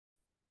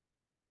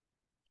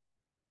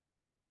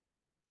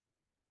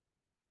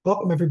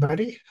Welcome,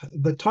 everybody.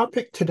 The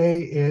topic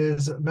today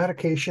is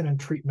medication and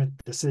treatment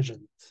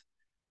decisions,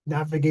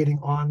 navigating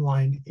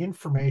online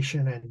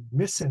information and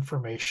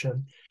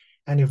misinformation,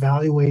 and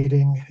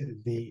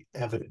evaluating the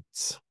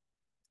evidence.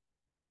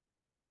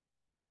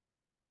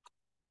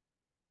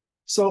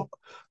 So,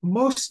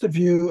 most of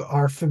you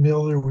are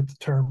familiar with the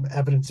term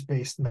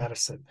evidence-based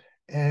medicine,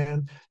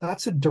 and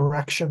that's a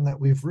direction that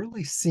we've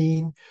really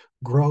seen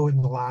grow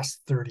in the last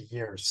 30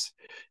 years.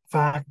 In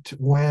fact,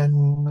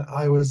 when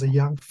I was a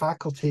young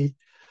faculty,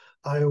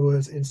 I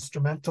was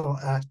instrumental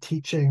at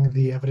teaching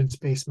the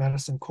evidence-based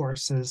medicine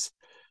courses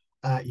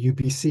at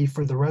UBC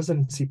for the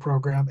residency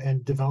program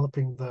and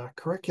developing the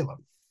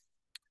curriculum.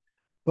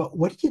 But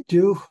what do you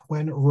do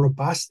when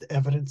robust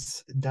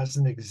evidence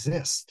doesn't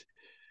exist?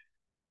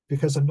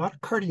 Because I'm not a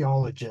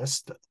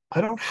cardiologist,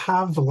 I don't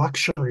have the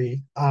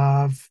luxury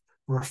of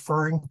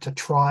referring to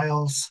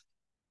trials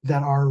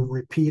that are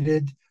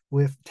repeated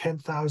with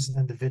 10,000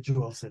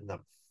 individuals in them.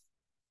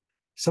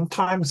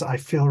 Sometimes I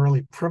feel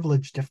really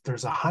privileged if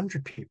there's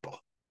 100 people.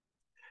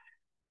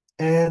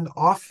 And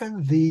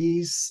often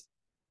these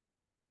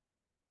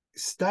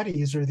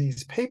studies or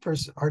these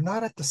papers are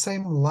not at the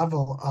same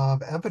level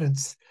of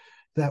evidence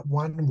that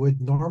one would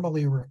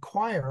normally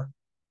require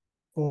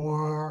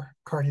for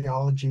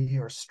cardiology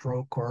or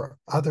stroke or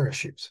other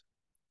issues.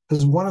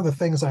 Because one of the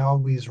things I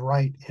always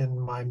write in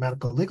my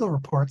medical legal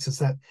reports is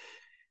that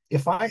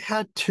if I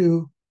had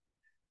to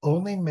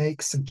only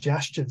make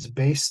suggestions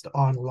based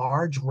on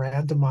large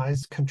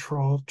randomized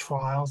controlled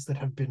trials that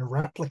have been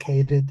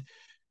replicated,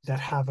 that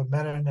have a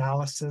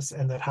meta-analysis,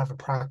 and that have a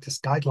practice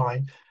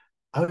guideline,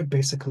 I would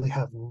basically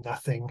have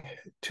nothing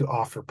to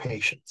offer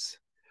patients.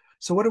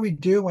 So what do we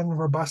do when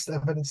robust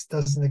evidence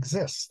doesn't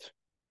exist?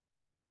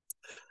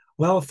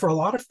 Well, for a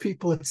lot of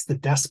people, it's the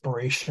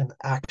desperation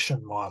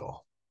action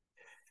model.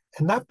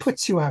 And that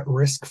puts you at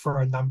risk for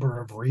a number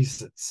of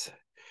reasons.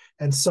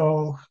 And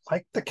so,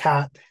 like the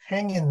cat,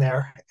 hang in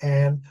there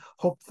and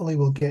hopefully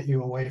we'll get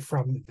you away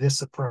from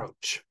this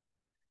approach.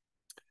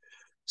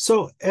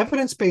 So,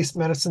 evidence based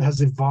medicine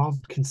has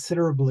evolved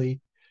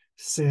considerably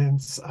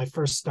since I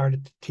first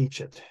started to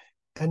teach it.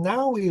 And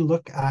now we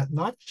look at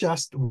not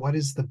just what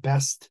is the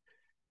best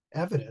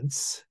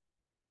evidence,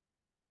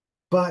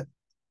 but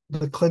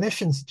the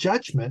clinician's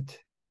judgment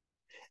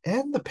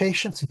and the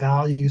patient's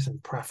values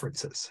and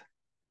preferences.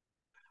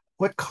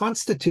 What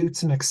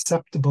constitutes an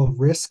acceptable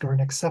risk or an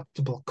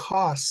acceptable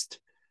cost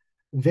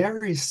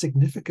varies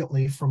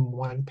significantly from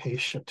one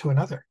patient to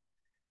another.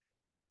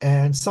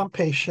 And some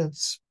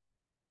patients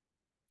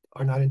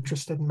are not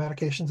interested in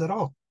medications at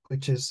all,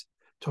 which is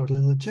totally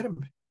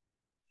legitimate.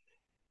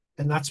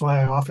 And that's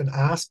why I often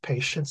ask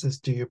patients is,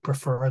 do you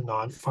prefer a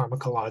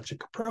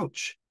non-pharmacologic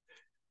approach?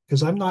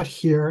 Because I'm not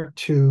here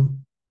to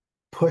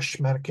push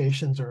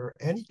medications or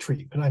any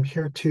treatment. I'm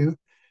here to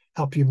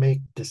help you make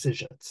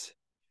decisions.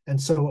 And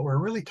so what we're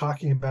really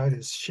talking about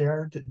is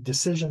shared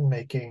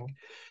decision-making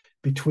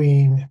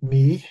between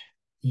me,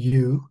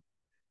 you,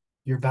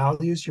 your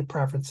values, your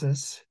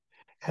preferences,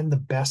 and the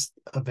best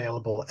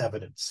available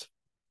evidence.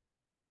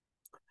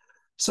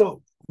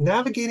 So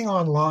navigating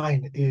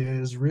online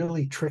is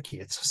really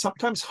tricky. It's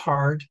sometimes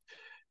hard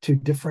to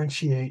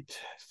differentiate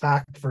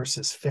fact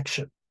versus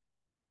fiction,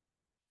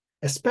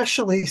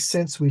 especially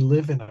since we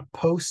live in a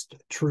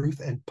post-truth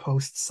and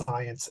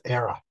post-science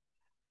era.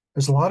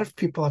 There's a lot of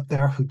people out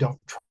there who don't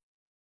trust.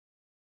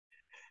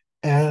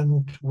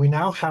 And we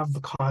now have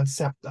the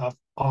concept of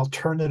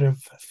alternative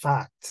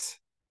facts.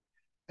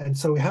 And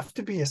so we have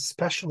to be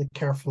especially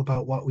careful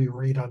about what we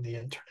read on the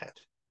internet.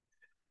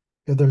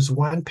 There's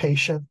one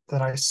patient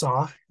that I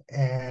saw,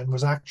 and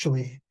was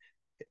actually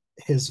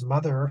his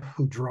mother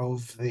who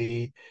drove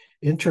the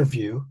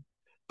interview.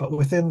 But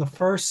within the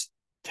first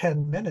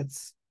 10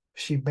 minutes,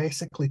 she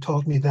basically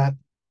told me that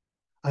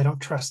I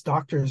don't trust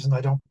doctors and I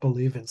don't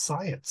believe in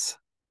science.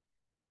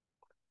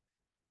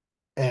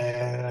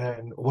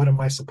 And what am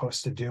I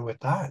supposed to do with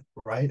that,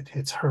 right?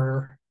 It's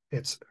her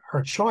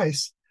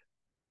choice.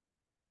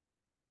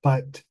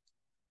 But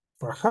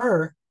for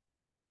her,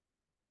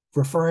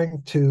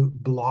 referring to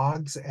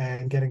blogs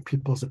and getting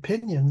people's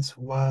opinions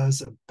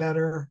was a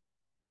better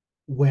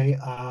way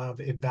of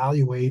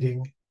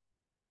evaluating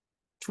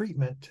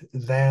treatment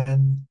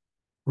than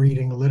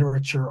reading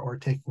literature or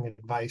taking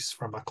advice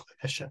from a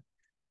clinician.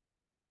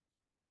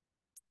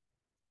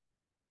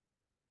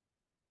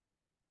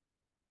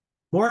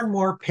 More and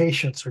more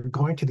patients are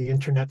going to the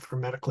internet for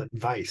medical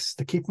advice.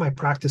 To keep my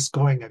practice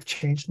going, I've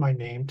changed my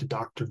name to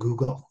Dr.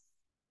 Google.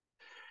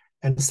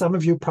 And some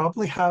of you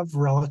probably have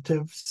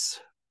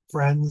relatives,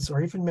 friends,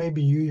 or even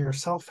maybe you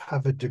yourself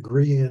have a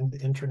degree in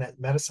internet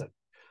medicine.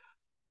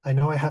 I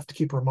know I have to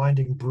keep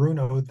reminding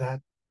Bruno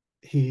that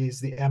he's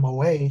the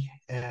MOA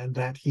and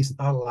that he's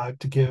not allowed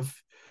to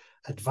give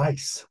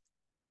advice.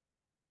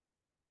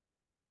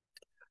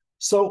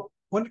 So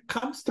when it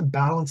comes to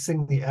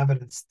balancing the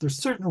evidence, there's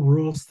certain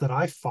rules that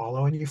I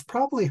follow, and you've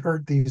probably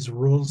heard these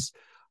rules,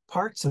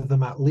 parts of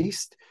them at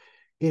least,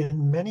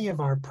 in many of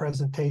our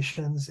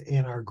presentations,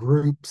 in our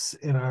groups,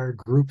 in our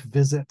group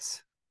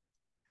visits.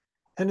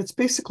 And it's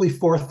basically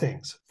four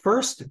things.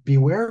 First,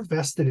 beware of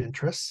vested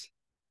interests.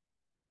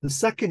 The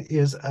second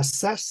is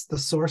assess the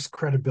source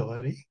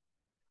credibility.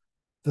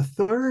 The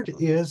third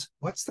is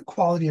what's the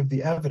quality of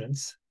the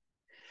evidence?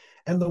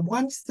 And the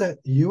ones that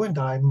you and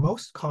I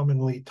most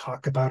commonly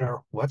talk about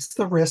are what's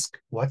the risk,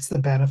 what's the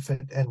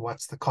benefit, and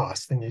what's the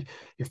cost. And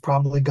you've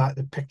probably got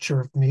a picture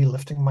of me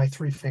lifting my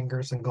three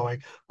fingers and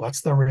going, what's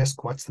the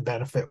risk, what's the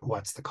benefit,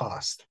 what's the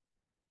cost?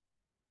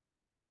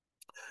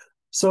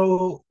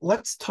 So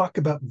let's talk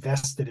about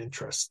vested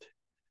interest,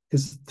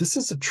 because this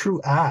is a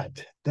true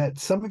ad that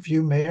some of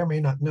you may or may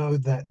not know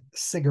that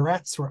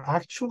cigarettes were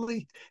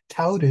actually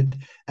touted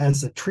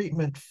as a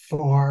treatment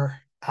for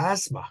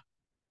asthma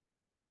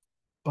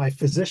by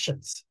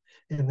physicians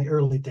in the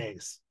early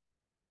days.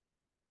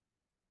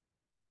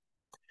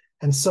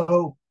 And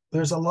so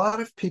there's a lot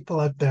of people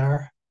out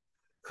there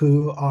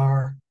who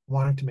are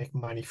wanting to make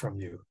money from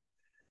you.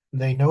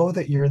 They know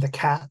that you're the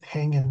cat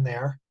hanging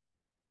there,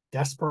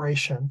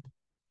 desperation.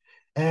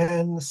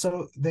 And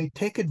so they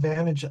take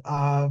advantage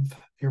of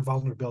your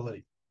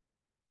vulnerability.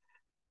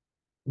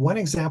 One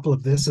example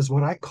of this is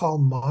what I call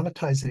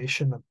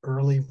monetization of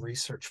early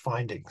research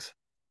findings.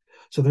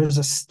 So there's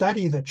a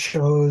study that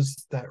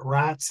shows that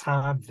rats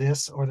have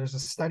this, or there's a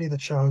study that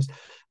shows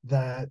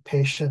that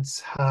patients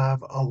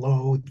have a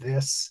low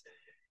this.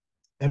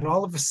 And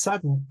all of a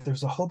sudden,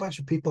 there's a whole bunch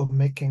of people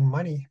making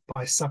money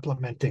by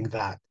supplementing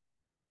that.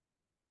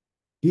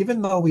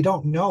 Even though we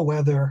don't know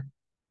whether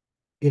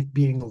it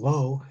being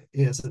low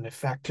is an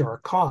effect or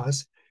a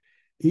cause,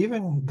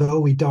 even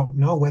though we don't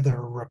know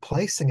whether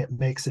replacing it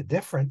makes a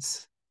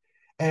difference,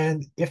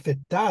 and if it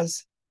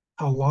does,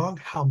 how long,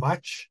 how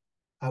much,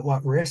 at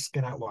what risk,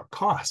 and at what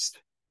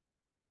cost.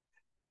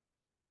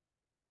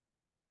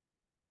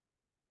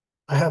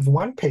 I have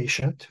one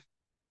patient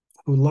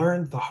who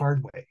learned the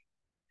hard way.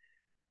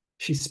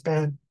 She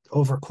spent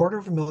over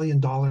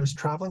 $250,000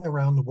 traveling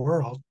around the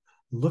world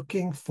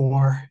looking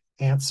for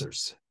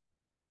answers.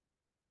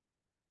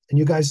 And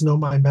you guys know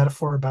my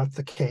metaphor about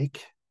the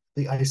cake,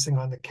 the icing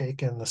on the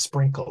cake and the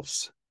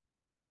sprinkles.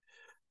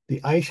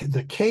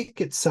 The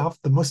cake itself,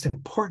 the most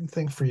important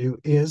thing for you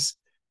is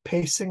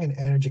pacing and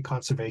energy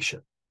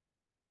conservation.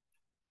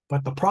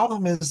 But the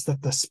problem is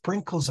that the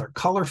sprinkles are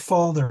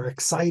colorful, they're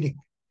exciting.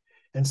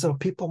 And so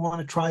people want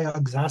to try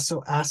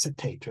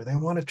oxaloacetate, or they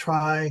want to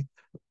try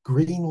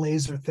green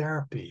laser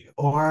therapy,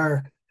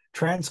 or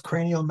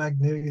transcranial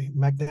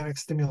magnetic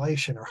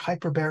stimulation, or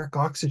hyperbaric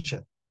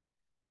oxygen.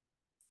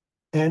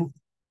 And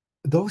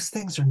those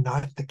things are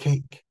not the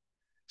cake.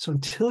 So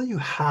until you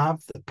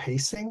have the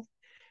pacing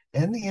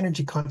and the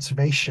energy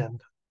conservation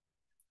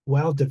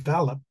well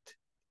developed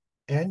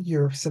and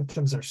your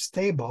symptoms are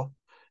stable,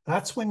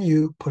 that's when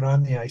you put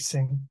on the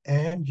icing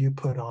and you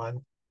put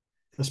on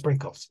the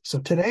sprinkles. So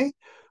today,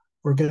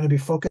 we're going to be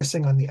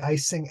focusing on the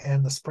icing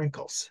and the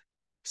sprinkles.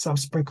 Some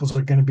sprinkles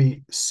are going to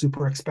be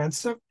super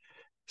expensive.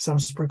 Some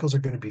sprinkles are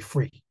going to be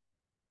free.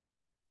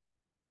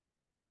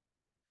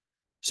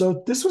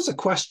 So this was a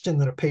question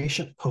that a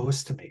patient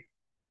posed to me.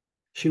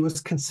 She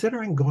was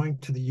considering going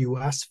to the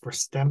US for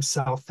stem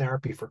cell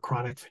therapy for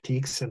chronic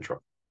fatigue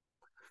syndrome.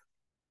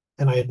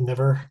 And I had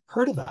never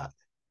heard of that.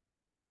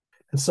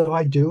 And so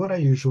I do what I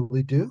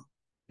usually do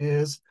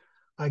is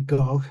I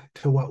go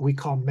to what we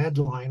call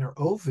Medline or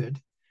Ovid,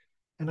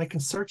 and I can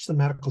search the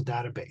medical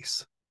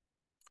database.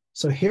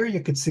 So here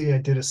you can see I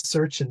did a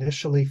search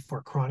initially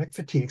for chronic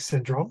fatigue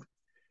syndrome,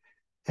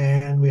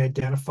 and we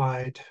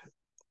identified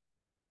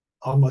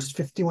almost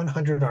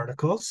 5,100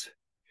 articles.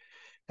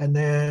 And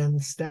then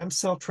stem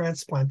cell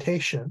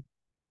transplantation,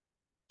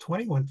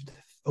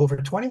 over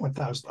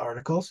 21,000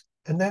 articles.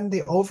 And then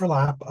the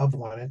overlap of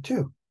 1 and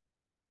 2,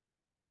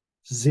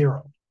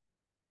 0.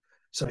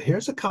 So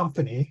here's a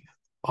company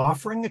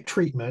offering a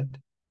treatment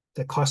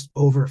that costs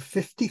over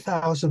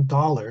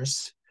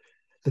 $50,000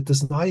 that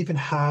does not even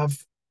have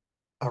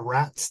a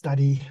rat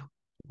study,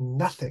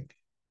 nothing.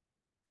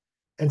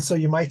 And so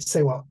you might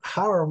say, well,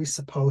 how are we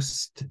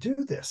supposed to do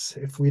this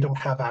if we don't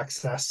have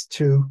access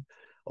to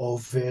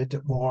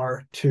Ovid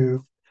or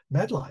to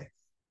Medline?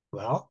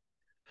 Well,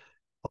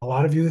 a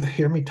lot of you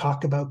hear me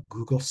talk about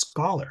Google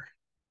Scholar.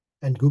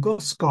 And Google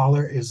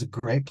Scholar is a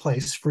great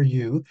place for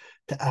you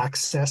to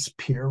access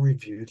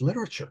peer-reviewed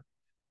literature.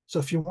 So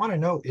if you want to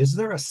know, is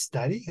there a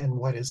study and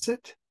what is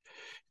it?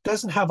 It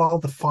doesn't have all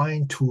the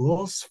fine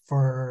tools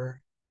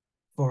for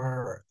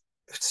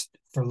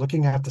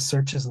looking at the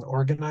searches and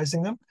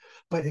organizing them,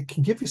 but it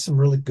can give you some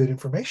really good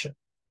information.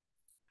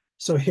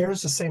 So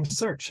here's the same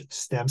search: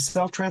 stem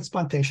cell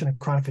transplantation and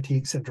chronic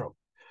fatigue syndrome.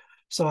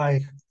 So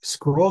I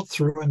scrolled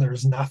through and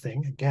there's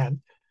nothing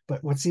again,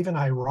 but what's even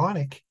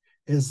ironic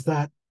is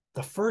that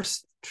the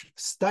first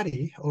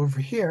study over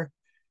here,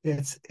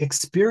 it's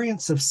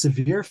experience of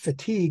severe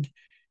fatigue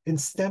in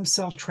stem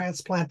cell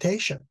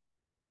transplantation.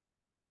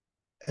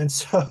 And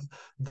so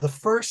the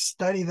first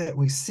study that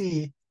we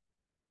see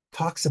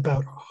talks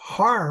about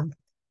harm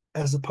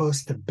as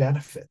opposed to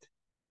benefit.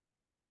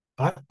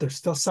 But there's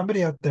still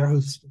somebody out there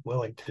who's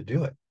willing to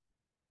do it.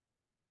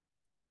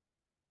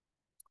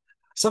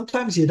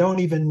 Sometimes you don't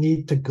even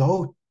need to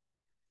go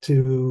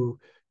to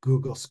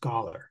Google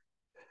Scholar.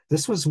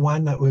 This was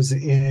one that was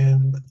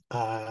in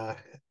a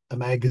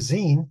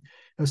magazine.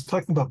 It was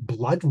talking about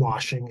blood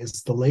washing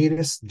is the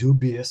latest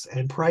dubious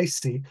and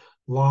pricey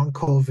long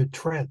COVID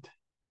trend.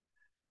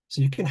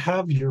 So you can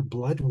have your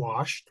blood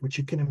washed, which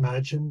you can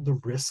imagine the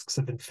risks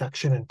of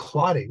infection and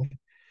clotting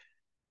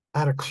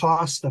at a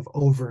cost of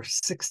over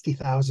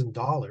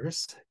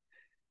 $60,000.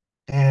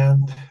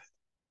 And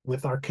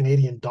with our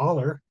Canadian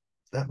dollar,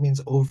 that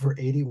means over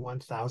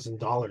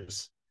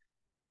 $81,000.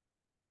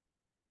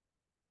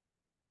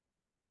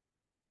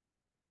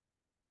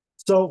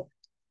 So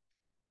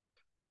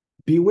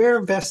beware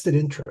of vested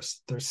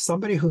interest. There's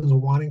somebody who's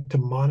wanting to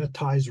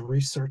monetize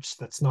research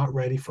that's not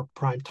ready for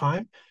prime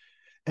time,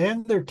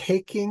 and they're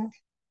taking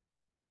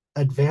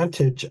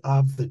advantage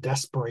of the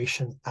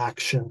desperation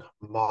action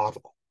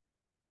model.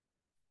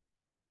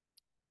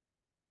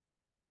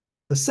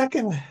 The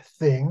second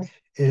thing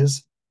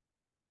is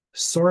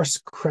source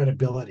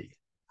credibility.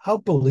 How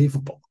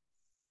believable?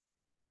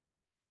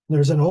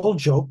 There's an old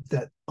joke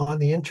that on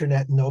the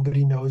internet,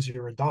 nobody knows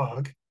you're a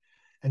dog.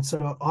 And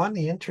so on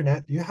the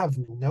internet, you have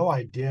no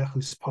idea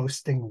who's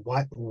posting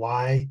what,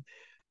 why,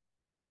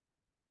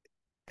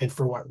 and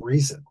for what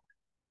reason.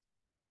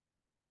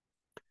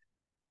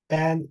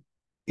 And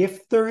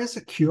if there is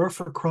a cure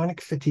for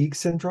chronic fatigue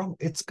syndrome,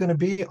 it's going to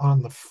be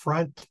on the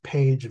front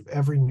page of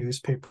every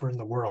newspaper in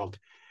the world.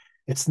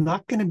 It's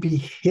not going to be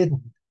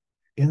hidden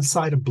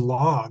inside a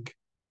blog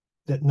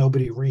that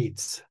nobody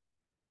reads.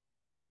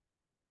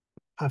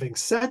 Having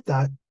said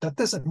that, that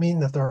doesn't mean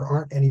that there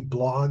aren't any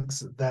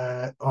blogs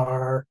that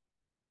are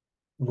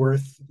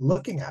worth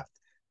looking at.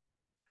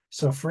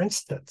 So for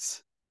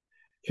instance,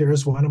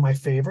 here's one of my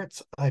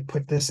favorites. I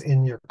put this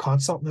in your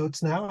consult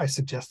notes now. I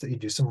suggest that you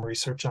do some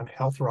research on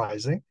Health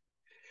Rising.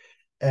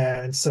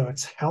 And so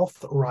it's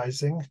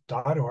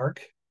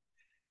healthrising.org.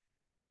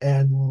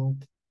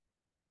 And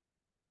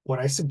what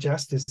I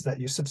suggest is that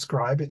you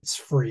subscribe. It's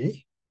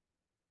free.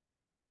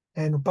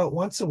 And about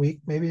once a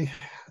week, maybe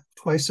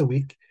twice a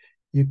week,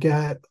 you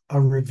get a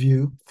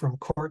review from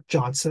Court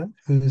Johnson,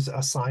 who's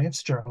a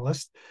science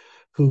journalist,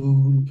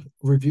 who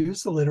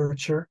reviews the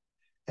literature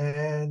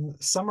and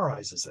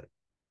summarizes it.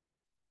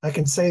 I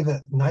can say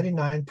that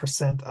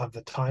 99% of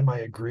the time I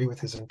agree with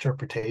his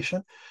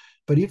interpretation,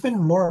 but even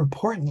more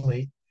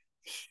importantly,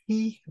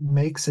 he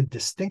makes a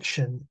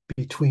distinction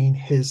between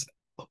his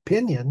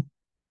opinion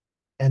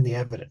and the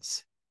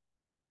evidence.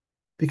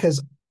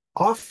 Because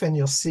often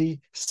you'll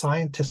see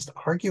scientists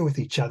argue with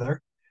each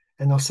other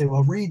and they'll say,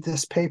 well, read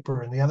this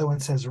paper. And the other one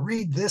says,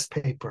 read this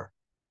paper.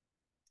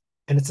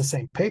 And it's the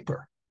same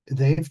paper.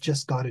 They've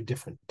just got a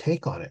different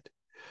take on it.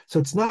 So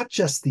it's not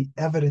just the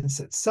evidence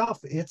itself,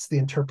 it's the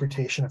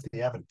interpretation of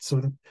the evidence. So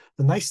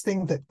the nice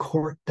thing that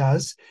Court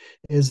does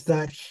is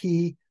that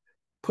he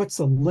puts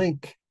a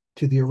link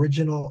to the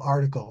original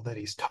article that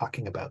he's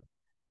talking about.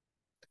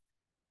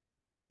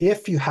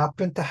 If you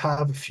happen to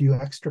have a few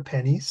extra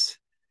pennies,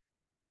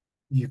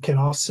 you can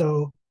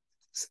also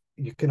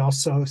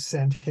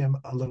send him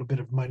a little bit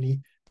of money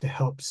to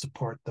help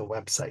support the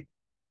website.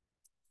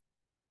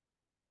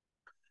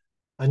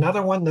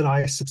 Another one that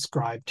I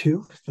subscribe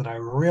to that I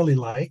really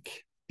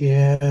like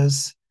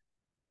is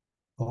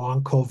the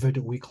Long COVID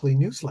weekly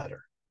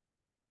newsletter.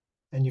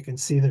 And you can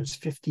see there's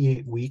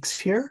 58 weeks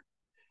here.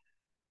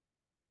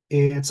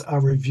 It's a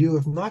review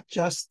of not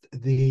just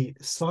the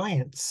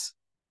science,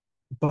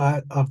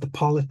 but of the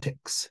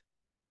politics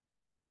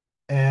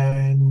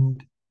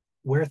and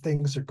where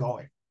things are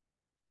going.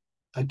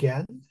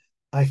 Again,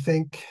 I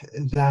think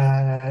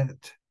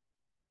that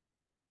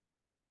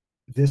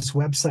this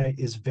website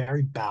is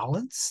very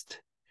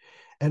balanced,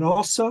 and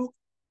also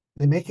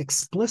they make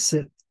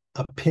explicit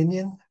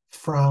opinion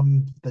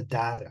from the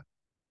data.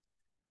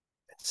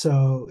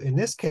 So in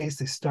this case,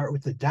 they start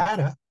with the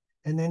data,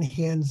 and then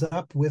he ends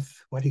up with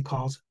what he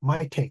calls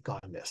my take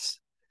on this.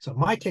 So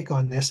my take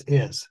on this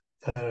is,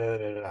 da, da,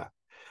 da, da.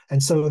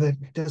 And so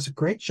that does a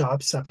great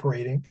job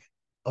separating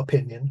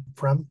opinion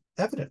from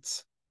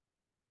evidence.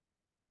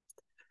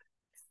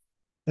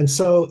 And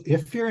so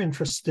if you're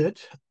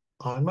interested,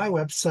 on my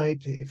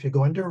website, if you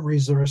go under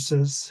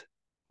resources,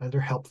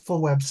 under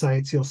helpful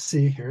websites, you'll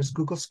see here's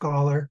Google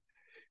Scholar,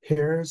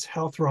 here's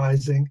Health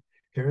Rising,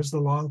 here's the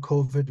Long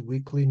COVID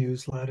weekly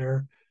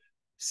newsletter,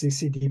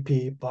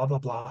 CCDP, blah, blah,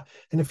 blah.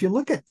 And if you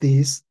look at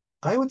these,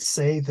 I would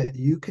say that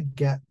you could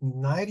get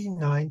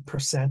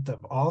 99%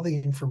 of all the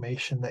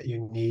information that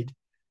you need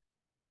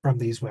from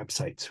these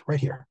websites right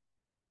here.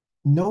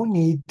 No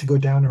need to go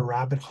down a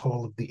rabbit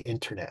hole of the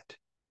internet.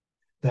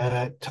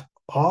 That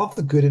all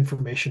the good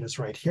information is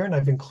right here. And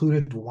I've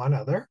included one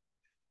other,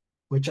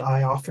 which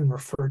I often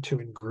refer to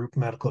in group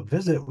medical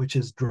visit, which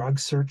is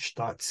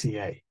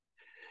drugsearch.ca.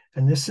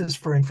 And this is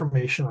for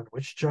information on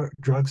which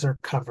drugs are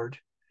covered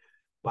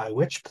by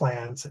which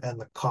plans and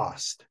the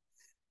cost.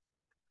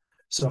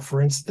 So for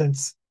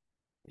instance,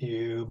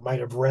 you might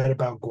have read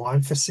about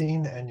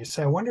guanfacine and you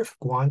say, I wonder if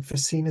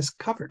guanfacine is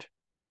covered.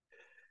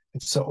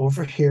 And so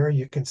over here,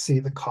 you can see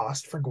the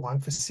cost for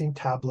guanfacine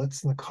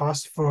tablets, and the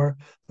cost for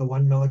the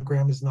 1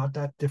 milligram is not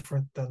that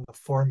different than the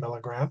 4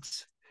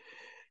 milligrams.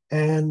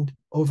 And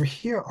over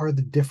here are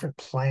the different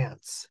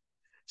plans.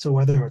 So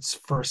whether it's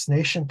First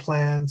Nation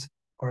plans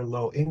or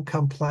low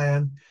income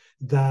plan,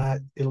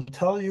 that it'll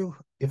tell you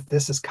if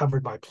this is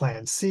covered by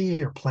Plan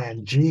C or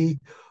Plan G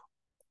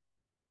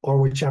or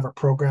whichever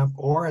program,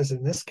 or as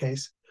in this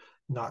case,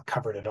 not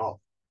covered at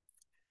all.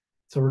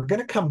 So we're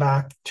going to come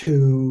back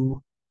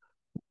to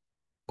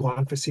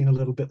guanfacine a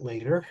little bit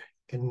later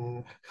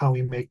in how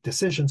we make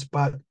decisions,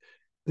 but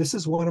this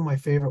is one of my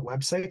favorite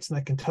websites, and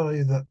I can tell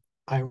you that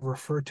I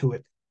refer to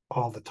it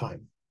all the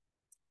time.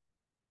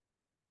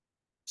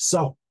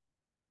 So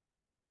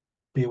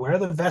beware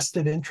the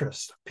vested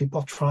interest,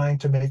 people trying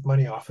to make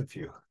money off of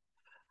you.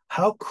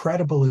 How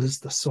credible is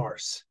the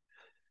source?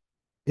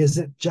 Is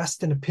it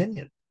just an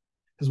opinion?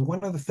 Because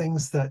one of the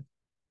things that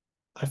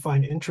I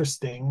find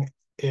interesting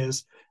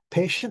is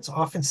patients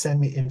often send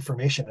me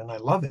information, and I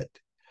love it.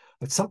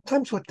 But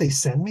sometimes what they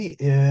send me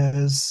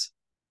is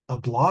a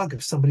blog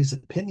of somebody's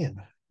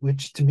opinion,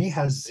 which to me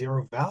has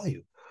zero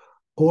value,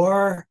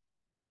 or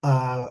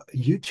a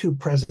YouTube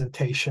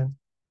presentation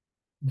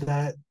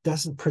that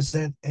doesn't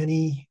present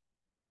any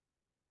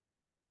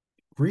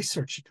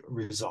research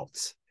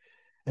results.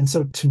 And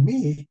so to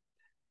me,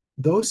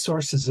 those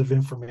sources of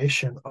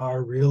information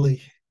are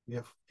really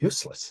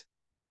useless.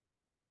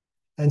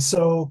 And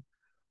so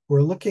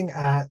we're looking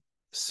at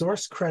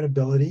source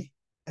credibility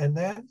and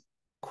then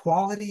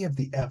quality of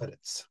the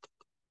evidence.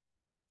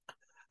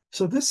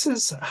 So this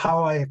is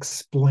how I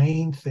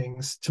explain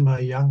things to my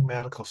young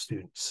medical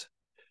students.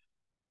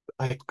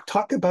 I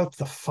talk about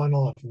the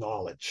funnel of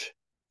knowledge,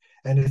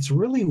 and it's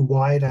really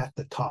wide at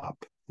the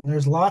top. And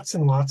there's lots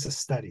and lots of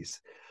studies.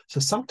 So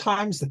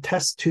sometimes the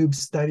test tube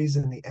studies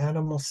and the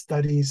animal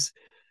studies,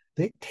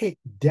 they take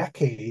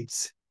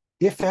decades,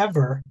 if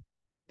ever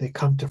they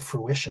come to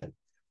fruition,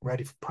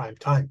 ready for prime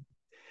time.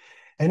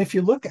 And if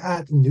you look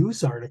at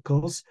news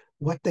articles,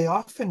 what they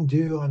often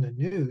do on the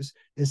news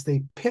is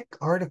they pick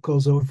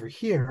articles over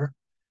here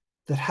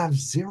that have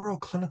zero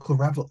clinical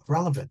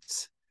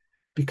relevance,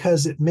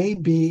 because it may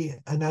be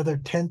another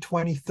 10,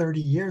 20, 30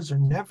 years or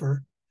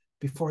never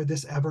before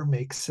this ever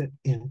makes it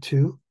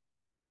into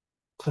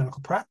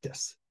clinical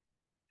practice.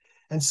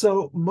 And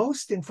so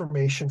most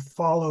information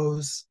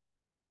follows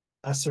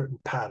a certain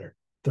pattern.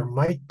 There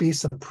might be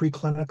some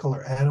preclinical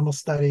or animal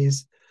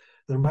studies.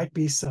 There might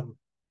be some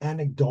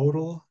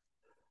anecdotal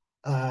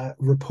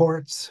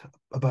reports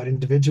about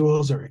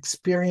individuals or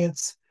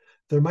experience.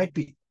 There might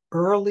be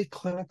early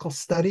clinical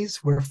studies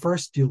where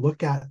first you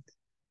look at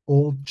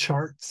old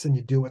charts and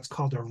you do what's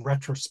called a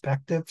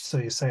retrospective. So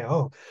you say,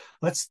 oh,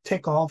 let's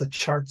take all the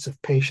charts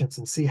of patients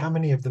and see how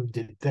many of them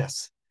did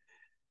this.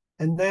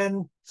 And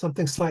then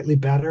something slightly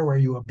better where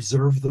you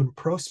observe them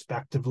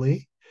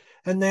prospectively,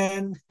 and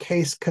then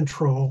case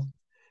control.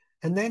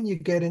 And then you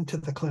get into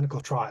the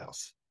clinical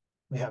trials.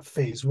 We have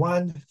phase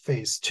 1,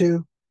 phase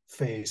 2,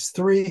 phase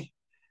 3,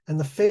 and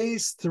the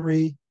phase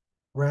 3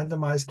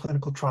 randomized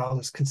clinical trial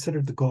is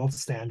considered the gold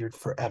standard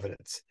for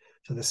evidence.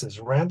 So this is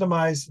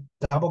randomized,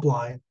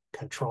 double-blind,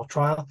 control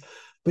trial.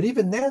 But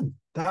even then,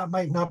 that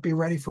might not be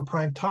ready for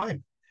prime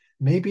time.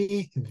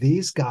 Maybe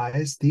these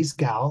guys, these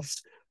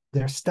gals,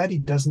 their study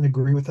doesn't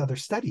agree with other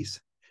studies.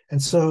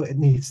 And so it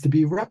needs to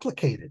be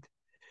replicated.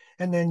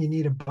 And then you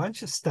need a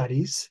bunch of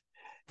studies.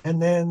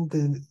 And then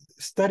the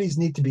studies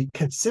need to be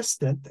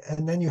consistent.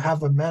 And then you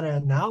have a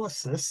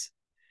meta-analysis.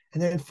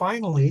 And then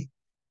finally,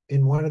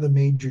 in one of the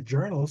major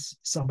journals,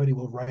 somebody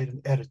will write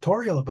an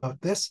editorial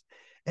about this,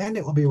 and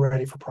it will be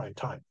ready for prime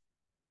time.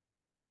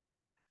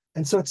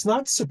 And so it's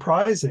not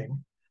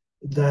surprising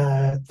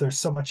that there's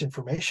so much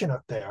information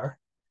out there,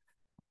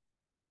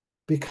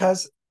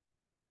 because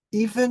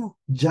even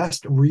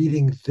just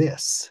reading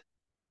this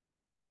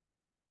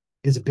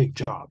is a big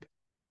job.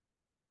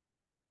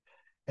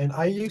 And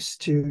I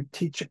used to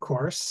teach a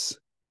course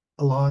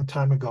a long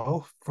time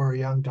ago for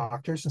young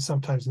doctors, and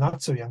sometimes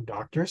not so young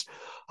doctors,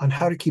 on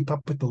how to keep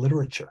up with the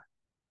literature.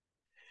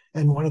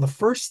 And one of the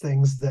first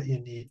things that you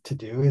need to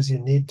do is you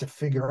need to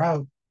figure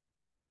out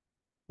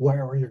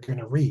where you're going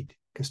to read,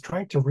 because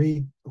trying to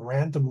read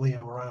randomly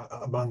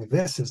among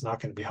this is not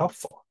going to be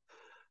helpful.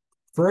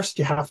 First,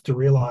 you have to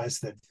realize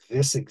that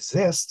this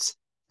exists,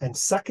 and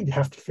second, you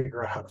have to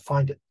figure out how to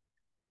find it.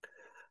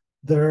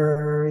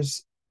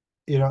 There's,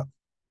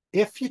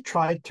 if you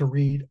tried to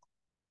read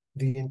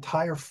the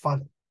entire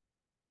funnel,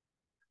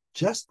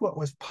 just what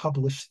was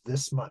published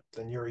this month,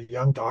 and you're a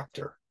young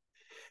doctor,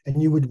 and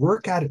you would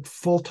work at it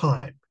full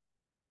time,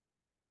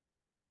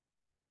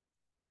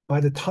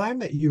 by the time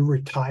that you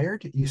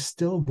retired, you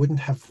still wouldn't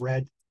have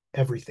read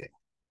everything.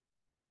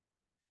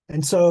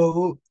 And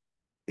so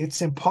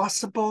it's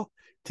impossible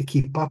to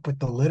keep up with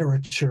the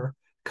literature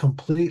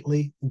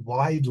completely,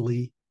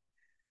 widely.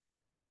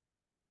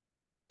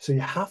 So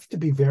you have to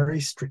be very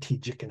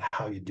strategic in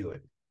how you do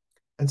it.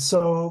 And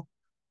so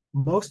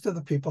most of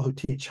the people who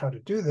teach how to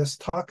do this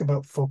talk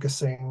about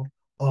focusing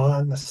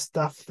on the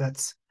stuff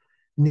that's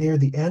near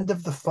the end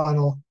of the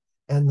funnel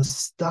and the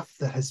stuff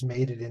that has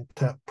made it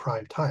into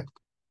prime time.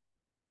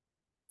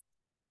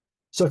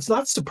 So it's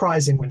not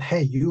surprising when,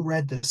 hey, you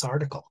read this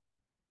article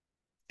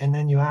and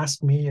then you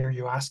ask me or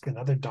you ask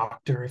another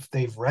doctor if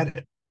they've read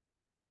it,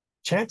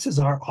 chances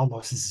are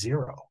almost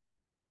zero.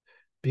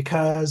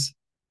 Because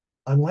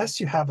unless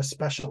you have a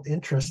special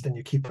interest and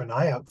you keep an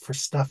eye out for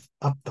stuff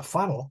up the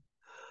funnel,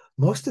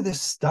 most of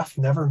this stuff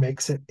never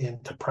makes it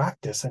into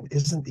practice and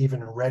isn't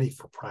even ready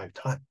for prime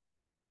time.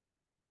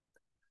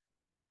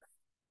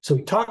 So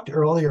we talked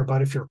earlier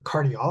about if you're a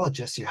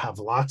cardiologist, you have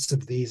lots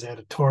of these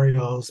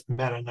editorials,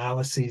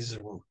 meta-analyses,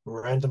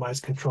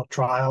 randomized controlled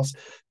trials,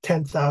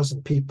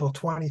 10,000 people,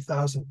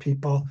 20,000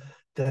 people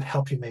that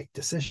help you make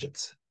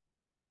decisions.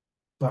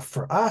 But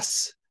for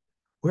us,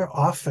 we're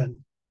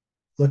often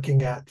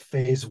looking at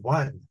phase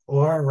one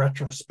or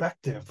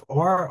retrospective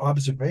or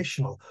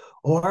observational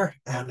or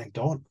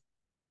anecdotal.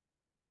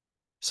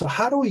 So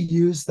how do we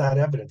use that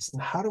evidence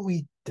and how do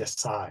we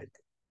decide?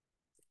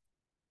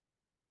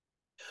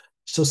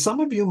 So some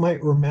of you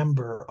might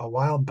remember a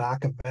while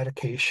back a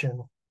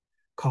medication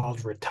called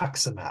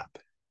rituximab.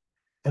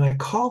 And I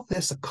call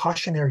this a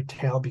cautionary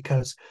tale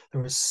because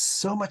there was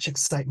so much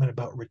excitement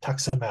about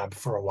rituximab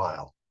for a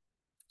while.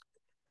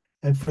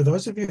 And for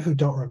those of you who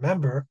don't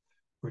remember,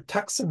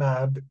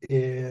 rituximab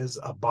is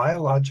a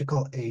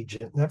biological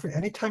agent.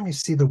 Anytime you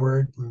see the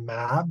word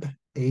mAb,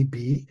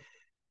 AB,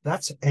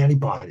 that's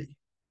antibody.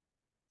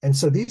 And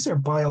so these are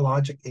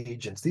biologic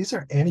agents. These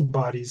are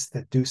antibodies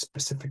that do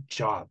specific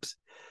jobs.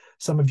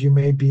 Some of you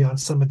may be on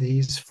some of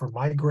these for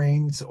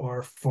migraines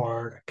or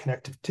for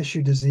connective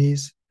tissue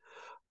disease,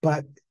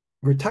 but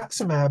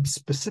rituximab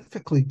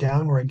specifically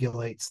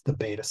downregulates the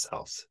beta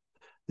cells,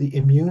 the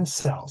immune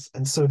cells.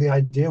 And so the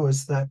idea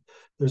was that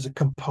there's a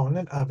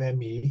component of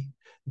ME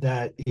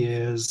that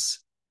is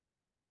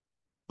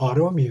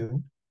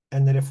autoimmune,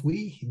 and that if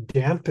we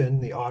dampen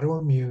the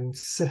autoimmune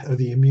or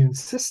the immune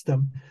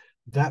system,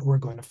 that we're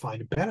going to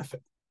find a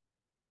benefit.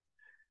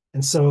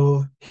 And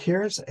so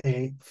here's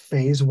a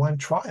phase one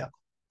trial.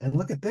 And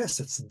look at this,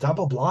 it's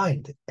double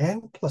blind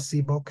and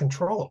placebo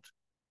controlled.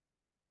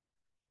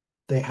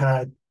 They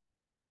had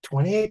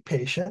 28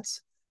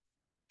 patients,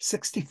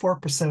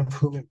 64% of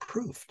whom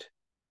improved.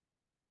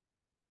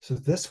 So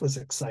this was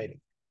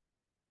exciting.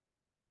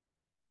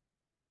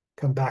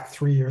 Come back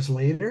 3 years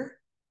later,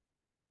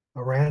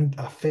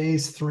 a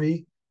phase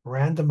three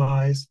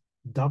randomized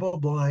double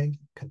blind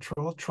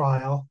controlled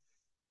trial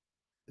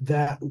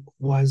that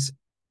was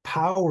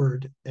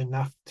powered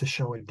enough to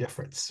show a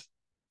difference.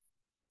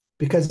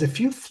 Because if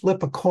you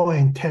flip a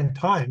coin 10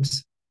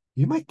 times,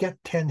 you might get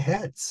 10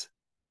 heads.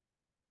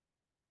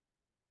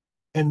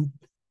 And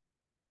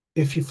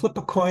if you flip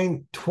a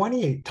coin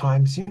 28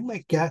 times, you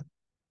might get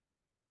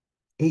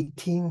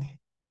 18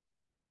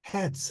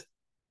 heads.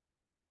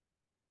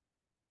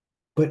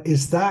 But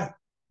is that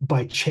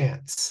by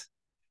chance?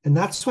 And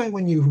that's why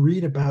when you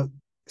read about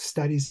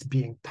studies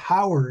being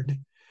powered,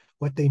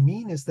 what they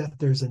mean is that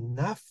there's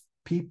enough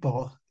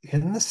people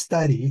in the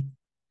study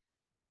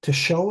to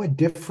show a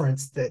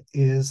difference that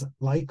is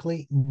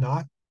likely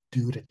not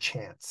due to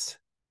chance.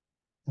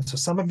 And so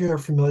some of you are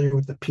familiar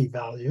with the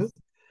p-value.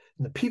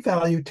 And the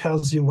p-value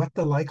tells you what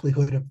the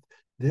likelihood of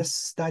this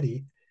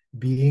study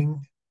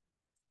being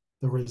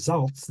the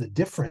results, the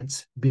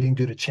difference being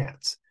due to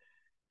chance.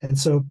 And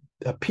so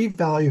a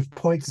p-value of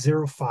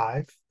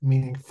 0.05,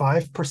 meaning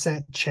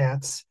 5%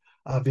 chance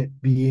of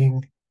it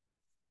being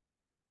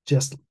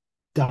just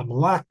dumb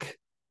luck,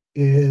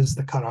 is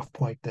the cutoff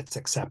point that's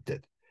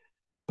accepted.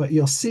 But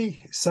you'll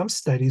see some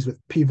studies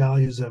with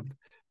p-values of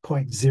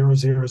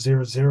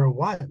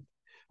 0.00001,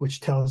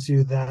 which tells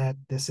you that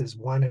this is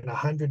 1 in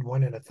 100,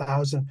 1 in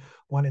 1,000,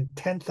 1 in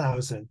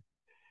 10,000.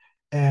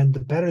 And the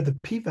better the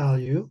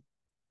p-value,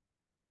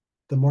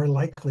 the more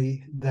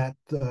likely that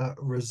the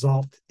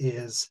result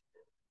is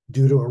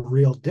due to a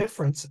real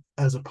difference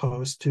as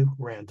opposed to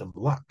random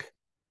luck.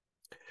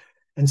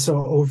 And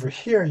so over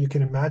here, you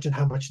can imagine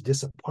how much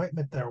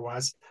disappointment there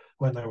was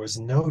when there was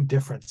no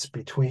difference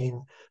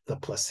between the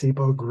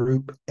placebo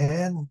group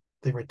and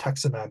the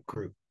rituximab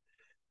group.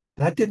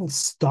 That didn't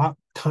stop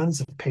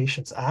tons of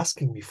patients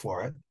asking me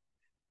for it.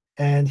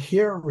 And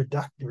here,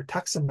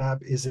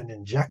 rituximab is an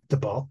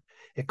injectable.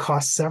 It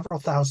costs several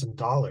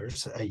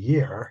 $1,000s a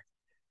year.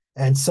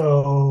 And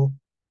so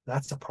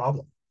that's a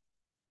problem.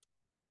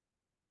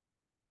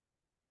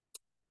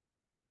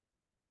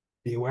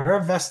 Be aware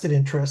of vested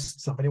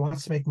interest. Somebody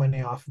wants to make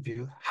money off of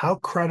you. How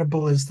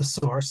credible is the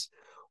source?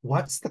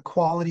 What's the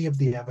quality of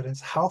the evidence?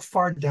 How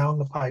far down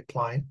the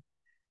pipeline?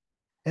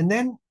 And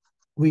then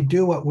we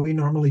do what we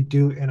normally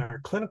do in our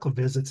clinical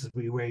visits is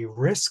we weigh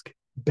risk,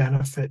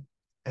 benefit,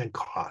 and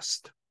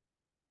cost.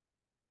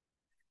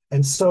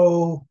 And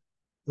so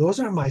those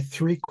are my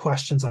three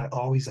questions I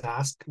always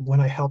ask when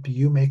I help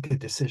you make a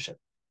decision.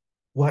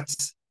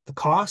 What's the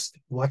cost?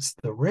 What's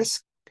the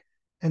risk?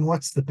 And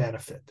what's the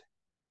benefit?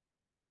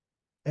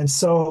 And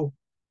so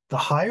the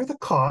higher the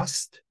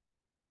cost,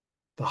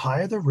 the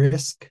higher the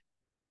risk,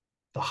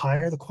 the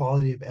higher the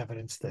quality of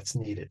evidence that's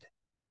needed.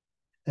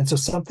 And so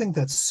something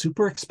that's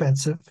super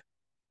expensive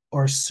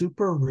or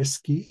super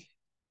risky,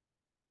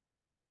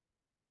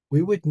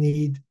 we would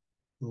need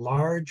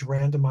large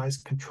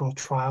randomized controlled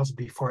trials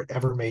before it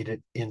ever made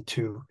it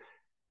into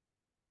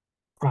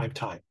prime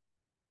time.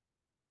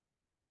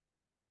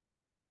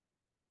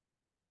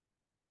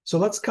 So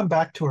let's come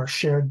back to our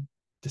shared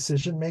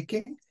decision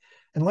making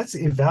and let's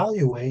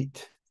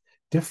evaluate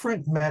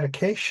different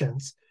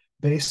medications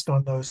based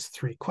on those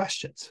three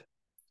questions.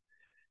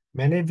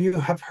 Many of you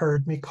have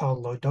heard me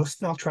call low-dose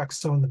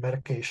naltrexone the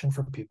medication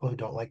for people who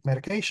don't like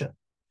medication. And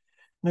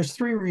there's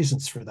three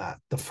reasons for that.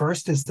 The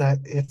first is that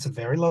it's a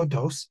very low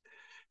dose.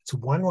 It's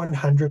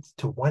 1/100th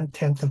to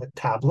 1/10th of a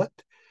tablet.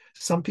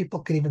 Some people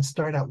can even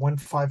start at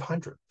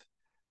 1/500th.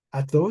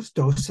 At those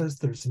doses,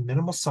 there's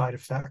minimal side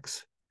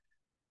effects,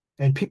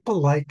 and people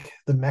like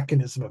the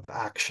mechanism of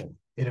action.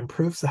 It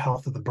improves the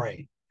health of the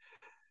brain.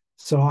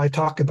 So I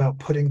talk about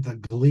putting the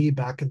glee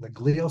back in the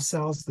glial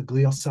cells. The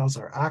glial cells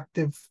are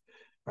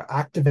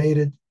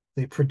activated.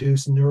 They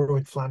produce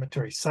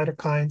neuroinflammatory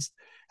cytokines,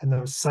 and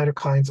those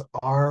cytokines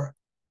are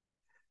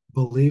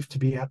believed to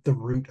be at the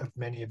root of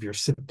many of your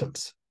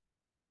symptoms.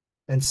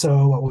 And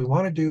so what we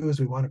want to do is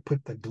we want to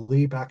put the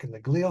glee back in the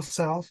glial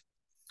cells.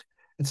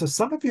 And so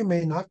some of you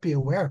may not be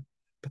aware,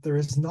 but there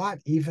is not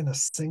even a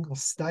single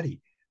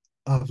study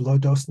of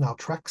low-dose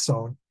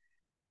naltrexone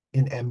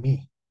in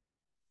ME.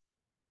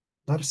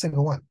 Not a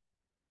single one.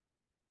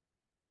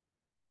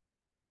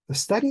 The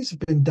studies have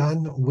been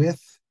done with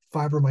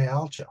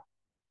fibromyalgia,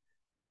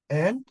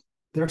 and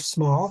they're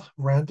small,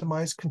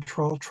 randomized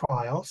controlled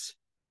trials.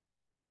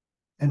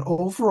 And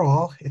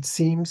overall, it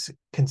seems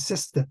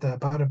consistent that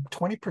about a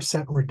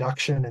 20%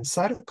 reduction in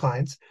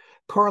cytokines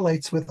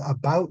correlates with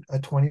about a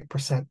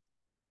 20%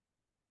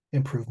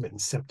 improvement in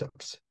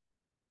symptoms.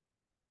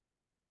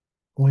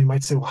 Well, you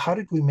might say, well, how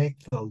did we make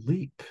the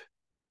leap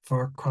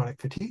for chronic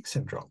fatigue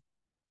syndrome?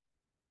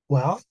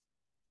 Well,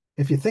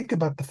 if you think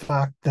about the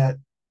fact that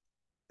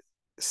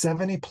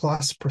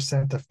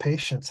 70+% of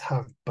patients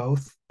have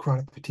both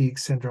chronic fatigue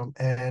syndrome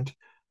and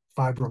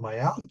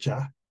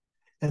fibromyalgia,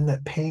 and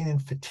that pain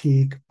and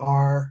fatigue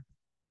are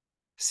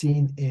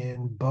seen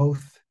in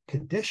both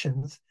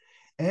conditions,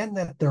 and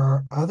that there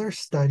are other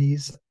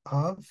studies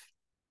of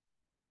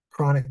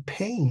chronic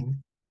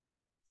pain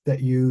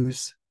that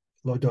use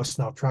low-dose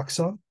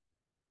naltrexone,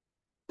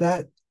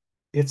 that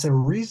it's a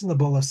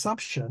reasonable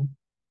assumption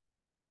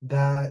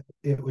that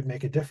it would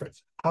make a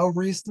difference. How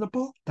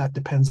reasonable? That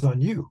depends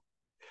on you.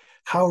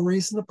 How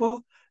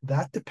reasonable?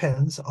 That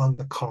depends on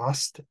the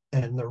cost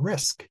and the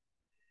risk.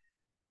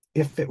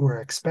 If it were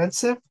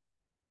expensive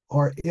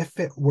or if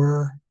it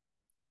were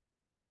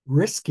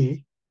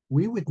risky,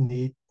 we would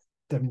need,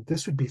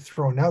 this would be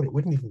thrown out. It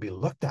wouldn't even be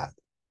looked at.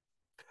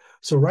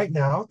 So right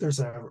now, there's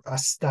a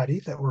study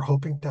that we're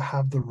hoping to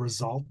have the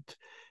result.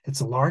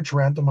 It's a large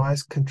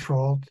randomized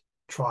controlled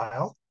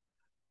trial.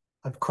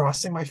 I'm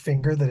crossing my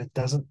finger that it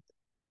doesn't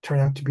turn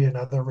out to be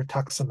another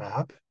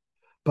rituximab,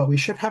 but we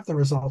should have the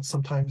results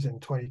sometimes in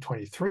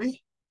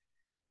 2023.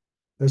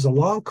 There's a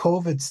long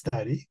COVID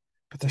study,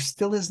 but there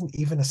still isn't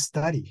even a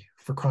study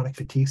for chronic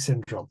fatigue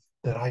syndrome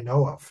that I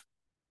know of.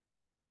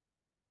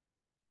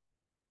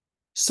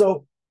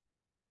 So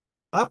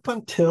up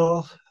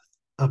until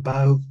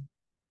about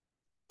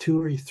 2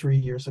 or 3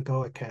 years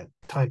ago,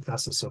 time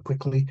passes so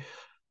quickly.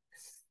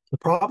 The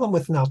problem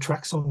with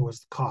naltrexone was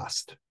the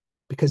cost,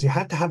 because you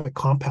had to have it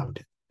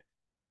compounded.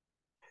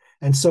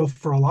 And so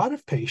for a lot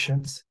of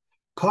patients,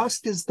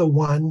 cost is the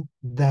one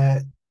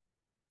that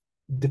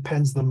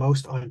depends the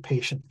most on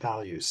patient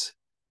values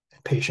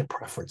and patient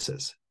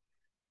preferences.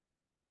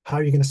 How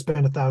are you going to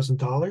spend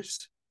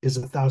 $1,000? Is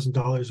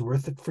 $1,000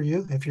 worth it for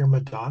you? If you're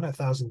Madonna,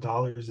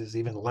 $1,000 is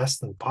even less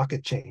than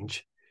pocket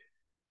change.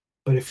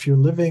 But if you're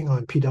living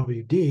on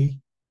PWD,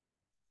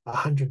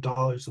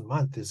 $100 a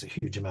month is a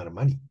huge amount of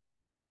money.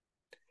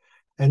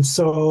 And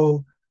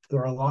so there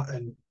are a lot,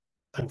 and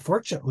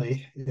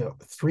unfortunately,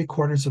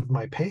 3/4 of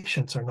my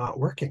patients are not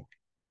working.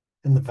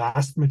 And the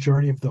vast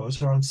majority of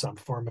those are on some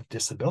form of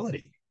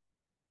disability.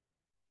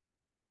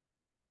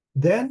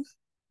 Then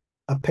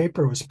a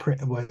paper was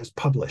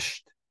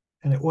published,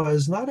 and it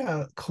was not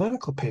a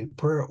clinical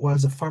paper, it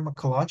was a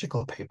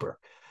pharmacological paper.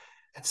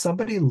 And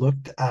somebody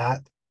looked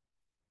at,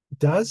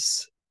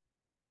 does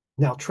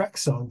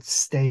naltrexone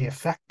stay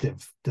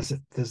effective?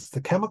 Does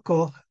the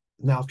chemical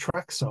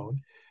naltrexone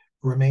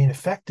remain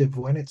effective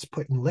when it's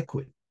put in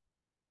liquid?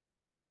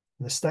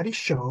 And the study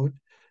showed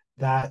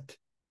that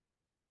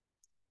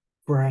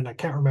and I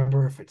can't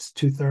remember if it's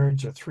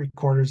 2/3 or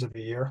 3/4 of a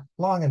year,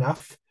 long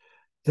enough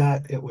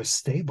that it was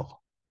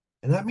stable.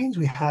 And that means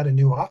we had a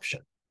new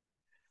option.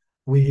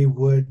 We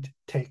would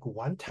take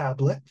one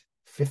tablet,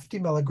 50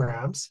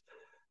 milligrams,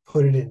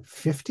 put it in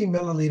 50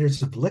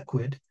 milliliters of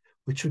liquid,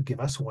 which would give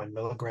us 1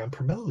 milligram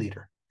per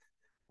milliliter.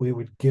 We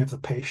would give the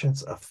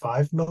patients a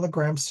 5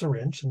 milligram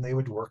syringe, and they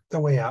would work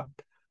their way up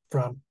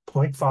from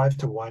 0.5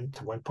 to 1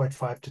 to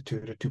 1.5 to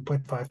 2 to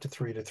 2.5 to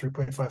 3 to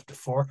 3.5 to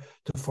 4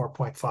 to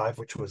 4.5,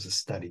 which was a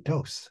study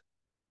dose.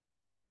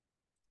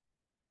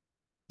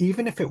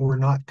 Even if it were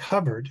not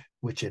covered,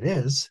 which it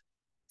is,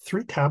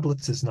 3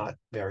 tablets is not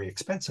very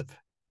expensive.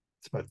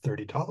 It's about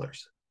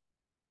 $30.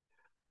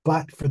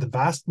 But for the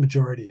vast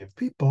majority of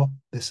people,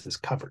 this is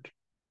covered.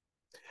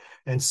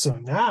 And so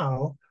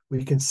now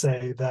we can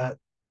say that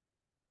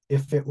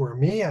If it were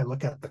me, I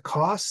look at the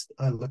cost,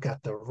 I look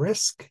at the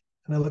risk,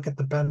 and I look at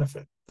the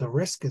benefit. The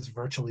risk is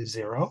virtually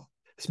zero.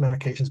 This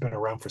medication's been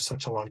around for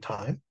such a long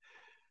time.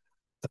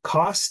 The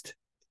cost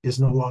is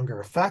no longer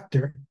a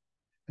factor.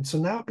 And so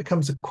now it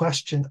becomes a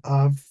question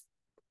of,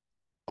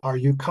 are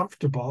you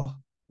comfortable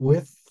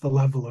with the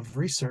level of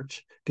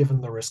research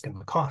given the risk and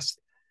the cost?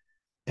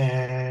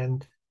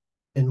 And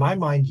in my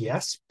mind,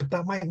 yes, but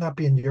that might not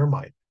be in your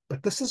mind.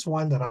 But this is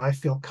one that I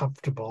feel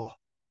comfortable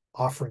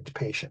offering to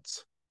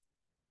patients.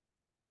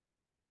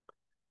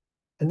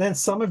 And then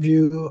some of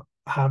you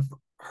have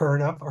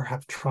heard of or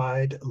have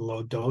tried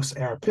low-dose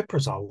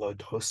aripiprazole,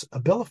 low-dose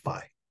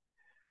Abilify.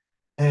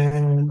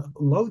 And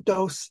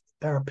low-dose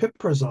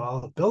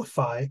aripiprazole,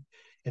 Abilify,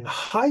 in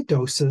high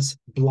doses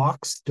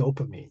blocks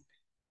dopamine.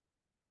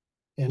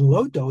 In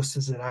low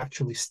doses, it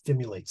actually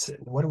stimulates it.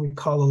 And what do we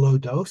call a low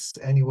dose?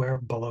 Anywhere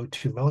below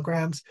 2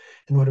 milligrams.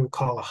 And what do we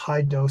call a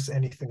high dose?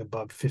 Anything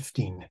above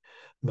 15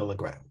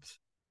 milligrams.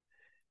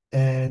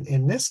 And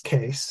in this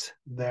case,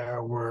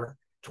 there were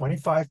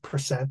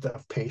 25%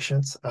 of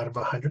patients out of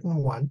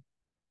 101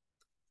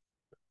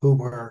 who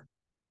were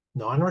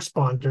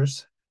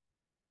non-responders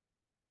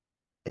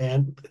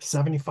and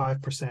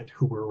 75%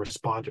 who were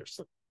responders.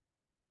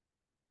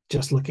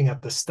 Just looking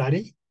at the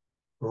study,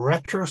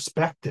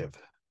 retrospective,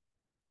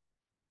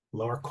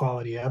 lower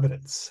quality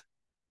evidence,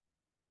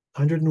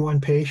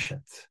 101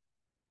 patients,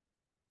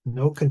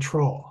 no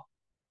control.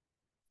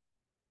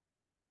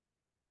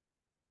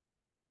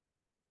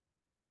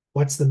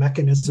 What's the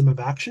mechanism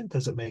of action?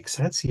 Does it make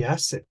sense?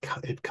 Yes, it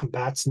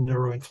combats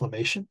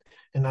neuroinflammation,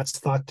 and that's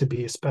thought to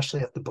be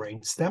especially at the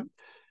brainstem.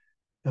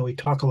 And we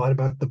talk a lot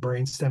about the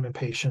brainstem in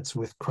patients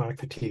with chronic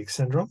fatigue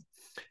syndrome.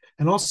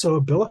 And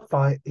also,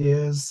 Abilify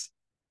is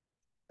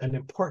an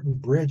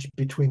important bridge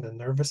between the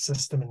nervous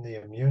system and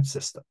the immune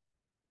system.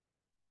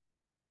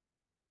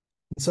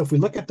 And so if we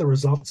look at the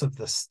results of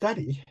the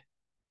study,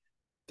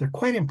 they're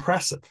quite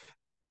impressive,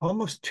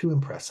 almost too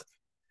impressive.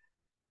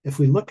 If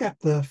we look at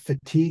the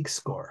fatigue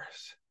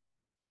scores,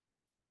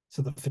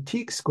 so the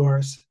fatigue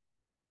scores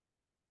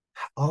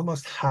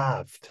almost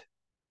halved.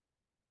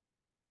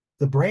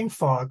 The brain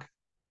fog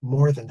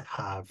more than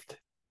halved,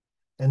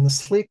 and the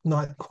sleep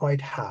not quite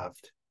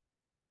halved.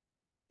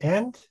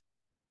 And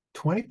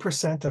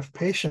 20% of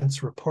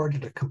patients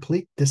reported a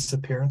complete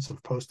disappearance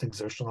of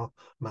post-exertional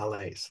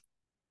malaise.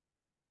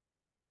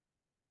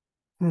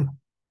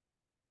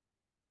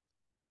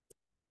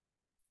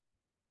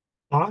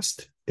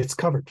 Cost, it's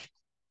covered.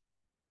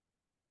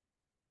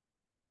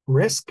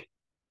 Risk,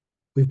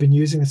 we've been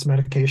using this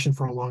medication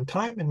for a long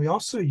time, and we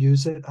also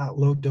use it at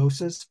low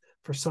doses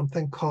for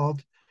something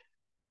called,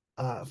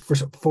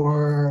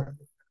 for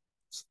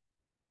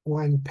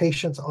when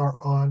patients are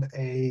on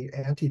a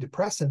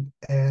antidepressant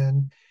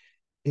and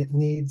it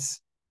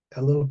needs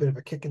a little bit of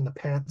a kick in the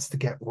pants to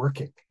get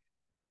working.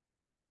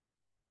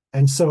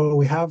 And so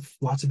we have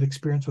lots of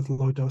experience with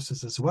low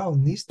doses as well,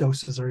 and these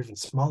doses are even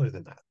smaller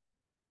than that.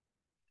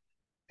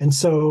 And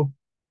so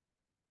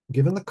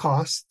given the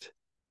cost,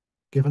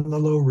 given the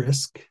low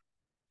risk,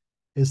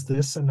 is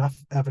this enough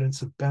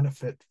evidence of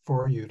benefit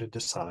for you to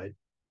decide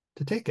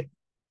to take it?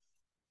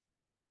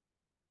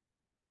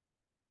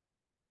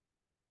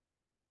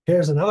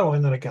 Here's another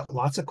one that I get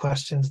lots of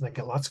questions, and I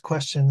get lots of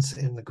questions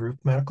in the group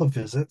medical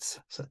visits.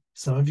 So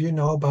some of you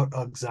know about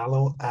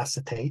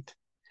oxaloacetate,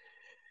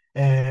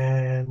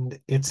 and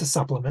it's a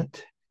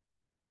supplement.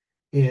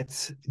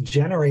 It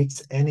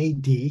generates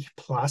NAD+,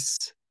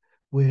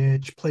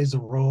 which plays a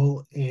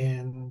role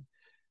in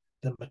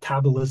the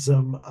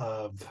metabolism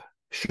of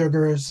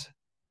sugars,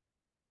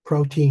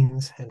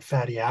 proteins, and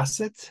fatty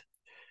acids.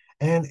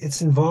 And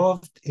it's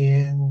involved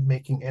in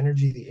making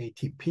energy, the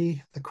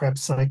ATP, the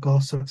Krebs cycle,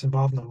 so it's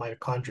involved in the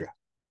mitochondria.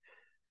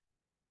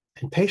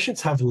 And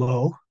patients have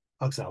low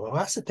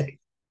oxaloacetate.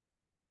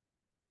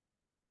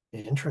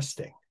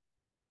 Interesting.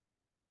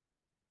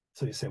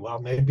 So you say, well,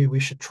 maybe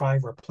we should try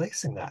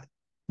replacing that.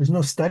 There's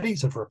no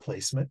studies of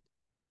replacement,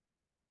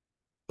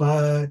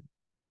 but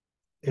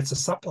it's a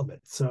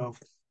supplement, so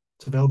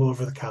it's available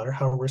over the counter.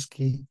 How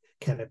risky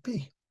can it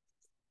be?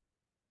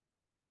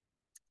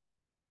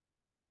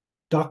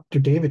 Dr.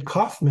 David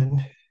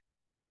Kaufman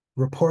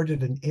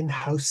reported an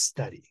in-house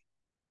study.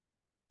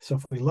 So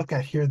if we look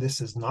at here,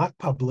 this is not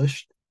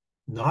published,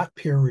 not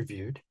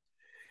peer-reviewed.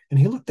 And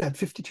he looked at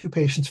 52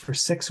 patients for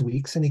 6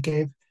 weeks, and he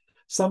gave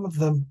some of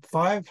them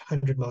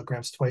 500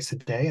 milligrams twice a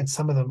day, and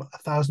some of them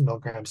 1,000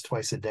 milligrams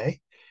twice a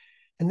day.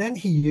 And then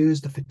he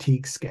used a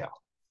fatigue scale.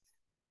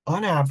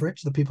 On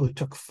average, the people who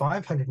took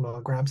 500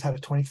 milligrams had a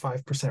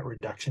 25%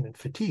 reduction in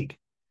fatigue.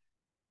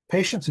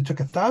 Patients who took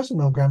 1,000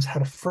 milligrams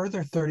had a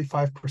further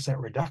 35%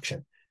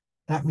 reduction.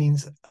 That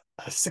means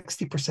a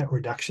 60%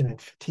 reduction in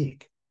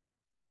fatigue.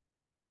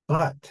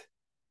 But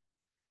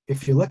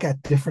if you look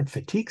at different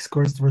fatigue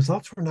scores, the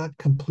results were not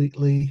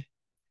completely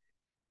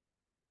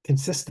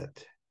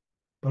consistent.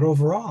 But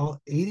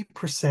overall,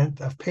 80%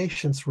 of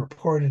patients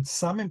reported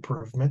some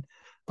improvement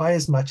by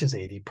as much as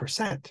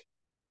 80%.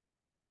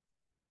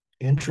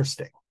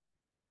 Interesting.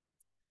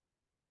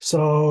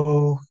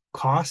 So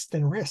cost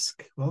and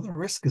risk. Well, the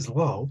risk is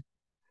low.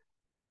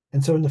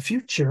 And so in the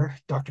future,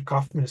 Dr.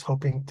 Kaufman is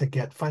hoping to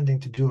get funding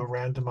to do a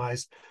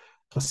randomized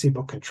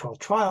placebo-controlled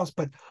trials,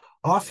 but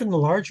often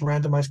large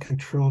randomized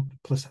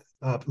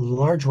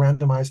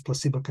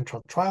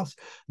placebo-controlled trials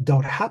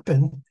don't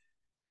happen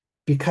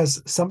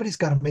because somebody's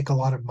got to make a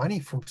lot of money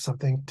from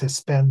something to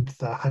spend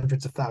the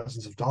hundreds of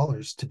thousands of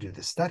dollars to do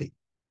the study.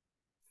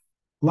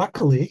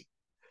 Luckily,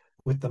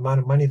 with the amount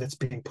of money that's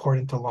being poured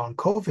into long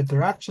COVID,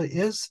 there actually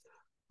is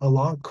a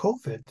long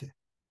COVID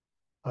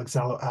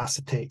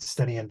oxaloacetate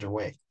study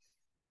underway.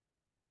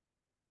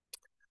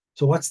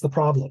 So what's the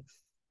problem?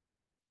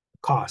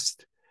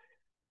 Cost.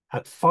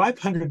 At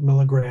 500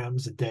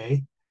 milligrams a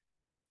day,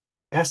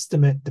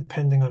 estimate,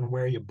 depending on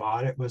where you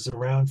bought it, was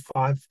around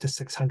 $500 to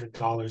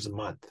 $600 a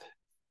month,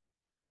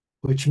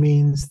 which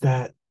means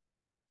that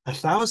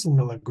 1,000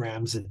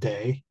 milligrams a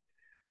day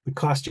would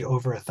cost you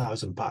over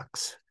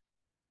 $1,000.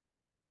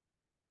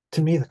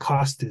 To me, the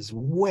cost is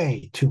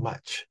way too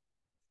much,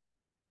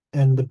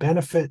 and the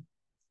benefit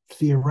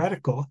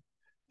theoretical.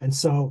 And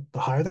so the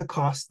higher the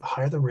cost, the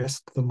higher the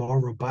risk, the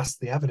more robust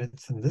the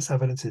evidence. And this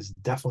evidence is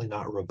definitely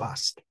not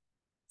robust.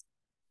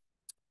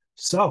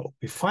 So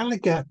we finally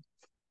get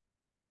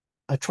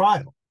a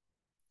trial,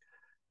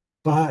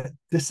 but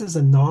this is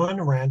a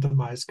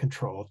non-randomized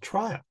controlled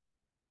trial.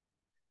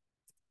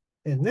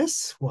 In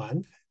this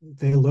one,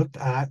 they looked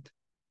at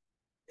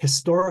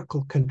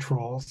historical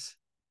controls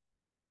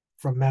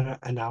from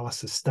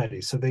meta-analysis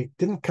studies. So they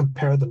didn't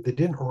compare them. They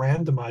didn't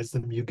randomize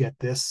them. You get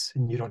this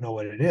and you don't know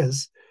what it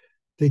is.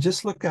 They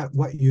just looked at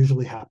what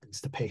usually happens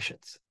to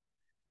patients.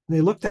 And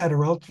they looked at a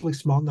relatively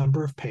small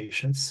number of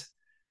patients.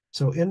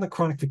 So in the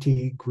chronic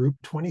fatigue group,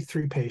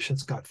 23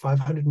 patients got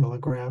 500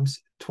 milligrams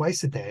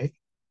twice a day.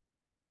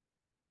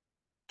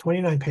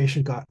 29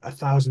 patients got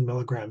 1,000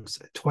 milligrams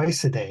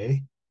twice a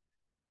day.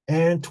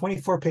 And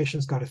 24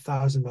 patients got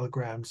 1,000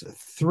 milligrams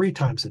 3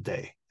 times a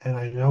day. And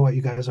I know what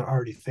you guys are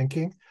already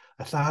thinking.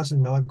 1,000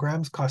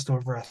 milligrams cost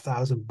over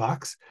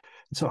 $1,000.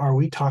 So are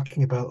we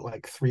talking about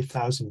like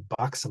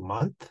 $3,000 a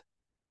month?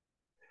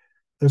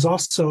 There's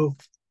also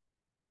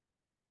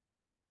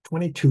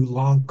 22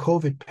 long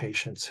COVID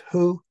patients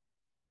who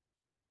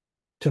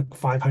took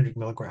 500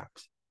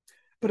 milligrams.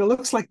 But it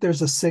looks like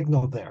there's a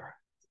signal there.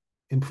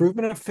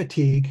 Improvement of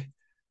fatigue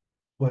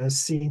was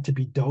seen to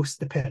be dose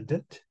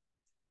dependent,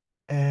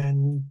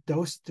 and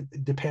dose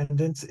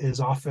dependence is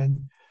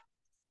often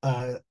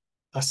a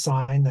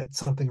sign that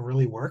something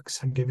really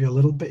works. I give you a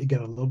little bit, you get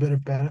a little bit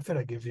of benefit.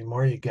 I give you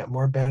more, you get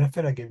more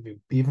benefit. I give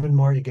you even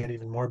more, you get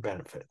even more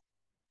benefit.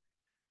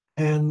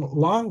 And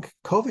long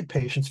COVID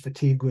patients'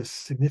 fatigue was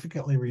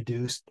significantly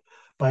reduced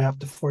by up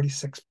to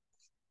 46%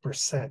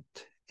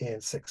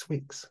 in 6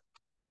 weeks.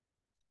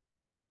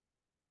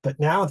 But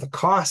now the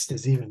cost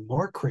is even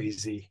more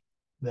crazy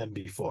than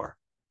before.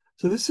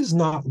 So this is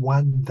not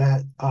one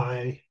that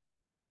I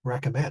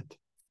recommend.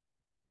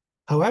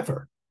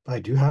 However, I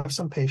do have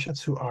some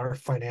patients who are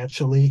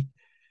financially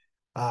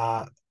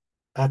at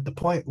the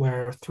point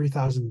where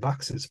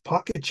 $3,000 is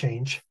pocket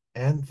change,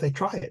 and they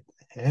try it,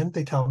 and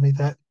they tell me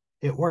that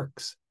it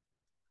works.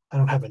 I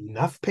don't have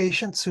enough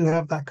patients who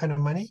have that kind of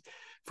money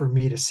for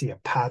me to see a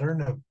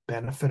pattern of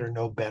benefit or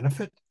no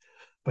benefit.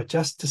 But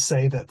just to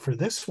say that for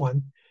this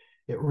one,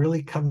 it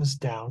really comes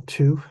down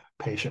to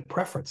patient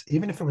preference.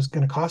 Even if it was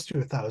going to cost you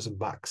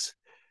 $1,000, is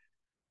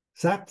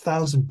that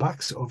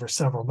 $1,000 over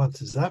several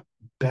months, is that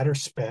better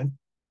spent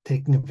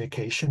taking a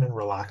vacation and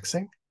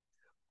relaxing,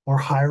 or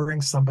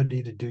hiring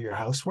somebody to do your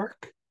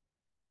housework?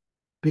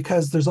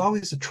 Because there's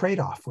always a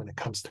trade-off when it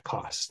comes to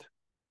cost.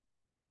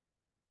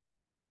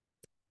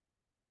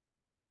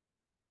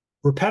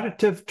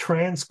 Repetitive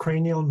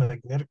transcranial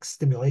magnetic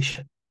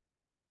stimulation.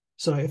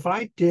 So if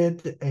I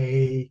did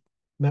a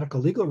medical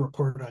legal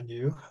report on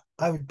you,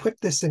 I would put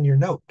this in your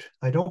note.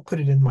 I don't put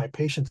it in my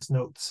patient's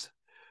notes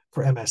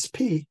for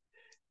MSP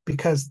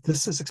because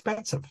this is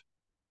expensive.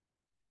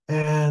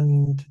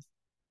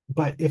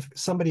 But if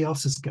somebody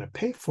else is going to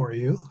pay for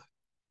you,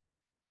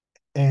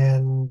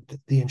 and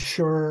the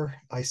insurer,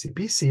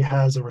 ICBC,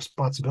 has a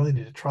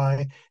responsibility to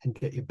try and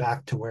get you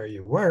back to where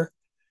you were,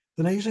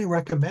 then I usually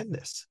recommend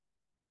this.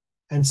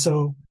 And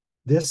so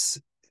there's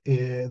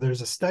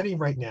a study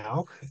right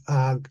now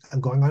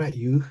going on at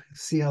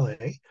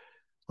UCLA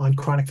on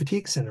chronic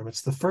fatigue syndrome.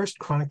 It's the first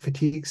chronic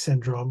fatigue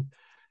syndrome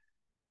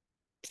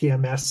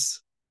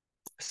TMS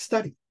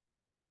study.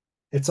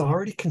 It's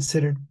already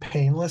considered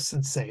painless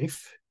and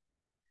safe.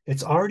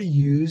 It's already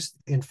used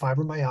in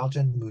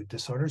fibromyalgia and mood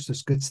disorders.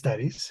 There's good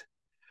studies.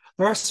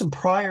 There are some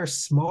prior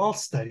small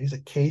studies,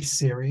 a case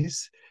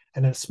series,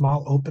 and a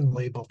small open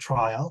label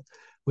trial,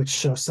 which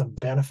show some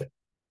benefit.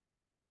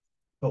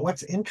 But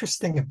what's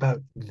interesting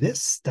about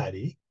this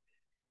study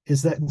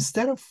is that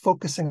instead of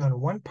focusing on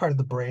one part of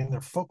the brain,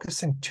 they're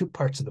focusing 2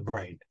 parts of the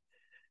brain.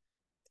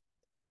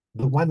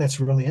 The one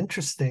that's really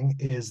interesting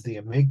is the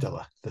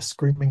amygdala, the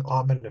screaming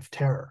omen of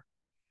terror.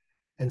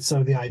 And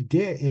so the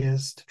idea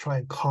is to try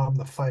and calm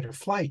the fight or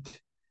flight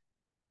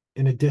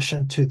in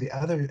addition to the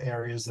other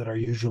areas that are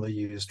usually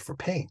used for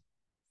pain.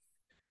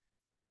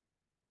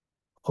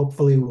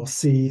 Hopefully we'll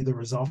see the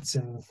results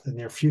in the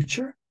near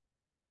future.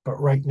 But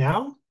right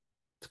now,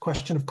 it's a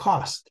question of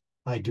cost.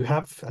 I do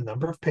have a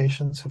number of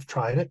patients who've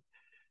tried it.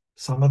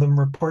 Some of them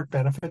report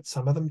benefits,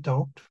 some of them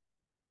don't.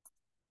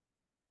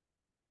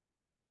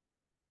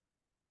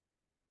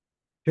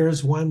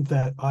 Here's one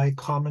that I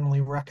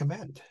commonly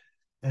recommend,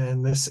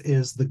 and this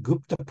is the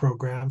Gupta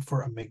program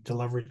for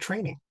amygdala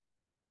retraining.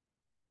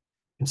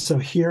 And so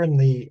here in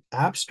the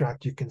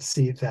abstract, you can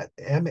see that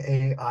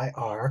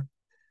MAIR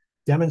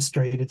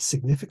demonstrated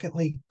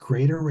significantly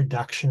greater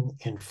reduction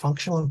in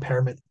functional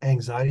impairment,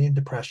 anxiety, and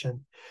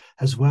depression,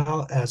 as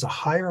well as a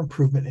higher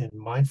improvement in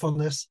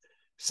mindfulness,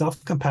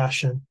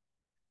 self-compassion,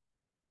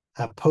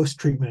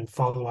 post-treatment and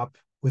follow-up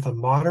with a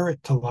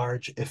moderate to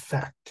large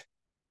effect.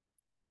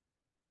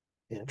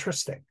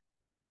 Interesting.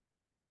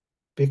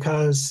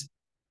 Because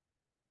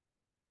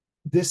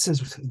this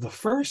is the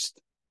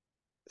first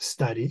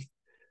study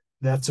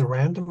that's a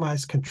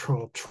randomized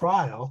controlled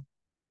trial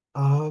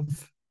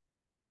of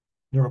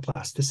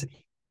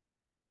neuroplasticity.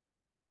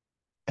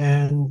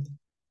 And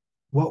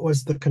what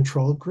was the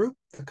control group?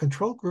 The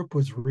control group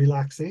was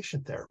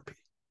relaxation therapy.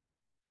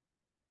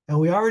 And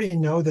we already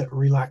know that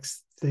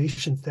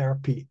relaxation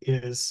therapy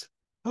is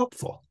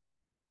helpful.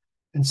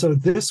 And so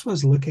this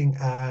was looking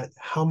at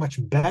how much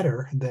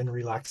better than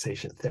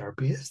relaxation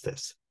therapy is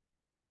this.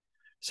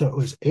 So it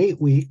was 8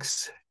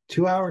 weeks,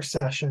 2-hour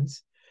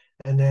sessions,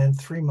 and then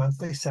 3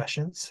 monthly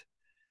sessions.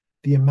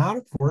 The amount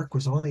of work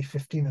was only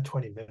 15 to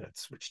 20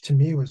 minutes, which to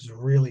me was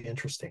really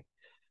interesting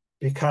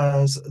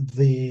because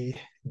the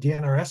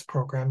DNRS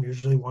program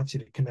usually wants you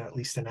to commit at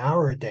least an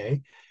hour a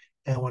day.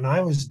 And when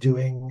I was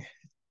doing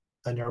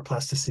a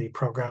neuroplasticity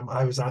program,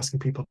 I was asking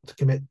people to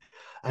commit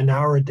an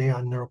hour a day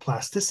on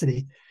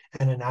neuroplasticity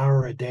and an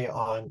hour a day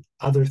on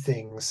other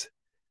things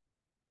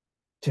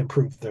to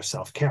improve their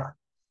self-care.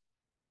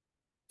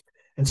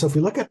 And so if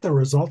we look at the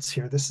results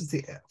here, this is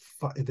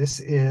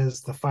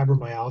the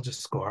fibromyalgia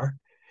score.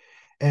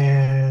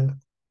 And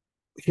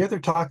here they're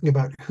talking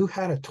about who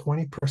had a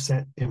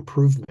 20%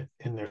 improvement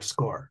in their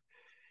score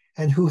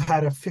and who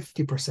had a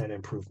 50%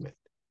 improvement.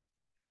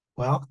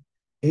 Well,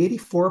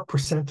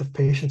 84% of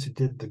patients who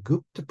did the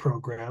Gupta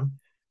program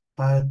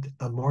had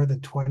a more than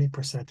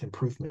 20%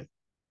 improvement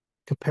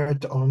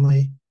compared to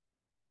only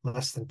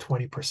less than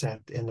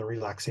 20% in the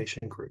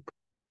relaxation group.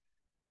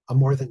 A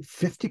more than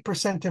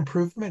 50%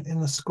 improvement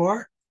in the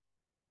score,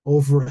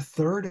 over a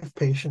third of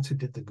patients who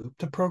did the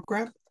Gupta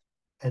program,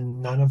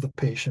 and none of the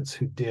patients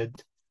who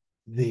did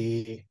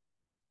the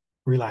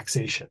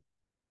relaxation.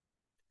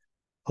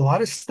 A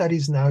lot of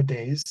studies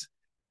nowadays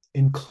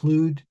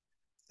include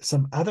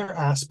some other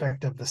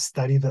aspect of the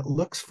study that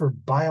looks for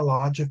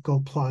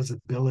biological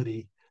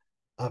plausibility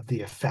of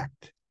the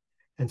effect.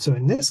 And so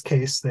in this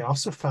case, they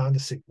also found a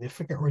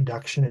significant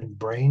reduction in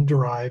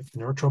brain-derived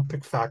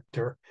neurotropic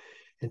factor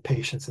in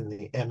patients in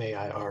the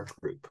MAIR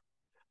group.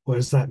 What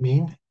does that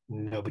mean?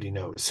 Nobody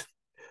knows.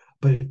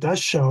 But it does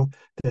show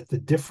that the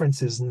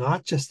difference is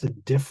not just a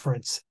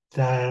difference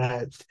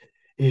that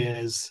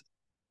is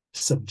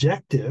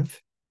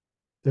subjective.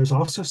 There's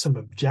also some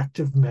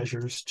objective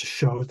measures to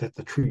show that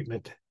the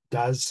treatment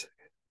does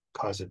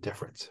cause a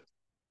difference.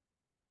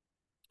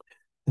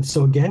 And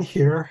so again,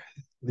 here,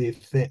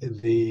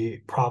 the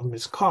problem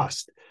is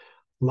cost.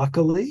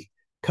 Luckily,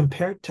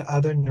 compared to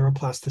other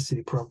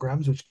neuroplasticity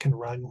programs, which can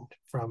run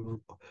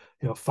from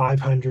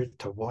 $500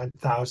 to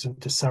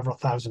 $1,000 to several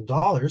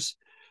 $1,000s,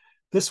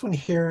 this one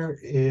here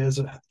is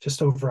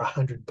just over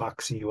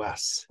 $100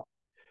 US.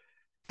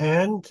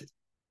 And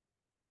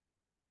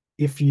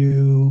if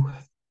you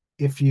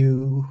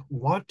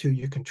want to,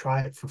 you can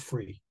try it for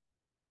free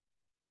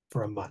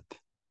for a month.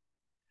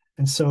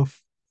 And so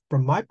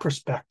from my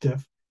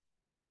perspective,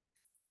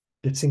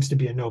 it seems to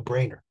be a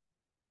no-brainer,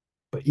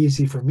 but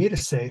easy for me to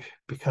say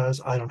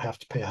because I don't have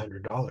to pay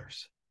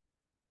 $100.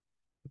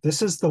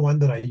 This is the one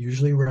that I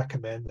usually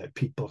recommend that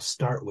people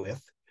start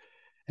with.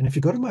 And if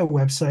you go to my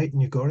website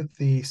and you go to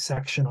the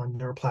section on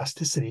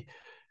neuroplasticity,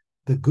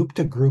 the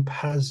Gupta group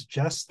has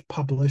just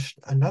published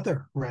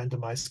another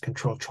randomized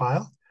controlled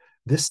trial,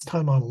 this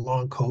time on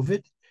long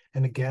COVID.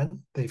 And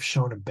again, they've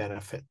shown a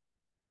benefit.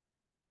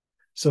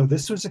 So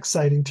this was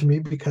exciting to me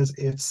because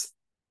it's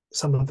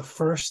some of the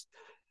first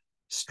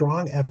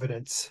strong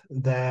evidence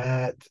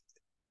that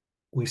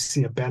we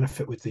see a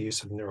benefit with the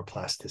use of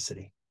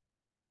neuroplasticity.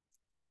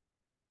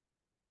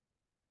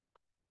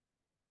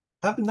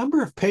 I have a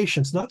number of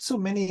patients, not so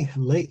many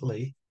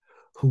lately,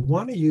 who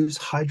want to use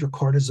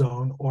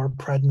hydrocortisone or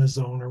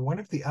prednisone or one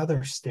of the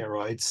other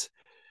steroids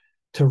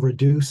to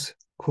reduce,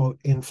 quote,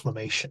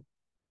 inflammation.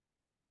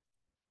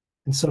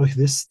 And so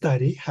this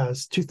study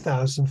has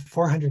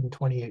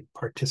 2,428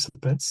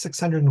 participants,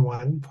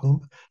 601 of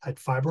whom had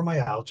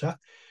fibromyalgia,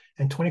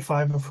 and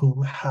 25 of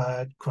whom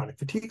had chronic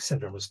fatigue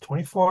syndrome. It was a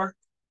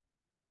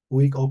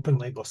 24-week open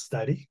label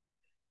study.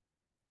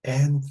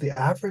 And the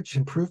average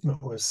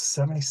improvement was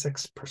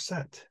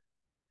 76%.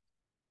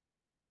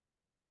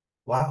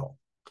 Wow.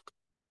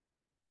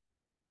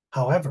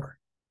 However,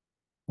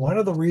 One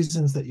of the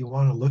reasons that you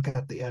want to look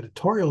at the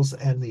editorials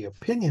and the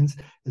opinions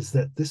is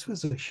that this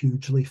was a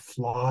hugely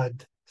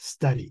flawed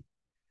study.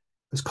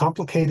 It was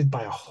complicated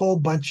by a whole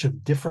bunch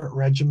of different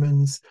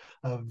regimens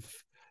of,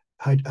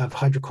 of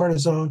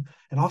hydrocortisone.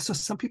 And also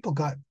some people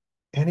got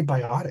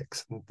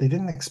antibiotics. They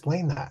didn't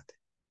explain that.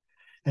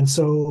 And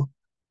so,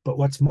 but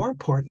what's more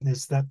important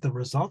is that the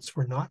results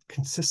were not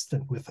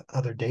consistent with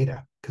other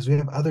data, because we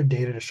have other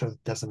data to show that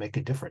it doesn't make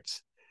a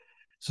difference.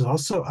 So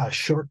also a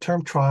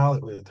short-term trial.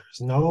 There's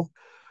no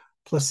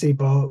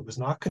placebo. It was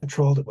not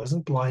controlled. It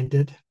wasn't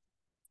blinded.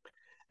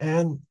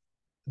 And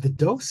the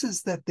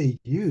doses that they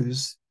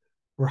use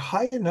were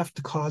high enough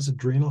to cause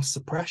adrenal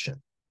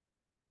suppression.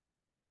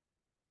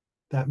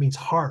 That means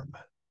harm.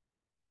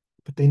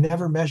 But they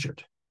never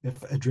measured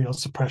if adrenal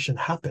suppression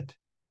happened.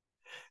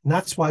 And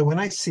that's why when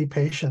I see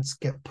patients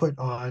get put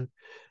on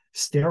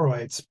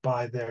steroids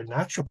by their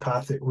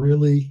naturopath, it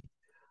really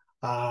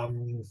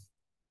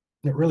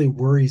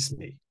worries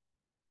me.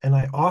 And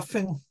I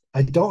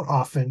don't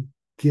often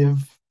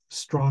give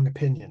strong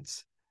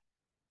opinions,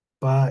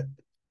 but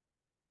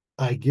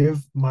I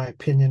give my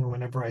opinion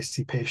whenever I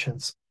see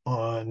patients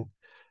on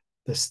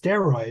the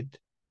steroid.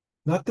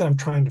 Not that I'm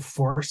trying to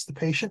force the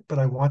patient, but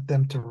I want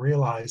them to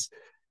realize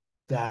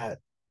that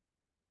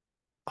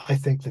I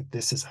think that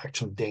this is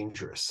actually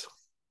dangerous.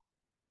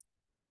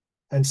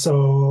 And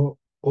so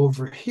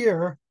over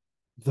here,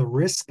 the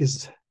risk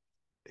is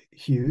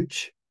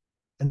huge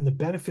and the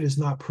benefit is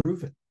not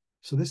proven.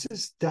 So this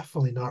is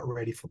definitely not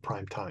ready for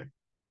prime time.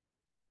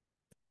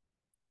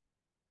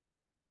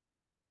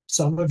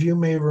 Some of you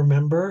may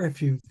remember,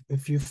 if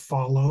you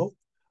follow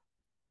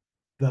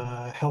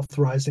the Health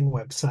Rising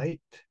website,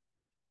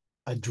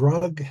 a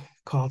drug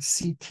called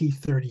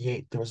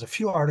CT38. There was a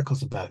few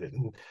articles about it.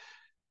 And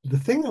the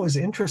thing that was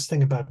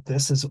interesting about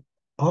this is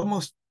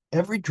almost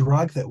every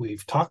drug that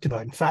we've talked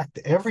about, in fact,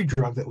 every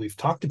drug that we've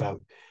talked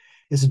about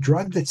is a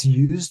drug that's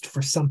used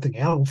for something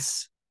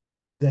else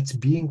that's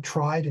being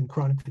tried in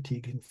chronic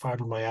fatigue and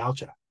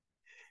fibromyalgia.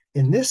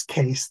 In this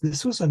case,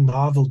 this was a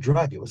novel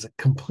drug. It was a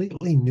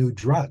completely new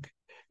drug.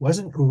 It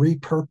wasn't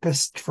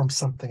repurposed from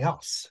something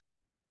else.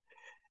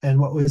 And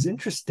what was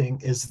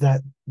interesting is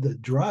that the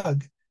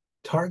drug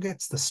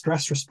targets the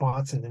stress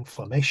response and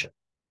inflammation.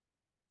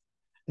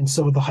 And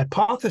so the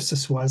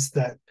hypothesis was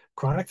that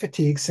chronic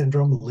fatigue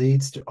syndrome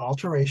leads to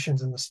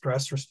alterations in the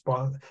stress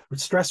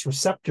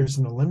receptors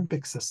in the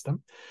limbic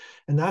system.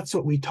 And that's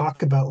what we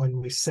talk about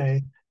when we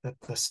say that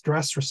the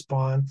stress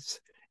response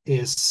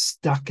is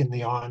stuck in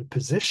the on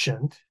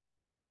position.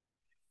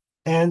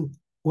 And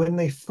when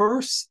they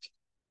first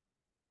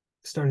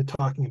started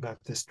talking about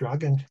this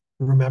drug, and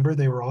remember,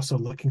 they were also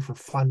looking for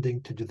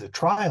funding to do the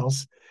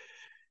trials,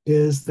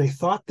 is they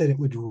thought that it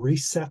would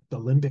reset the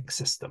limbic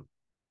system,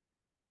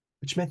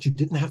 which meant you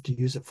didn't have to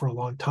use it for a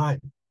long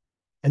time,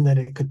 and that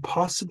it could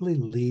possibly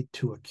lead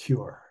to a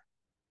cure.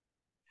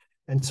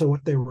 And so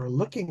what they were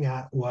looking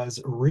at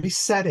was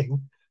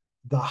resetting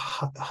the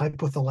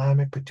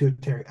hypothalamic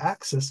pituitary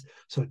axis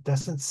so it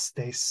doesn't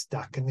stay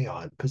stuck in the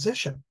on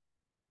position.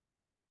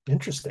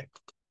 Interesting.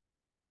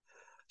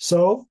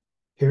 So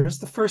here's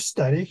the first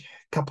study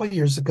a couple of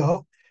years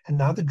ago, and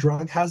now the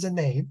drug has a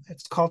name.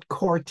 It's called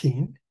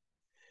Cortine.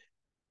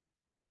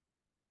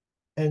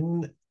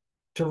 And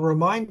to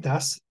remind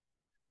us,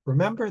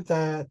 remember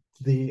that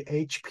the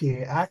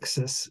HPA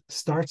axis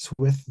starts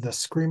with the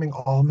screaming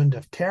almond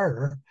of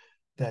terror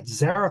that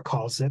Zara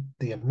calls it,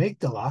 the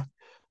amygdala,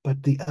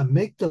 but the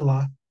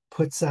amygdala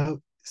puts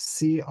out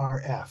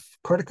CRF,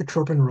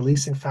 corticotropin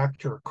releasing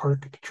factor, or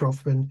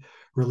corticotropin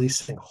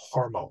releasing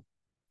hormone.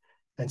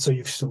 And so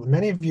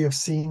many of you have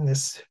seen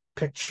this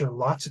picture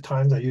lots of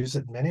times. I use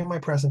it in many of my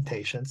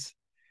presentations.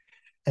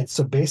 And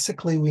so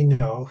basically we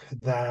know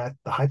that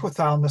the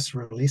hypothalamus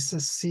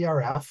releases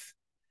CRF,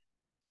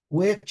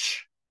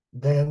 which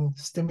then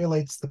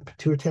stimulates the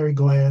pituitary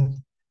gland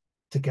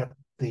to get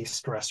the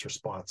stress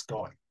response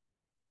going.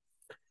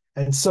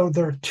 And so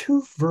there are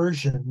two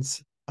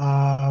versions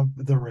of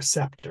the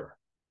receptor,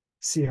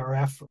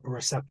 CRF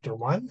receptor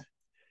 1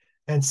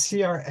 and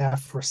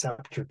CRF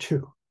receptor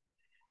 2.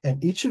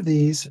 And each of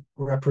these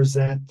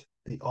represent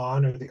the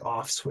on or the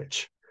off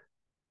switch.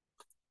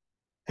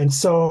 And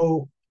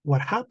so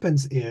what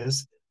happens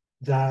is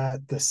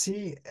that the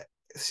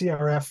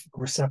CRF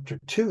receptor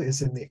 2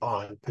 is in the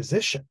on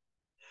position.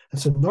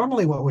 And so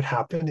normally what would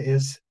happen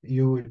is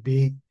you would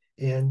be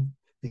in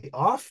the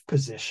off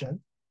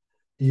position,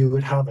 you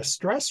would have a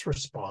stress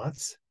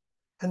response,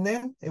 and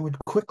then it would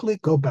quickly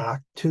go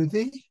back to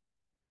the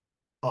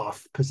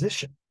off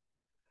position.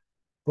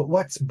 But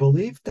what's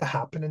believed to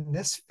happen, and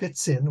this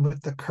fits in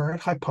with the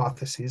current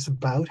hypotheses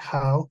about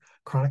how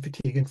chronic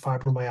fatigue and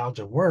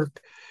fibromyalgia work,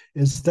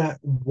 is that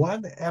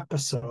one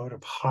episode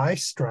of high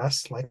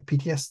stress, like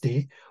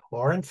PTSD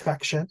or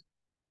infection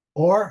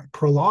or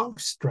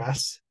prolonged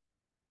stress,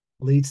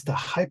 leads to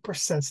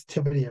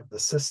hypersensitivity of the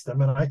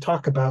system. And I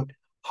talk about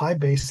high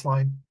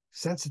baseline,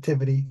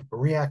 sensitivity,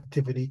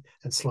 reactivity,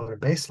 and slower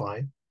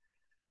baseline.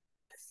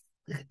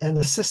 And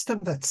the system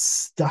that's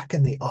stuck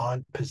in the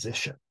on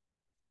position.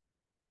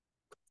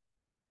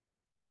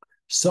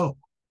 So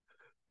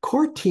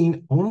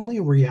cortine only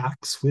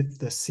reacts with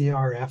the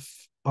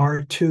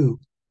CRFR2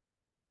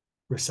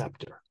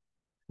 receptor.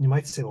 You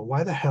might say, well,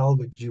 why the hell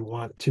would you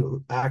want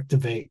to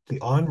activate the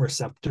on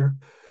receptor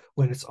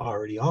when it's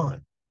already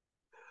on?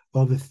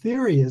 Well, the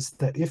theory is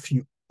that if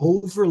you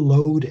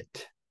overload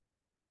it,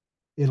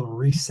 it'll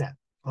reset,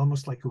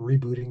 almost like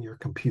rebooting your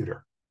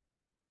computer.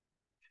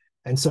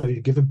 And so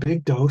you give a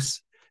big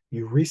dose,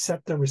 you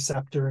reset the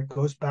receptor, it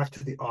goes back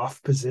to the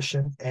off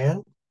position,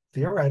 and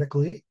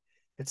theoretically,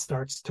 it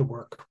starts to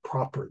work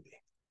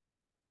properly.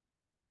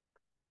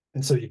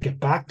 And so you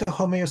get back to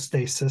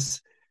homeostasis,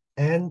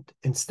 and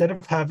instead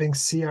of having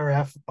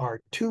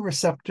CRFR2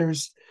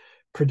 receptors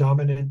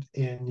predominant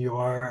in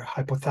your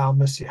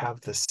hypothalamus, you have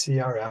the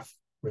CRF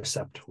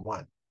receptor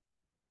 1.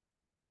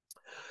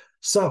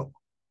 So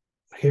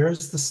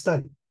here's the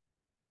study.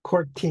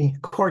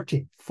 Cortine,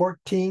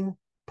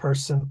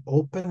 14-person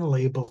open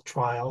label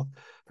trial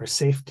for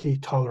safety,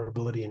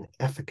 tolerability, and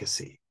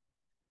efficacy.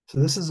 So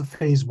this is a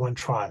phase 1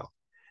 trial.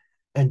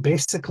 And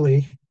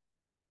basically,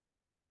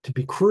 to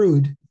be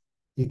crude,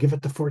 you give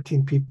it to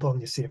 14 people and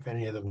you see if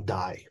any of them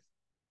die.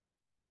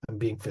 I'm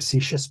being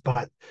facetious,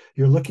 but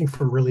you're looking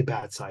for really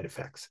bad side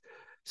effects.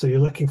 So you're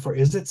looking for,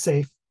 is it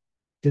safe?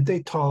 Did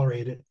they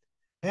tolerate it?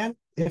 And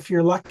if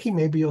you're lucky,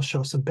 maybe you'll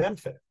show some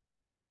benefit.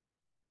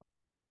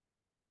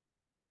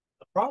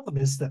 The problem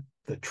is that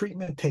the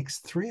treatment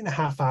takes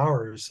 3.5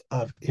 hours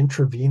of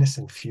intravenous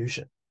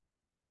infusion,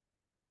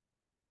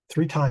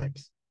 3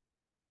 times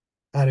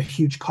at a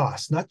huge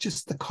cost, not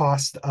just the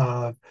cost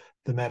of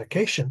the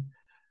medication,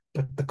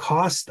 but the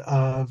cost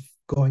of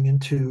going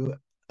into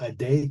a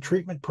day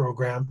treatment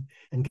program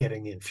and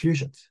getting the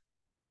infusions.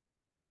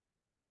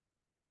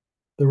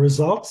 The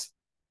results,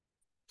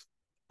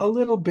 a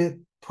little bit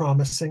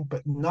promising,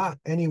 but not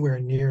anywhere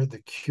near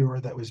the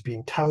cure that was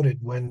being touted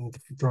when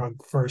the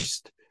drug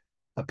first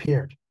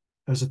appeared.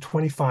 There was a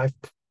 25%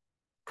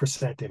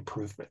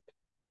 improvement.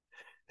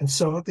 And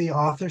so the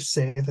authors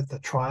say that the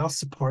trial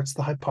supports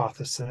the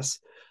hypothesis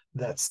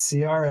that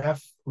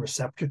CRF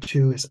receptor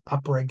 2 is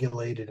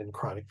upregulated in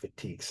chronic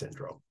fatigue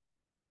syndrome.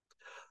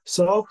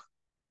 So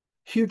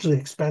hugely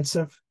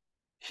expensive,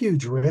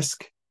 huge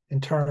risk in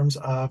terms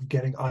of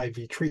getting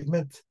IV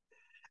treatment,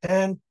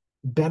 and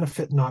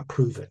benefit not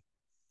proven.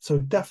 So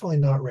definitely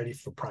not ready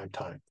for prime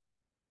time.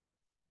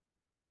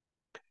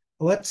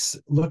 Let's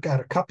look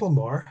at a couple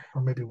more,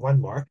 or maybe one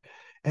more.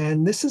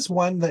 And this is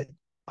one that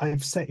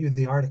I've sent you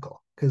the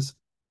article, because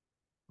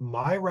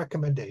my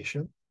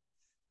recommendation,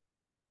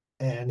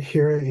 and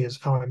here is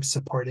how I'm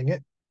supporting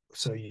it.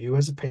 So you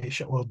as a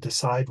patient will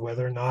decide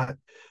whether or not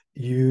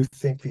you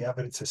think the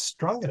evidence is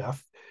strong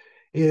enough,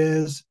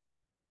 is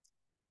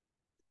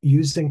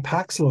using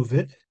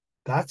Paxlovid.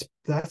 That's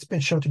been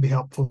shown to be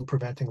helpful in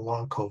preventing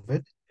long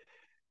COVID,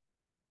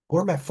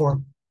 or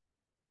metformin.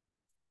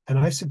 And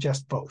I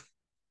suggest both.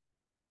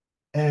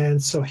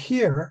 And so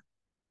here,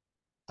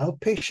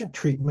 outpatient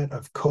treatment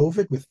of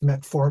COVID with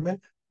metformin,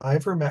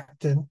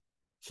 ivermectin,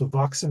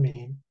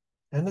 fluvoxamine,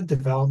 and the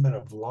development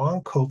of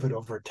long COVID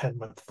over a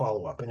 10-month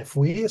follow-up. And if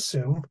we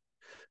assume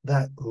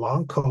that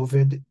long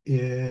COVID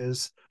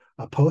is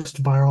a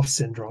post-viral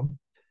syndrome,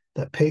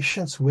 that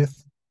patients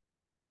with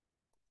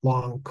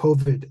long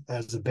COVID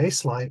as a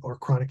baseline or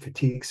chronic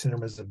fatigue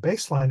syndrome as a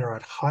baseline are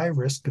at high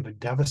risk of a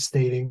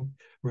devastating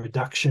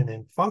reduction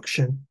in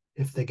function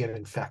if they get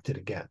infected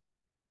again.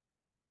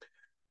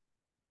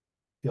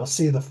 You'll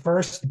see the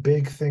first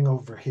big thing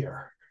over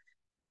here.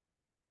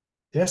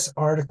 This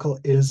article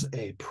is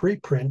a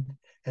preprint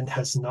and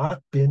has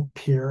not been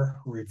peer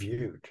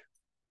reviewed.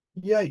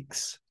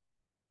 Yikes.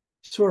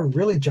 So we're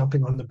really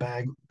jumping on the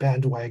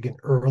bandwagon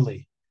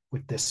early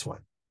with this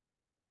one.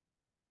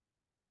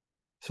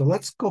 So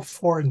let's go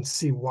forward and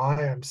see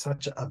why I'm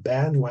such a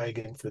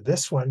bandwagon for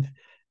this one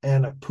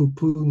and a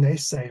poo-poo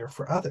naysayer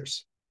for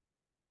others.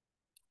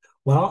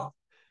 Well,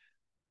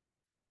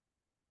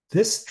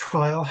 this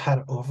trial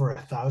had over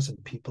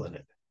 1,000 people in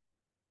it.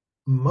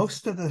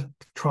 Most of the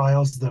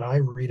trials that I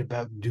read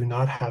about do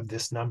not have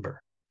this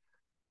number.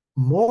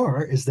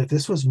 More is that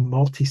this was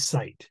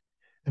multi-site.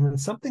 And when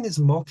something is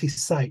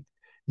multi-site,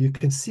 you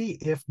can see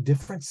if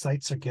different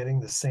sites are getting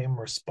the same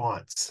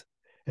response.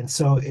 And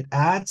so it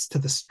adds to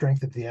the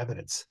strength of the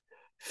evidence.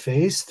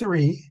 Phase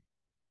 3,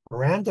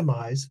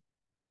 randomized,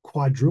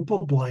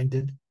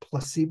 quadruple-blinded,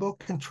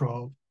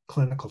 placebo-controlled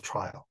clinical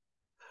trial.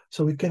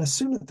 So we can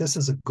assume that this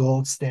is a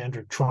gold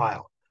standard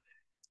trial.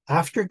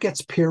 After it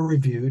gets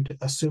peer-reviewed,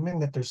 assuming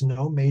that there's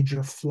no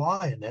major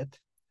flaw in it,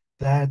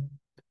 that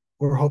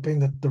we're hoping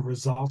that the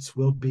results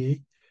will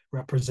be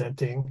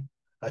representing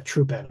a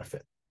true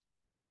benefit.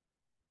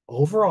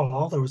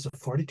 Overall, there was a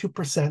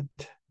 42%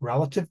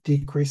 relative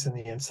decrease in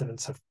the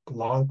incidence of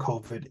long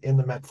COVID in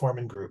the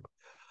metformin group.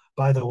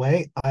 By the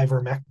way,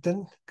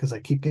 ivermectin, because I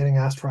keep getting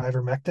asked for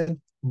ivermectin,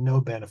 no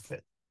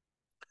benefit.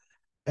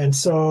 And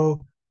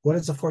so what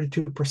does a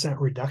 42%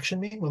 reduction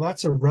mean? Well,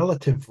 that's a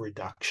relative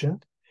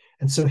reduction.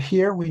 And so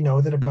here we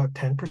know that about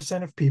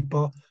 10% of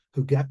people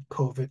who get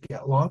COVID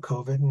get long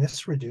COVID, and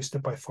this reduced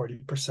it by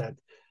 40%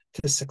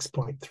 to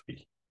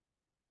 6.3.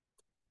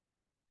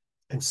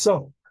 And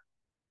so,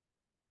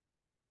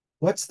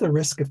 what's the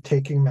risk of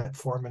taking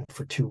metformin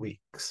for 2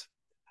 weeks?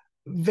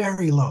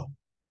 Very low.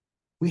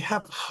 We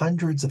have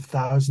hundreds of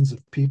thousands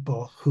of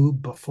people who,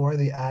 before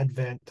the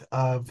advent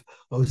of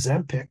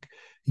Ozempic,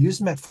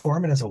 used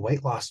metformin as a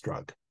weight loss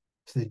drug.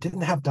 So they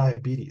didn't have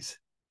diabetes.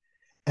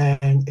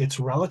 And it's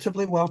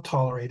relatively well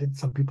tolerated.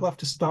 Some people have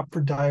to stop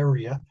for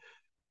diarrhea.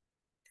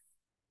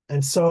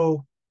 And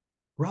so,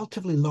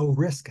 relatively low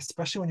risk,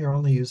 especially when you're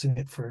only using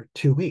it for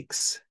 2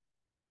 weeks.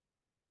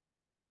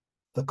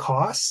 The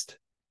cost,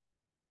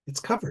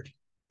 it's covered.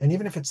 And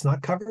even if it's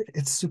not covered,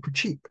 it's super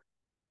cheap.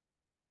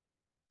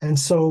 And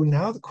so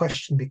now the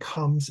question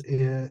becomes,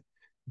 do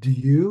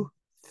you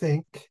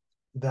think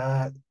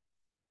that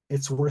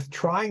it's worth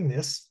trying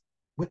this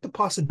with the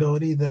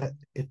possibility that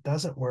it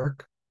doesn't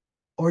work?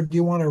 Or do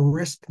you want to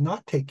risk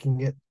not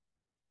taking it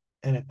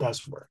and it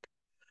does work?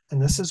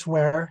 And this is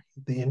where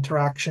the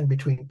interaction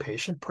between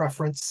patient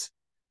preference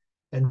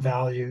and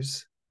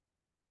values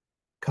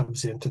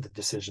comes into the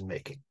decision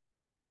making.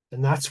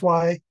 And that's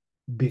why,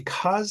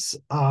 because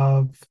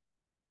of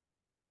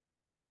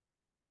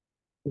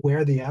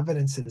where the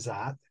evidence is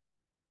at,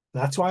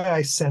 that's why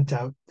I sent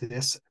out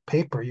this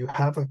paper. You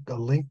have a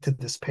link to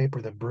this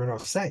paper that Bruno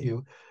sent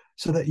you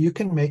so that you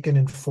can make an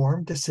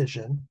informed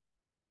decision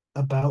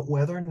about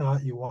whether or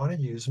not you want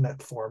to use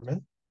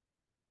metformin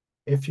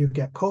if you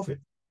get COVID.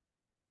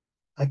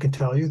 I can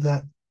tell you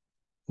that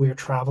we're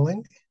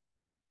traveling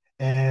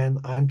and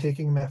I'm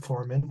taking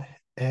metformin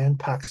and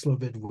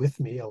Paxlovid with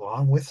me,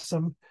 along with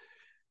some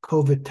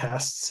COVID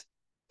tests,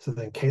 so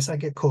that in case I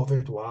get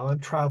COVID while I'm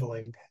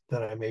traveling,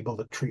 that I'm able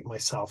to treat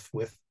myself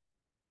with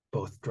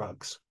both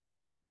drugs.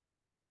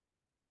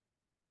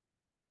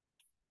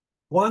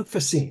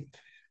 Guanfacine.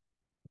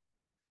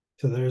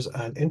 So there's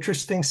an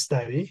interesting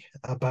study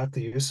about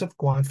the use of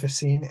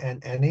guanfacine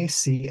and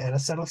NAC,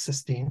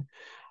 N-acetylcysteine.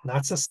 And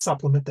that's a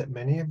supplement that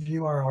many of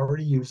you are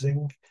already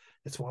using.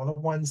 It's one of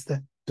the ones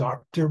that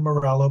Dr.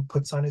 Morello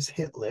puts on his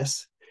hit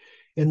list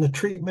in the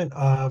treatment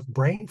of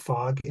brain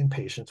fog in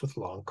patients with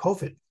long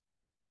COVID.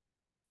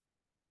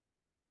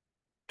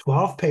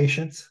 12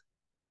 patients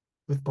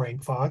with brain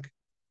fog,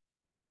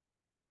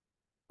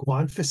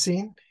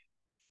 guanfacine,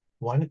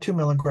 1 to 2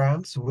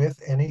 milligrams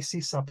with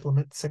NAC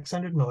supplement,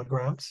 600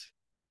 milligrams.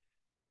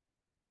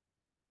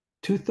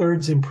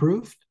 2/3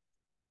 improved,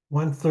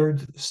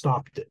 1/3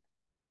 stopped it.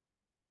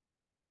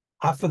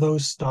 Half of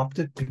those stopped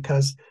it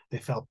because they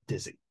felt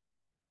dizzy.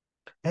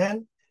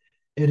 And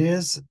it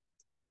is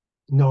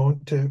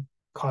known to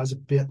cause a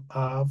bit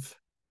of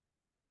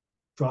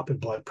drop in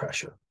blood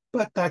pressure,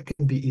 but that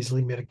can be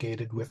easily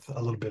mitigated with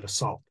a little bit of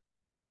salt.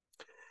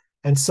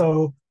 And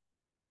so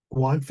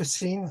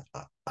guanfacine,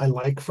 I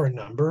like for a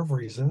number of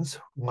reasons.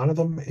 One of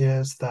them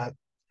is that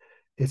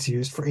it's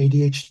used for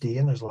ADHD,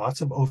 and there's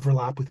lots of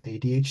overlap with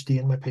ADHD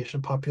in my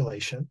patient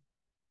population.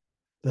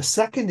 The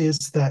second is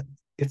that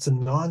it's a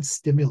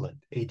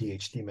non-stimulant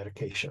ADHD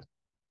medication.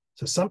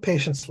 So some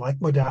patients like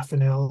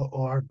modafinil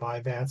or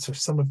Vyvanse or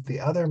some of the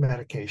other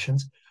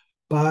medications,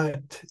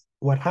 but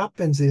what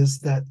happens is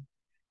that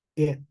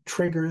it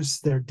triggers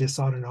their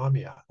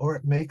dysautonomia or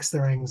it makes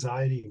their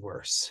anxiety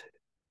worse.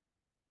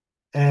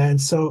 And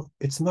so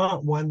it's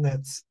not one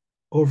that's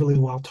overly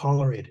well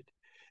tolerated.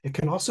 It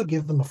can also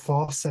give them a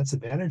false sense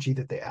of energy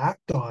that they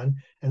act on,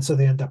 and so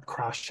they end up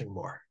crashing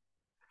more.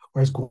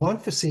 Whereas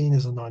guanfacine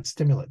is a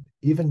non-stimulant.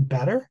 Even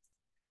better,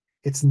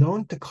 it's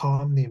known to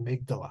calm the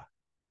amygdala,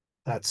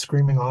 that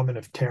screaming omen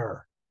of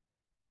terror.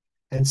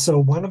 And so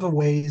one of the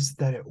ways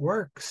that it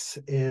works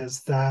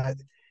is that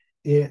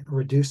it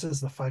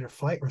reduces the fight or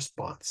flight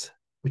response,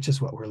 which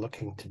is what we're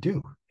looking to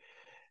do.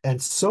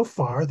 And so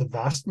far, the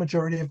vast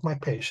majority of my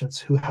patients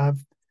who have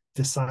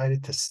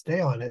decided to stay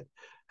on it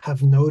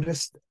have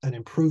noticed an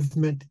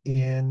improvement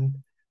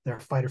in their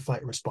fight or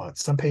flight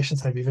response. Some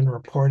patients have even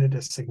reported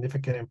a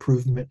significant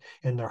improvement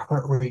in their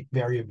heart rate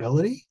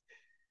variability,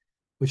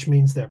 which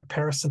means their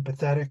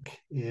parasympathetic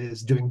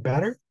is doing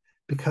better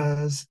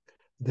because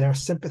their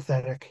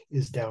sympathetic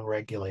is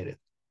downregulated.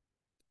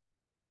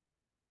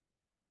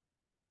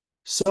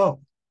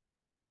 So,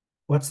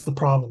 what's the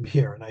problem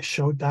here? And I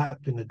showed that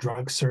in the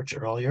drug search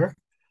earlier,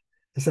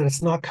 is that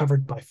it's not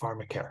covered by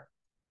pharmacare.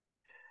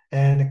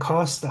 And it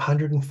costs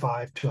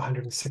 $105 to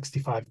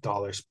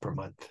 $165 per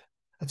month.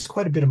 That's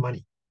quite a bit of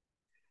money.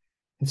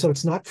 And so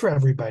it's not for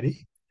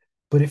everybody,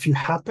 but if you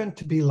happen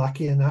to be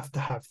lucky enough to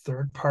have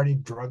third-party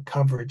drug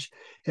coverage,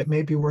 it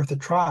may be worth a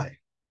try.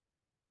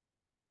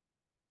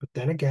 But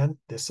then again,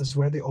 this is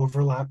where the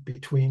overlap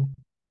between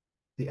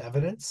the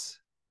evidence,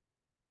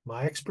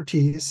 my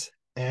expertise,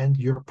 and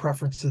your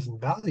preferences and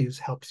values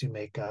helps you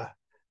make a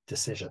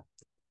decision.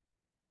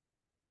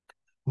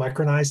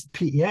 Micronized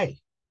PEA.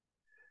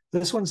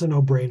 This one's a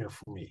no-brainer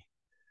for me.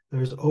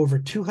 There's over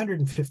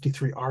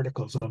 253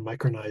 articles on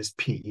micronized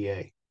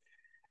PEA.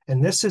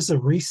 And this is a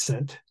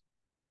recent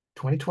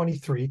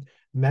 2023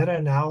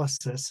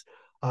 meta-analysis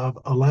of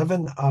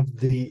 11 of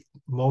the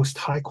most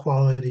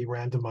high-quality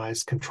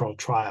randomized controlled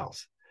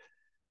trials.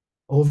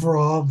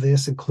 Overall,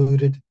 this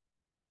included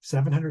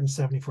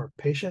 774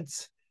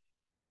 patients,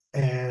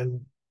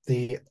 and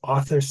the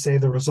authors say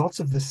the results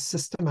of this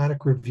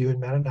systematic review and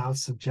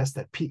meta-analysis suggest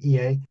that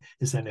PEA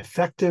is an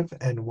effective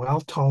and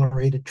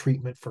well-tolerated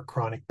treatment for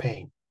chronic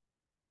pain.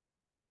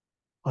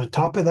 On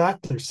top of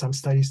that, there's some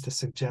studies to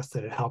suggest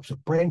that it helps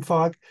with brain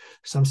fog,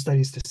 some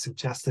studies to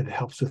suggest that it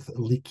helps with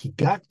leaky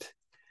gut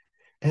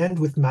and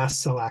with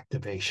mast cell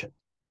activation.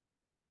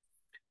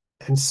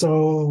 And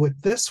so with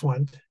this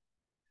one,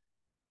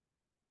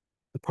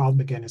 the problem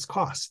again is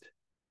cost.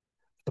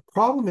 The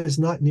problem is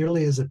not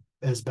nearly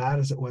as bad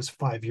as it was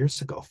 5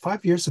 years ago.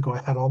 5 years ago,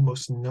 I had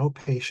almost no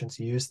patients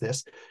use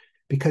this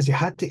because you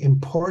had to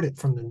import it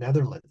from the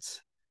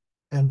Netherlands.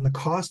 And the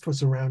cost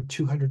was around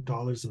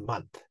 $200 a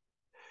month.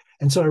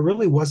 And so I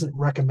really wasn't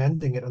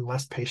recommending it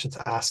unless patients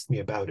asked me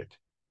about it.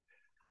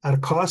 At a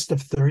cost of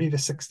 $30 to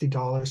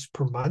 $60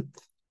 per month,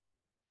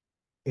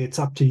 it's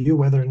up to you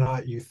whether or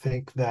not you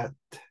think that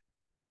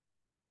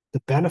the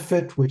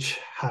benefit, which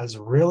has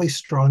really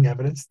strong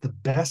evidence, the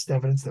best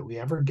evidence that we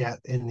ever get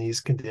in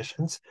these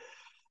conditions,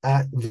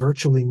 at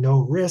virtually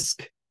no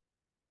risk,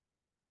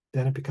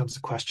 then it becomes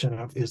a question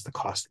of, is the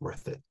cost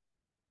worth it?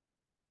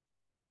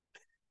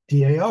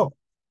 DAO.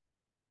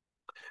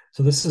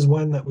 So this is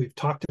one that we've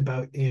talked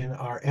about in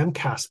our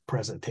MCAS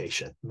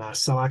presentation,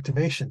 mast cell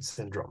activation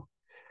syndrome.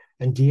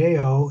 And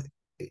DAO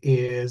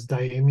is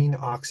diamine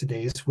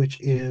oxidase,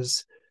 which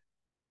is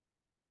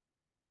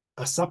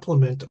a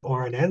supplement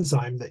or an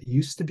enzyme that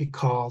used to be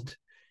called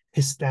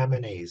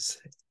histaminase.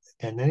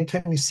 And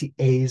anytime you see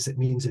A's, it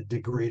means a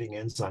degrading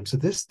enzyme. So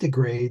this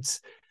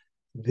degrades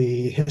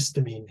the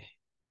histamine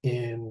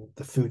in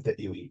the food that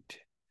you eat.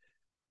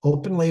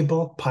 Open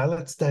label,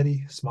 pilot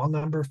study, small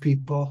number of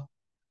people,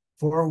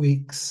 4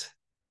 weeks,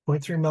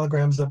 0.3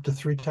 milligrams up to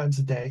 3 times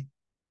a day,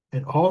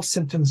 and all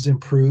symptoms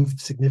improved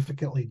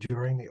significantly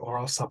during the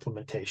oral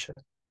supplementation.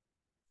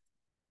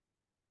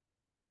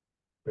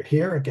 But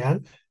here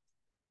again,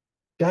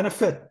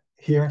 benefit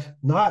here,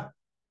 not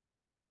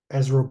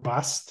as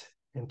robust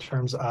in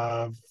terms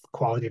of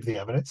quality of the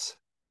evidence,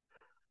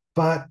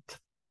 but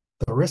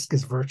the risk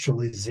is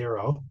virtually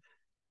zero.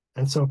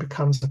 And so it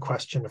becomes a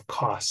question of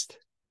cost.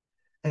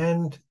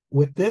 And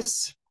with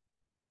this,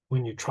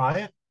 when you try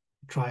it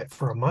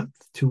for a month,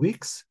 2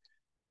 weeks.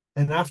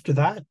 And after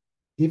that,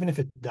 even if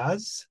it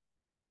does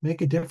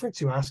make a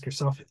difference, you ask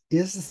yourself,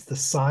 is the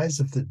size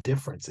of the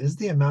difference, is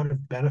the amount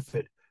of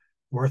benefit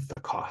worth the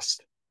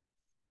cost?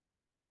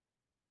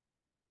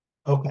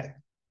 Okay,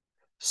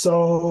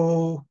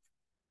 so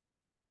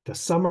to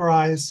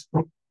summarize,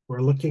 we're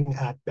looking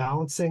at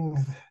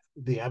balancing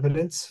the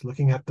evidence,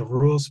 looking at the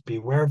rules,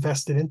 beware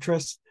vested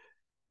interest,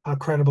 how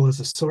credible is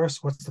the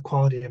source, what's the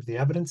quality of the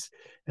evidence,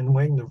 and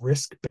weighing the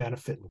risk,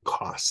 benefit, and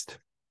cost.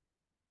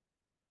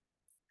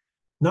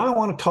 Now I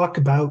want to talk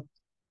about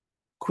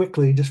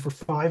quickly, just for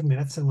 5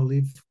 minutes, and we'll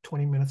leave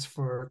 20 minutes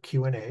for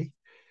Q&A,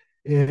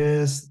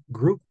 is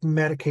group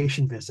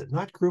medication visit,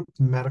 not group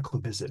medical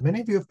visit.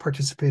 Many of you have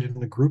participated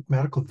in a group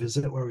medical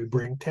visit where we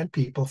bring 10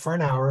 people for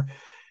an hour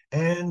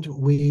and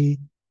we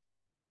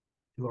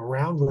do a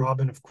round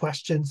robin of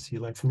questions. You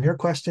learn from your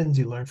questions,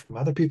 you learn from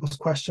other people's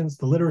questions.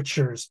 The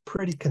literature is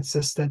pretty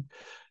consistent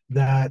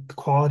that the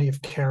quality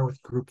of care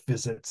with group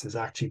visits is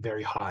actually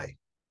very high.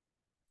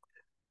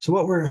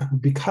 So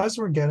because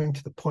we're getting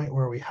to the point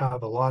where we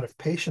have a lot of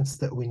patients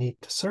that we need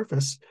to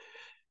service,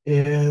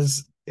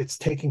 is it's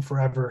taking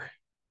forever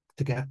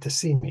to get to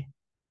see me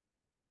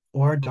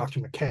or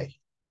Dr. McKay.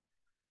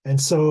 And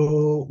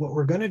so what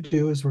we're going to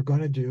do is we're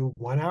going to do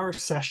 1 hour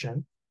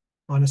session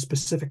on a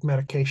specific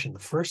medication. The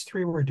first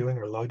 3 we're doing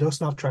are low-dose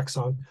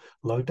naltrexone,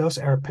 low-dose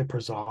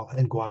aripiprazole,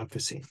 and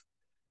guanfacine.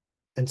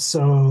 And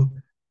so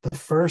the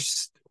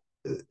first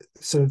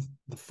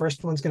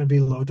one's going to be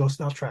low-dose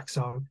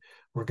naltrexone.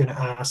 We're going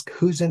to ask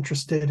who's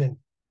interested in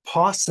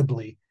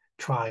possibly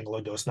trying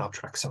low-dose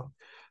naltrexone.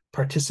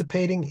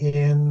 Participating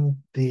in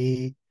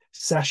the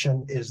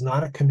session is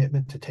not a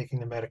commitment to taking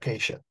the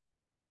medication.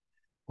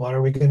 What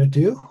are we going to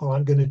do? Well,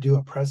 I'm going to do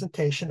a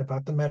presentation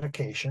about the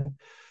medication,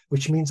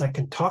 which means I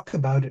can talk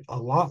about it a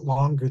lot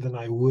longer than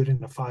I would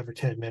in a 5 or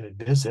 10 minute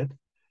visit.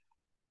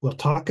 We'll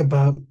talk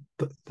about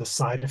the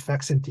side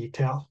effects in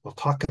detail. We'll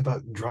talk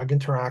about drug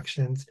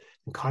interactions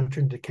and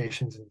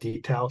contraindications in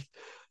detail.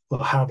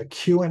 We'll have a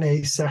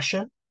Q&A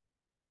session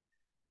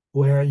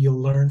where you'll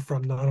learn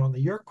from not only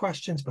your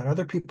questions, but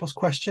other people's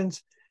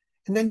questions.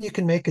 And then you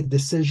can make a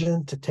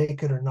decision to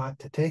take it or not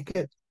to take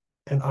it.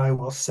 And I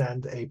will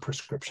send a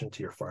prescription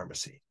to your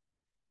pharmacy.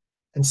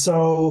 And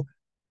so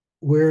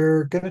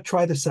we're going to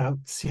try this out,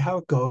 see how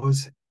it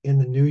goes. In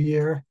the new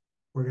year,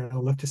 we're going to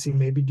look to see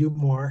maybe do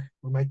more.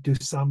 We might do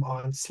some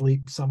on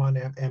sleep, some on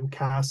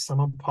MCAS, some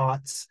on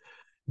POTS.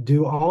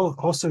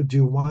 Also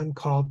do one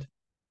called,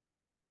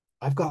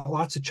 I've got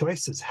lots of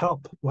choices,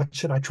 help, what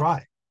should I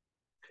try?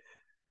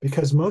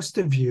 Because most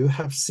of you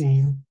have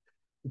seen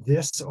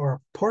this or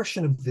a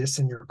portion of this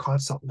in your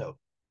consult note.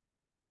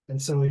 And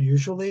so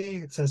usually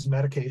it says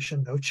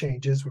medication, no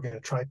changes. We're going to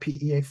try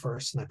PEA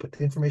first. And I put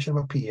the information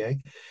about PEA. And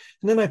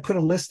then I put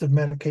a list of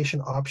medication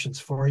options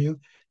for you.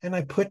 And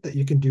I put that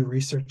you can do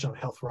research on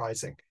Health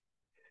Rising.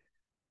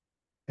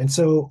 And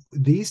so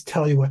these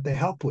tell you what they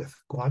help with: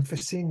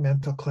 guanfacine,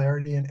 mental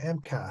clarity, and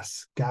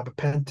MCAS,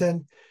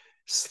 gabapentin,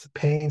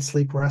 pain,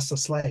 sleep,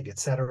 restless leg, et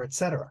cetera, et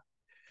cetera.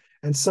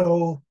 And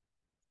so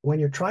when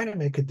you're trying to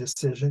make a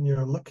decision,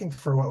 you're looking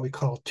for what we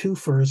call two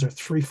furs or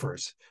three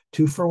furs,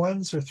 two for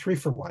ones or three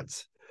for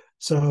ones.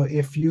 So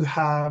if you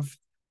have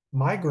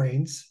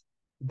migraines,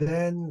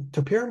 then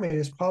topiramate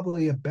is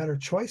probably a better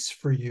choice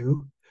for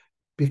you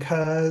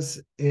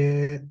because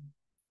it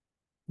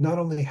not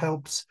only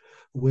helps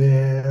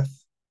with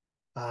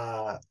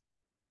uh,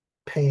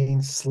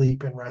 pain,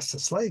 sleep, and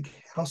restless leg,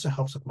 it also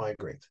helps with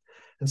migraines.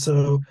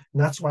 And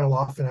that's why I'll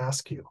often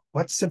ask you,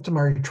 what symptom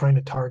are you trying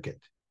to target?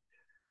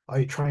 Are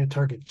you trying to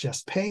target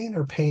just pain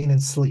or pain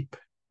and sleep?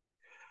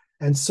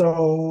 And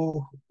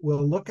so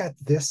we'll look at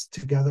this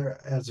together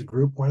as a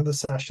group. One of the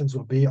sessions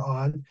will be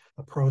on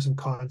the pros and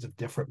cons of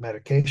different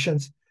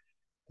medications.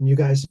 And you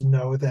guys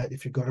know that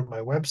if you go to my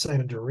website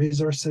under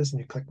resources and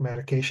you click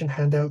medication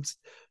handouts,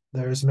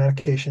 there's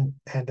medication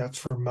handouts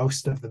for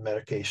most of the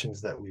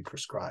medications that we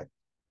prescribe.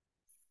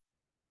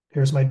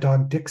 Here's my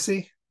dog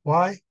Dixie.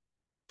 Why?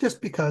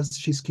 Just because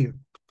she's cute.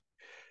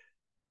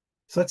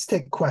 So let's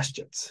take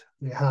questions.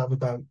 We have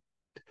about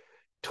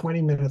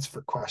 20 minutes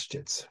for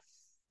questions.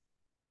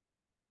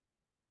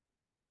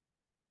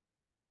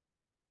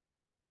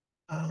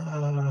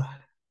 Uh,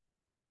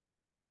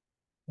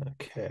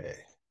 okay.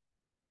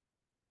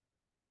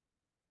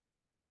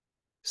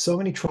 So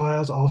many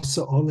trials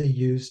also only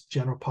use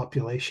general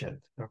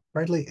population. There are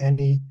hardly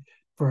any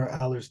for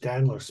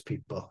Ehlers-Danlos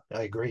people.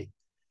 I agree.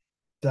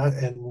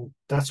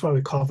 That's why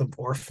we call them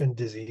orphan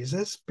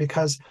diseases,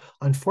 because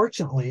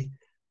unfortunately,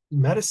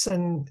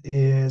 medicine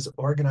is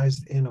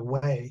organized in a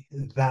way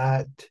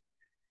that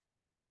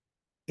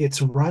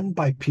it's run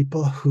by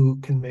people who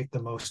can make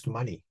the most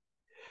money.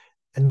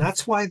 And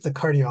that's why the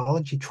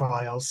cardiology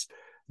trials,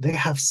 they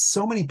have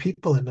so many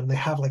people in them. They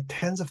have like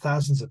tens of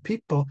thousands of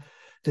people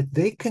that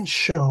they can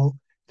show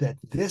that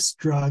this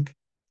drug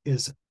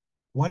is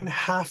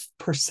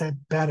 0.5%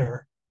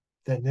 better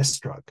than this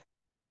drug.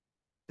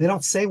 They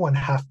don't say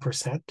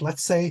 0.5%.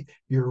 Let's say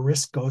your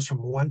risk goes from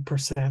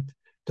 1%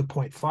 to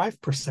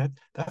 0.5%.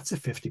 That's a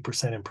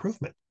 50%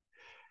 improvement.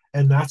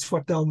 And that's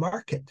what they'll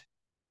market.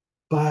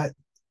 But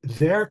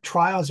their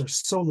trials are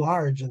so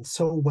large and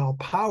so well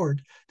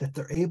powered that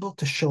they're able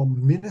to show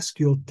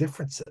minuscule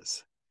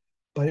differences.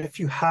 But if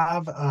you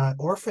have an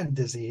orphan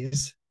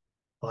disease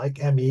like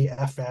ME,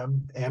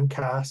 FM,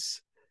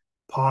 MCAS,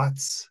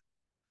 POTS,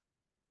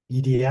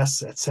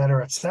 EDS, et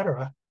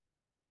cetera,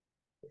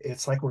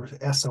 it's like we're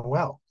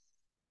SOL.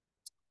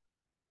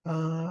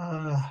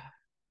 Uh,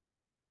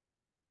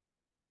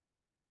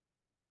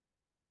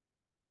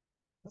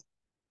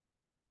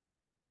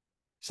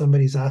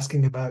 Somebody's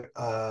asking about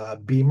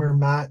Beamer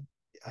mat.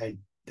 I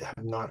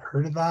have not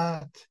heard of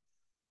that.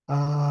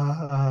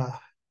 Uh,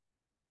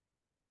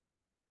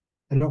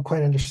 I don't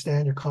quite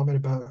understand your comment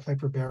about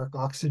hyperbaric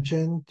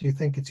oxygen. Do you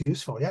think it's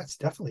useful? Yeah, it's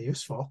definitely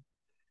useful.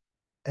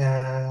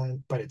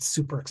 But it's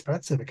super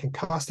expensive. It can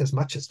cost as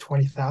much as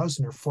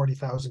 $20,000 or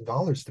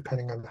 $40,000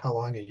 depending on how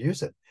long you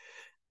use it.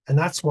 And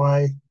that's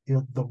why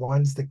the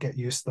ones that get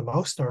used the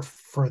most are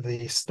for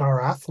the star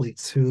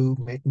athletes who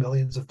make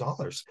millions of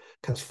dollars.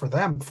 Because for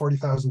them,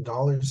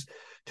 $40,000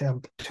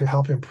 to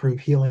help improve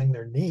healing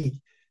their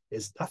knee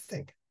is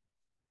nothing.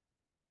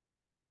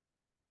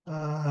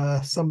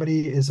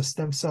 Somebody is a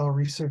stem cell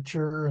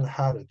researcher and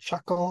how to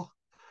chuckle.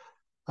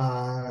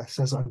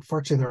 Says,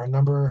 unfortunately, there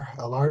are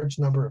a large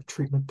number of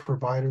treatment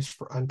providers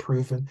for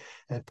unproven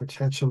and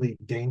potentially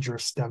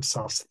dangerous stem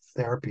cell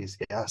therapies.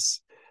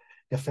 Yes.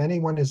 If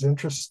anyone is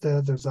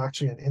interested, there's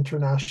actually an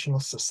International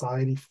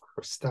Society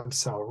for Stem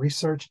Cell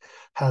Research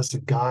has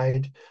a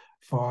guide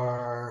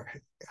for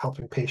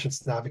helping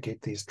patients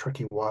navigate these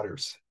tricky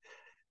waters.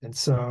 And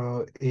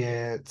so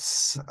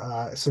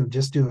so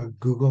just do a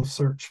Google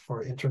search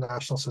for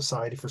International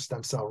Society for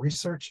Stem Cell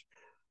Research.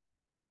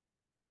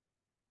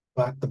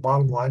 But the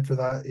bottom line for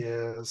that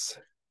is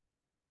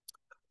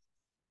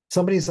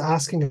somebody's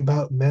asking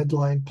about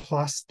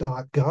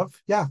medlineplus.gov.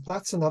 Yeah,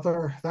 that's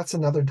another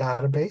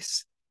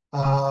database.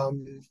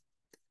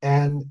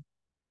 And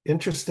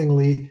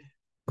interestingly,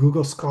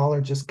 Google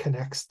Scholar just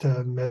connects to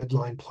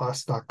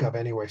medlineplus.gov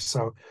anyway.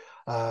 So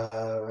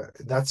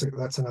that's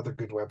another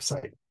good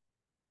website.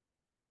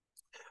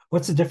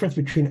 What's the difference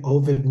between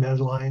Ovid,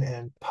 Medline,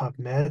 and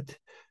PubMed?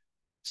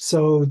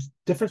 So the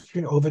difference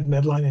between Ovid,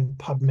 Medline, and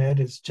PubMed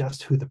is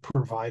just who the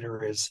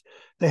provider is.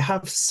 They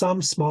have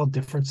some small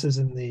differences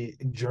in the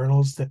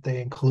journals that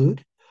they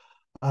include,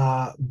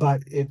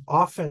 but it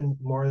often,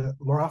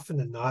 more often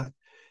than not,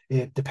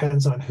 it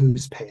depends on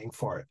who's paying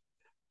for it.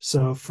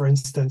 So, for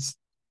instance,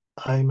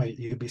 I'm a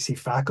UBC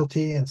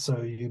faculty, and so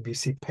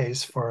UBC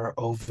pays for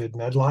Ovid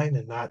Medline,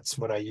 and that's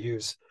what I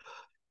use.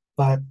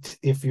 But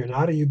if you're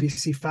not a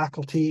UBC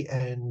faculty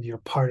and you're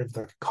part of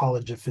the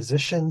College of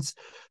Physicians,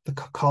 the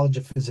College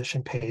of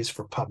Physicians pays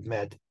for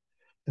PubMed.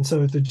 And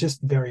so they're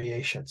just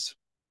variations.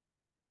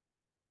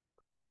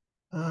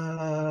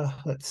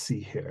 Let's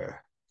see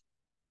here.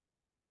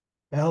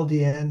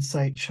 LDN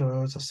site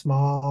shows a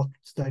small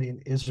study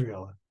in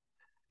Israel.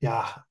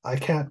 Yeah, I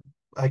can't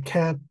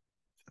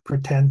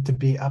pretend to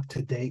be up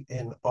to date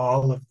in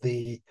all of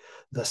the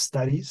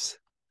studies.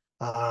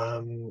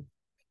 Um,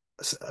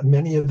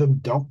 Many of them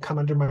don't come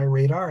under my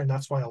radar, and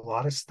that's why a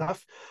lot of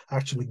stuff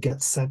actually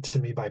gets sent to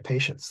me by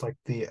patients. Like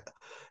the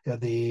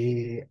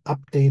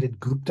updated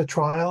Gupta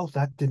trial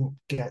that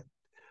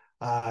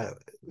uh,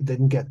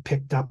 didn't get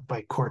picked up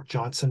by Court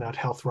Johnson at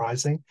Health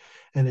Rising,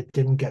 and it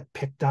didn't get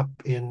picked up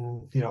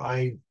in,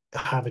 I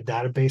have a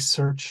database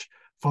search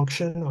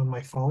function on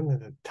my phone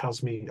and it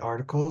tells me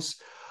articles,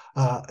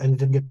 and it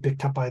didn't get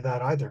picked up by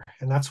that either.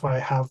 And that's why I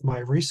have my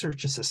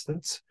research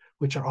assistants,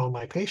 which are all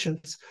my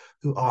patients,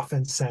 who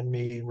often send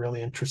me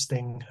really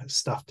interesting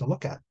stuff to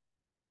look at.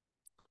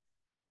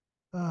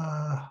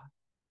 Uh,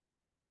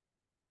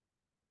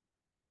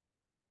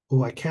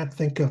 Oh, I can't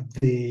think of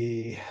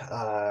the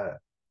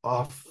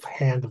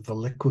offhand of the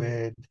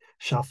liquid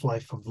shelf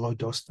life of low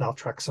dose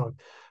naltrexone,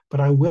 but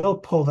I will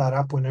pull that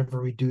up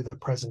whenever we do the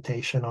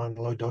presentation on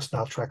low dose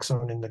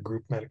naltrexone in the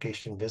group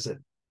medication visit.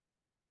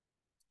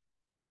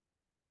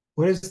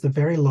 What is the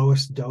very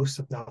lowest dose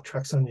of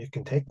naltrexone you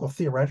can take? Well,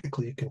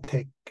 theoretically, you can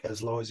take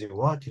as low as you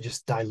want. You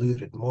just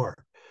dilute it more.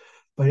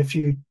 But if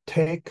you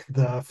take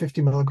the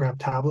 50 milligram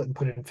tablet and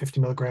put it in 50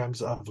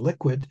 milligrams of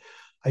liquid,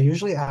 I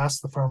usually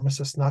ask the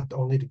pharmacist not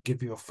only to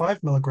give you a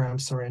 5 milligram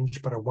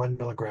syringe, but a 1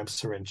 milligram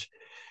syringe,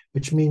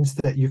 which means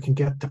that you can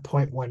get to zero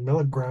point 0.1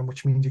 milligram,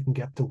 which means you can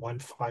get to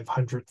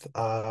 1/500th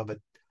of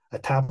a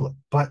tablet.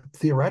 But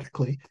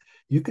theoretically,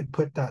 you could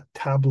put that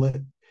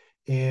tablet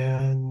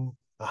in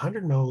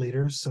 100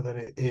 milliliters so that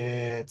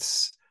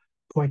it's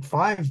zero point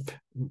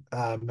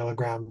 0.5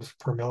 milligrams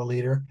per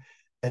milliliter,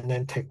 and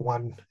then take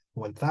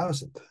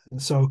 1/1000th.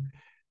 And so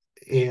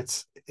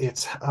it's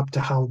up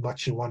to how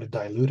much you want to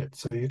dilute it.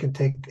 So you can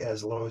take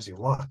as low as you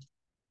want.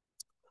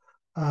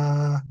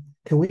 Uh,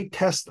 can we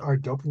test our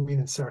dopamine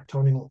and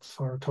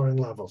serotonin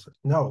levels?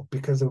 No,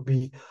 because it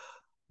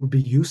would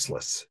be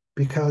useless,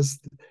 because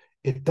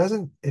it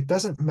doesn't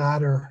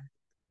matter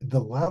the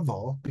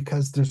level,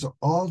 because there's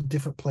all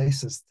different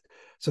places.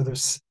 So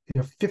there's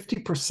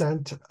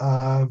 50%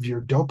 of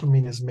your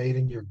dopamine is made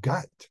in your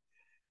gut,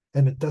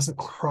 and it doesn't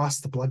cross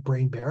the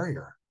blood-brain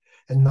barrier.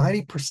 And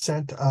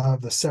 90%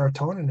 of the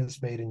serotonin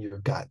is made in your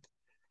gut.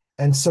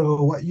 And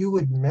so what you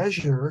would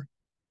measure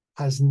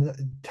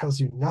tells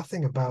you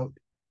nothing about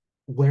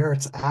where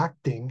it's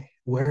acting,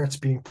 where it's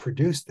being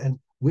produced, and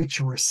which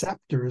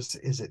receptors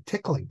is it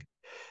tickling.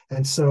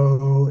 And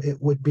so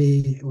it would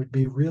be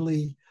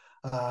really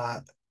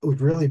it would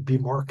really be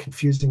more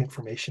confusing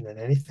information than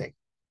anything.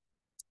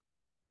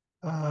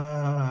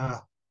 Uh,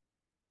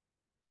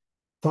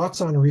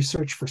 Thoughts on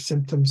research for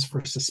symptoms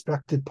for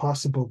suspected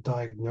possible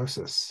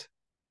diagnosis?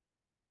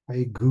 Are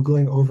you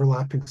Googling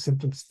overlapping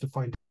symptoms to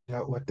find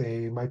out what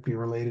they might be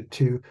related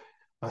to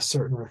a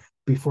certain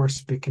before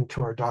speaking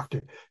to our doctor?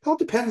 It all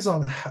depends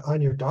on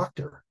your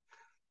doctor.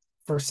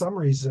 For some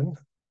reason,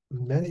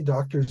 many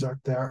doctors out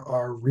there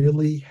are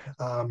really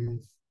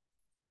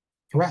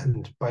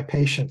threatened by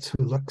patients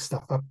who look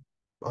stuff up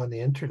on the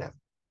internet.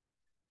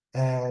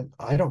 And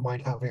I don't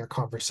mind having a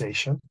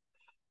conversation.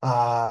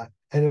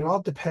 And it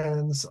all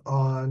depends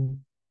on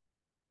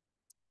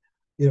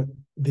the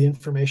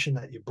information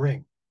that you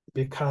bring,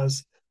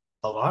 because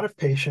a lot of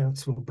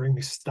patients will bring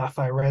me stuff.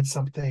 I read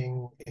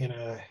something in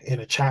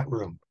a chat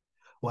room.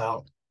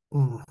 Well,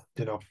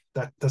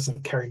 that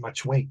doesn't carry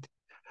much weight.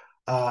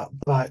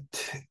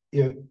 But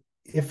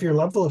if your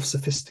level of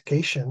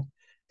sophistication,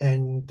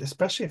 and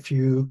especially if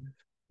you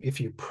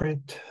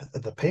print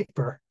the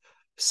paper,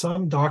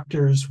 some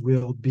doctors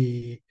will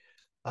be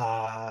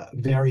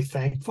very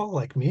thankful,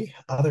 like me.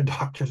 Other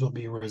doctors will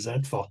be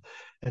resentful,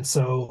 and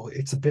so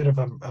it's a bit of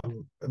a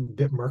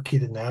bit murky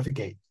to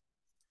navigate.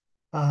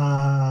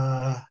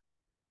 Uh,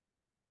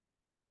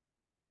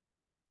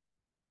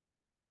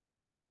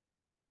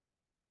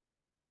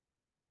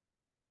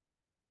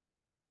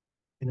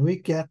 and we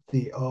get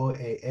the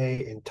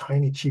OAA in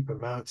tiny, cheap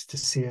amounts to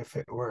see if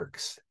it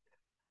works.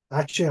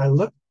 Actually, I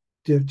looked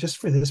just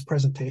for this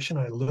presentation.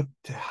 I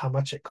looked at how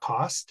much it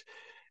cost,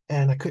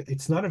 and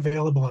it's not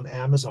available on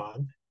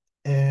Amazon.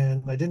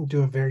 And I didn't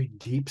do a very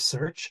deep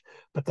search,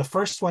 but the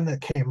first one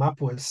that came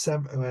up was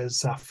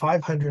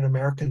 500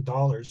 American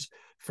dollars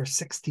for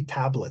 60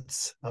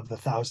 tablets of the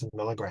 1,000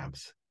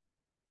 milligrams.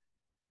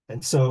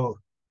 And so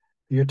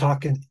you're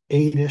talking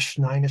eight-ish,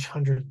 nine-ish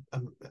hundred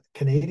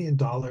Canadian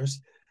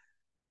dollars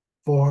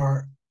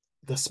for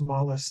the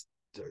smallest,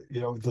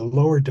 the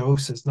lower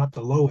doses, not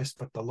the lowest,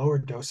 but the lower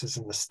doses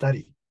in the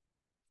study.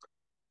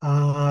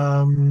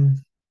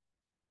 Um,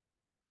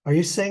 Are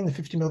you saying the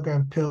 50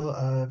 milligram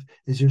pill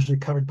is usually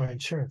covered by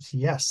insurance?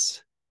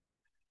 Yes.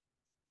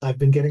 I've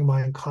been getting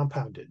mine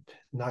compounded,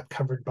 not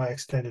covered by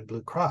Extended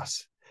Blue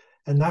Cross.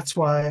 And that's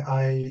why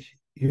I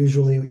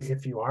usually,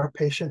 if you are a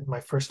patient,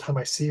 my first time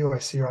I see you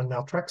on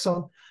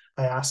naltrexone.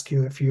 I ask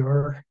you if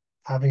you're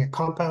having it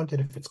compounded,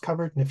 if it's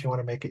covered, and if you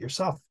want to make it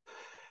yourself.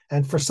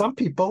 And for some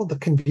people, the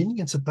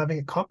convenience of having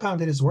it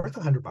compounded is worth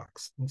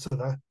 $100. And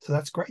so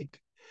that's great.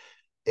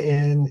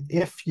 And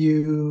if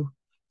you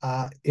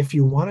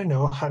want to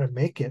know how to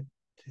make it,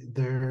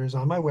 There's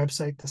on my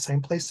website, the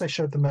same place I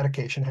showed the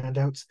medication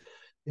handouts.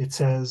 It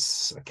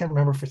says, I can't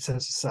remember if it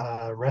says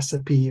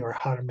recipe or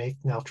how to make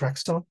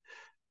naltrexone,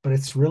 but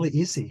it's really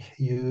easy.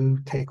 You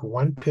take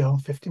one pill,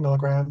 50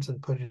 milligrams,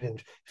 and put it in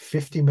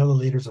 50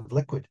 milliliters of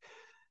liquid.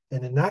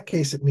 And in that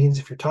case, it means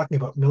if you're talking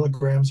about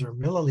milligrams or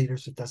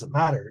milliliters, it doesn't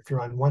matter. If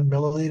you're on 1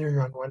 milliliter,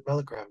 you're on 1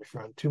 milligram. If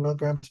you're on 2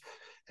 milligrams.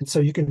 And so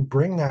you can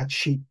bring that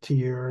sheet to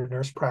your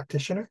nurse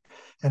practitioner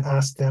and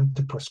ask them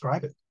to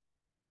prescribe it.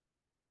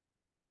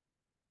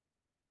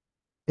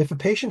 If a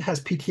patient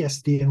has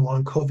PTSD and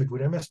long COVID,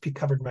 would MSP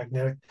covered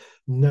magnetic?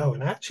 No.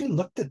 And I actually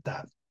looked at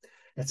that.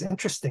 It's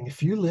interesting.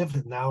 If you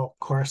live now, of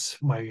course,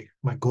 my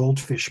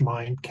goldfish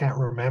mind can't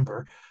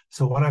remember.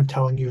 So what I'm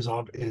telling you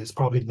is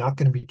probably not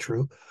going to be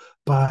true.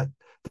 But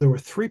there were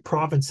three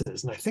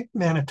provinces, and I think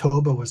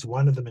Manitoba was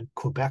one of them, and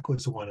Quebec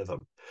was one of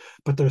them.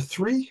 But there are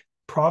three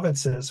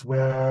provinces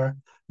where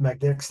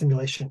magnetic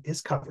stimulation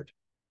is covered.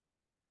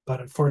 But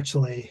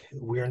unfortunately,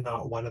 we're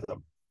not one of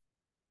them.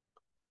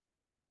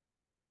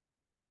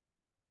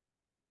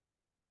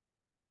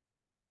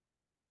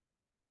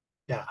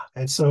 Yeah.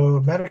 And so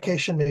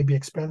medication may be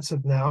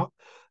expensive now,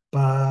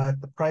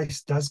 but the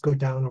price does go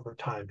down over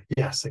time.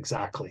 Yes,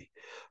 exactly.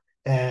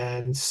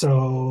 And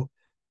so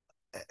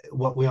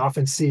what we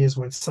often see is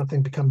when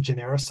something becomes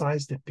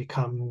genericized, it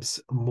becomes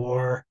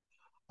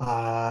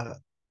uh,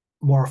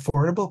 more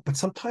affordable, but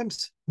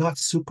sometimes not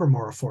super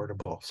more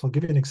affordable. So I'll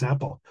give you an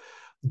example.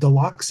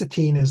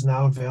 Duloxetine is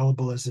now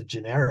available as a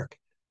generic,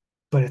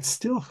 but it's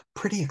still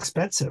pretty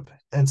expensive.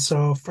 And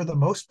so for the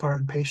most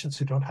part, in patients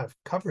who don't have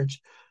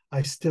coverage,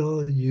 I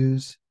still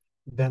use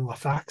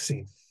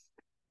venlafaxine.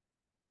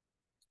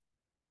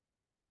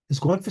 Is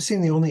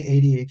guanfacine the only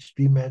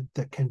ADHD med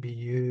that can be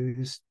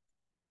used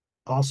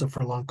also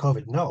for long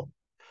COVID? No.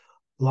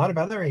 A lot of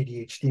other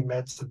ADHD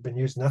meds have been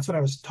used, and that's what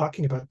I was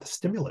talking about, the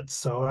stimulants.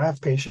 So I have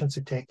patients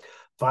who take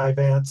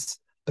Vyvanse.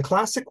 The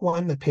classic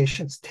one that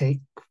patients take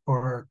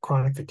for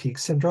chronic fatigue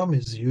syndrome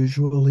is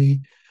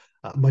usually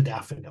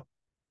modafinil.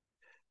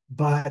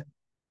 But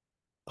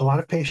a lot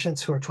of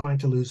patients who are trying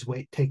to lose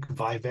weight take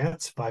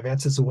Vyvanse.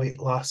 Vyvanse is a weight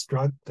loss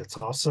drug that's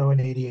also an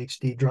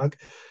ADHD drug.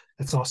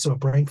 It's also a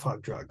brain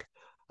fog drug.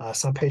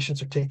 Some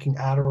patients are taking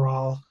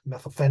Adderall,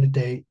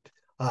 methylphenidate,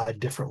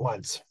 different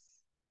ones.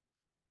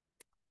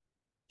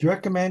 Do you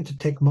recommend to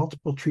take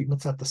multiple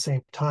treatments at the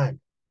same time?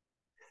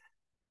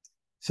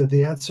 So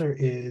the answer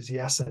is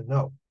yes and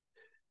no.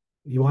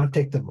 You want to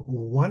take them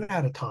one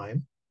at a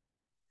time.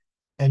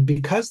 And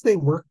because they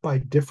work by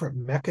different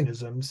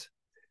mechanisms,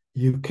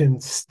 you can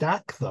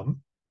stack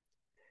them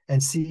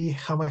and see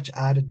how much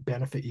added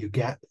benefit you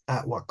get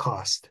at what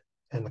cost.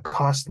 And the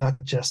cost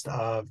not just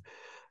of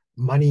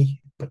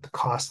money, but the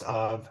cost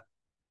of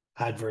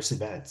adverse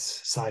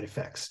events, side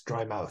effects,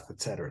 dry mouth,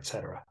 et cetera, et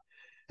cetera.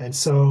 And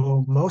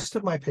so most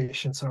of my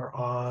patients are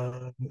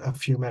on a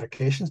few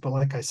medications, but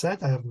like I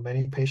said, I have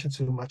many patients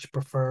who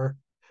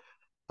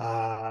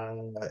uh,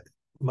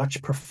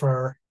 much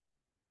prefer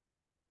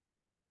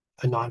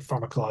a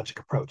non-pharmacologic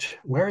approach.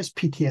 Where is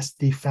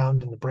PTSD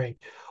found in the brain?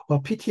 Well,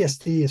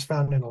 PTSD is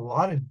found in a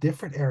lot of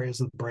different areas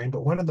of the brain,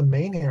 but one of the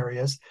main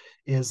areas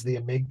is the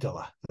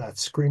amygdala, that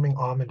screaming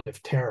omen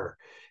of terror,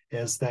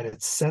 is that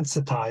it's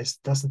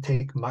sensitized, doesn't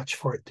take much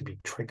for it to be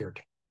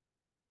triggered.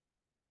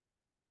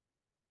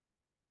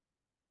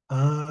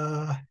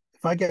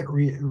 If I get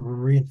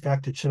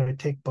reinfected, should I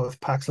take both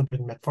Paxlovid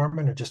and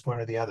metformin or just one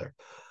or the other?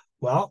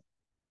 Well,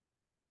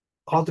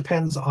 all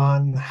depends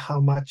on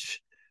how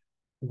much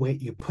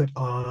weight you put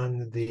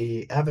on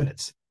the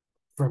evidence.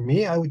 For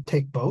me, I would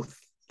take both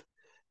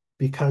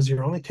because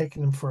you're only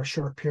taking them for a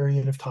short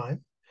period of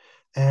time.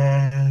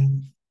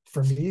 And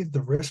for me,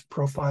 the risk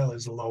profile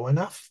is low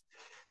enough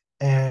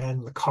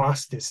and the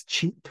cost is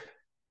cheap.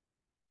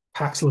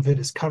 Paxlovid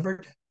is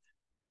covered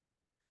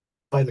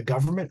by the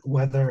government,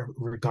 whether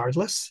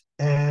regardless.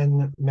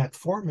 And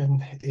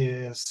metformin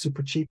is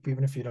super cheap,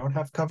 even if you don't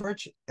have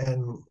coverage.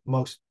 And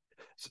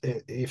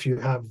if you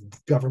have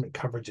government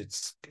coverage,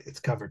 it's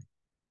covered.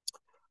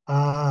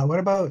 What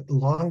about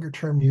longer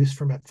term use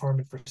for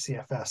metformin for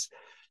CFS?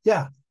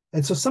 Yeah.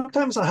 And so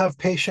sometimes I'll have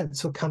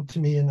patients who come to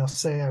me and they'll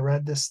say, I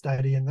read this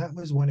study, and that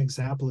was one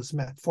example is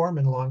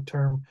metformin long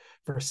term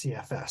for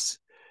CFS.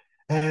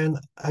 And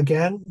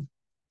again,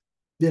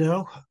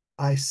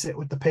 I sit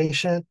with the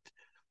patient.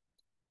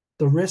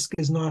 The risk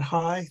is not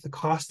high, the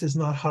cost is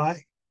not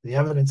high, the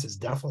evidence is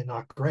definitely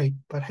not great.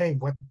 But hey,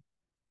 what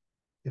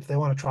if they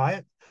want to try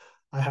it?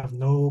 I have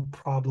no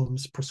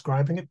problems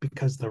prescribing it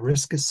because the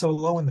risk is so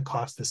low and the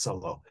cost is so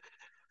low.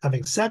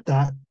 Having said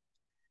that,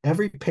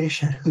 every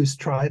patient who's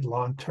tried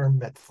long-term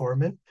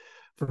metformin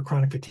for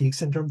chronic fatigue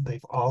syndrome,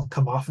 they've all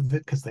come off of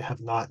it because they have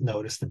not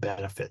noticed the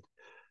benefit.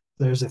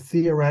 There's a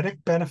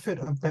theoretic benefit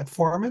of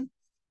metformin,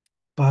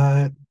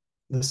 but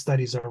the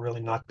studies are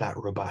really not that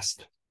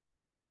robust.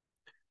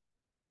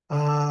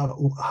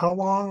 How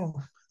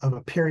long of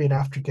a period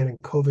after getting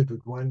COVID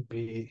would one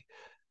be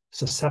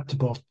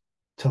susceptible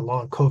to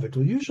long COVID?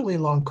 Well, usually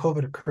long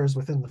COVID occurs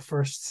within the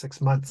first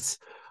 6 months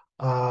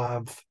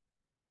of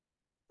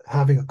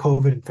having a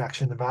COVID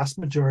infection. The vast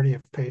majority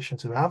of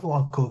patients who have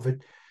long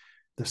COVID,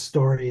 the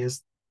story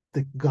is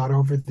they got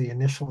over the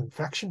initial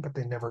infection, but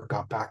they never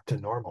got back to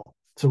normal.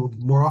 So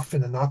more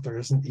often than not, there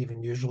isn't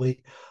even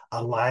usually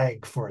a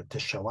lag for it to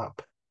show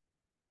up.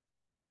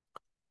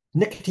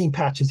 Nicotine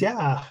patches,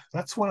 yeah,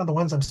 that's one of the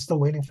ones I'm still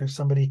waiting for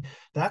somebody.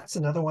 That's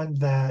another one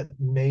that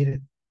made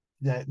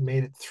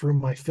it through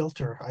my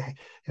filter.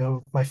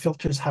 My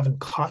filters haven't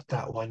caught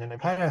that one, and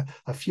I've had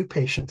a few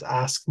patients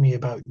ask me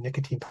about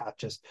nicotine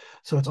patches,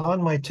 so it's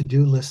on my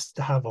to-do list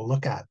to have a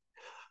look at.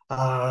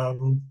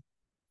 Um,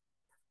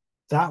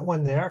 that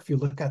one there, if you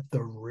look at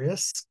the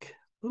risk, a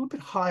little bit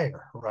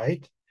higher,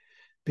 right?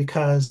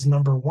 Because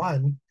number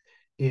one,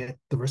 the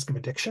risk of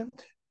addiction,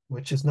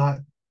 which is not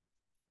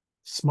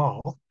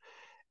small,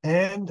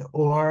 and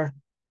or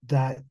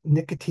that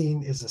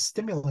nicotine is a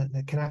stimulant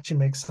that can actually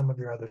make some of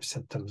your other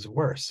symptoms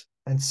worse.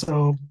 And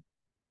so,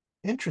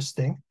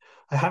 interesting.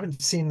 I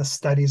haven't seen the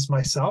studies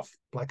myself.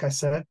 Like I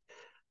said,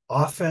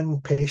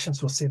 often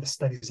patients will see the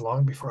studies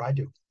long before I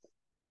do.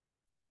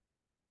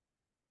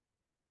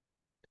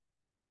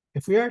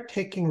 If we are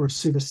taking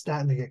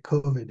rosuvastatin to get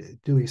COVID,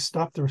 do we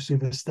stop the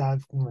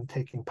rosuvastatin when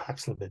taking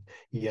Paxlovid?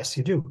 Yes,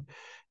 you do.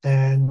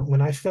 And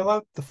when I fill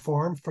out the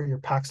form for your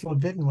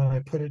Paxlovid and when I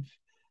put it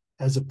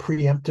as a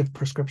preemptive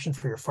prescription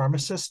for your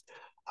pharmacist,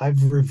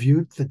 I've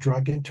reviewed the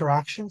drug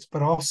interactions,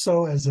 but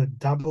also as a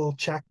double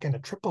check and a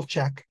triple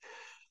check,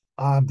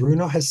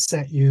 Bruno has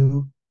sent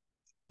you,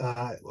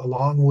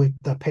 along with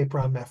the paper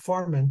on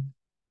metformin,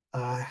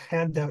 a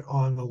handout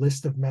on a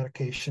list of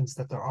medications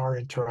that there are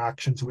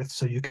interactions with,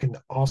 so you can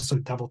also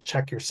double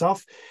check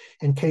yourself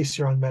in case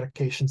you're on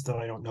medications that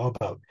I don't know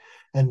about.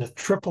 And the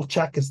triple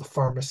check is the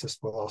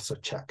pharmacist will also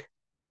check.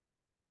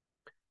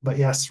 But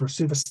yes,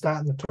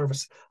 rosuvastatin,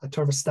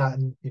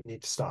 atorvastatin, you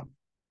need to stop.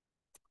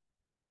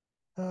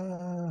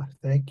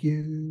 Thank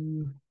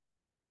you.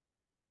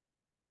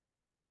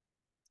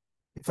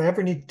 If I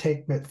ever need to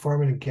take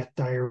metformin and get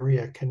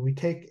diarrhea, can we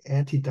take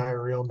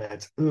anti-diarrheal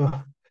meds?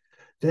 Ugh.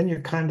 Then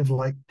you're kind of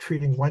like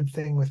treating one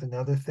thing with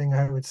another thing.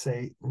 I would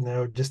say,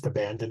 no, just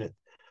abandon it.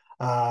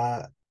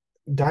 Uh,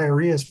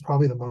 Diarrhea is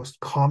probably the most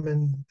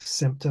common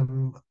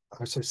symptom,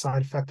 or so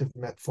side effect of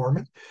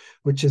metformin,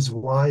 which is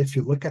why if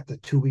you look at the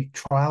 2-week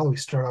trial, we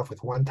start off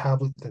with 1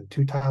 tablet, then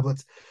 2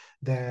 tablets,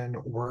 then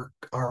work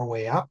our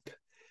way up.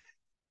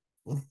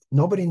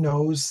 Nobody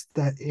knows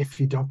that if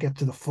you don't get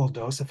to the full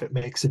dose, if it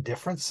makes a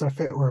difference. So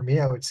if it were me,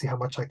 I would see how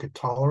much I could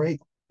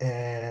tolerate.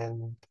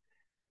 And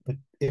but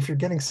if you're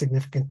getting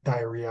significant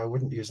diarrhea, I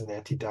wouldn't use an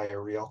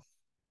anti-diarrheal.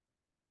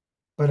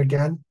 But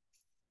again,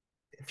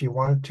 if you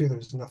wanted to,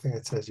 there's nothing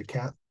that says you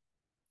can't.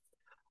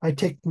 I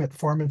take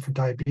metformin for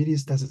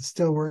diabetes. Does it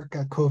still work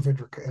at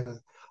COVID?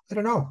 I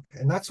don't know.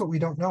 And that's what we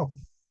don't know.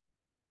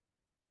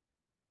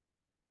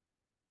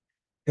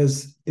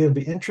 Because it'll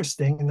be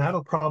interesting, and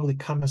that'll probably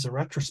come as a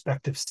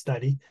retrospective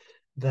study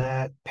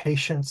that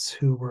patients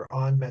who were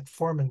on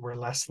metformin were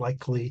less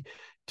likely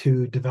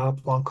to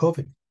develop long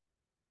COVID.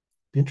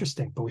 Be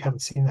interesting, but we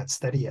haven't seen that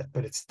study yet.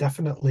 But it's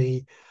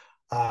definitely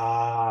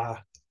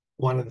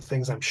one of the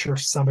things I'm sure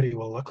somebody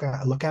will look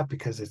at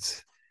because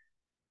it's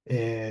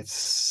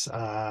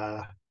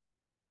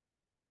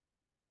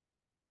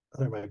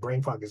my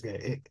brain fog is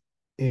getting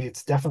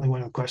it's definitely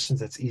one of the questions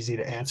that's easy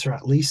to answer,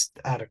 at least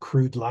at a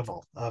crude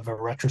level of a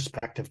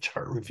retrospective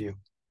chart review.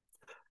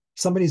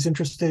 Somebody's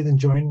interested in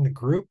joining the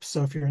group.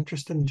 So if you're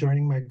interested in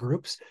joining my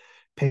groups,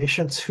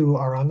 patients who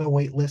are on the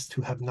wait list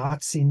who have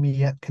not seen me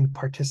yet can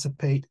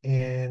participate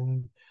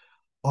in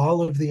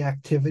all of the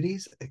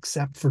activities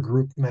except for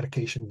group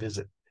medication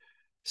visit.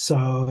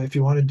 So if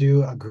you want to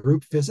do a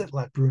group visit,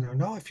 let Bruno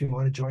know. If you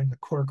want to join the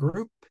core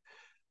group,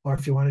 or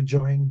if you want to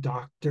join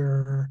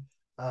Dr.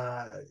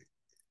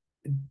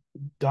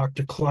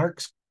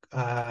 Clark's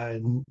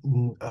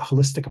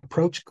holistic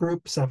approach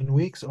group, 7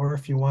 weeks, or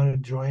if you want to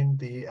join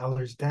the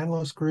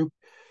Ehlers-Danlos group,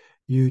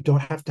 you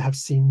don't have to have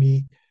seen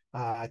me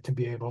to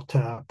be able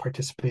to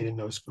participate in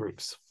those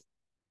groups.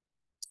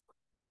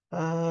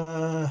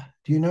 Do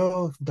you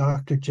know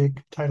Dr.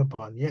 Jacob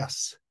Teitelbaum?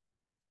 Yes.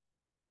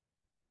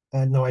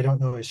 No, I don't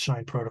know his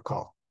SHINE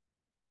protocol.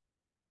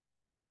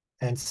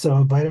 And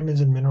so vitamins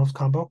and minerals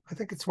combo, I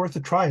think it's worth a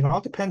try. It all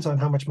depends on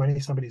how much money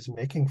somebody's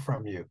making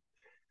from you.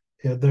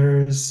 Yeah,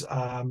 there's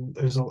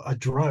a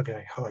drug.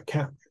 I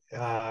can't.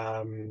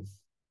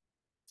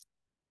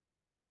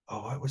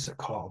 What was it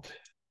called?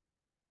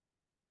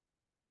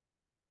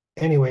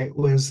 Anyway,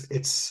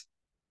 it's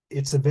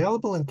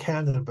available in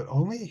Canada, but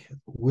only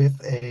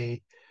with a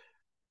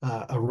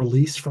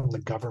release from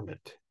the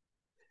government,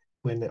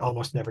 when it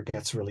almost never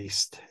gets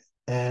released.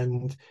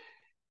 And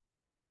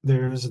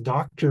there's a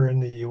doctor in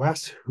the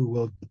US who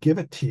will give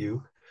it to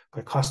you,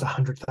 but it costs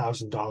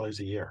 $100,000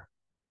 a year.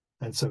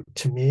 And so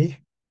to me,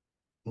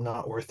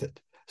 not worth it.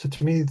 So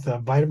to me, the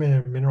vitamin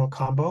and mineral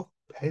combo,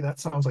 hey, that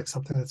sounds like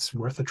something that's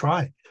worth a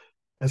try,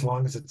 as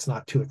long as it's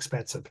not too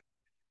expensive.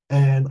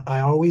 And I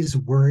always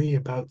worry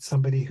about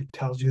somebody who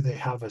tells you they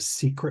have a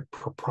secret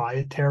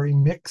proprietary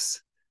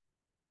mix.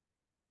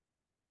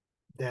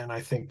 Then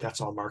I think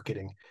that's all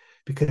marketing.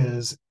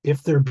 because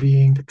if they're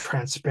being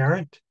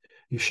transparent,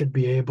 you should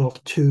be able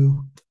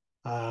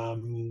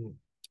um,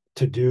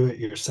 to do it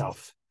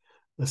yourself.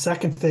 The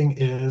second thing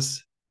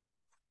is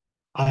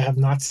I have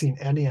not seen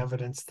any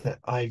evidence that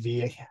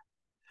IV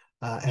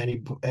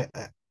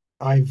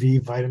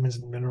vitamins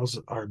and minerals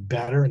are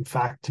better. In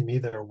fact, to me,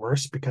 they're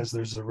worse because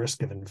there's a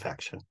risk of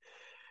infection.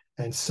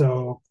 And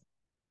so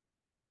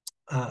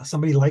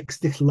somebody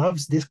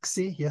loves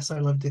Dixie. Yes, I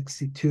love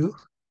Dixie too.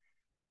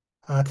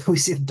 Can we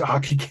see the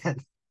dog again?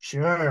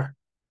 Sure.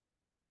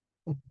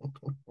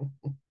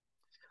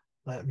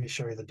 Let me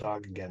show you the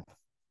dog again.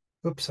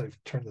 Oops, I've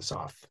turned this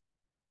off.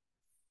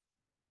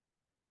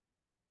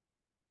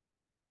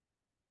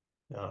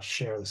 I'll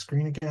share the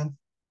screen again.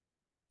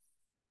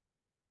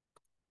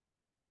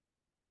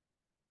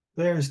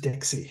 There's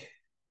Dixie.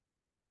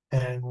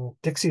 And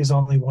Dixie is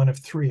only one of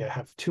three. I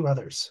have two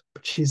others,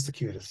 but she's the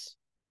cutest.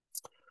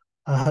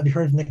 Have you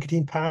heard of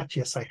nicotine patch?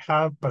 Yes, I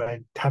have, but I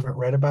haven't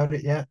read about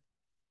it yet.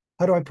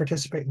 How do I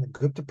participate in the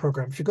Gupta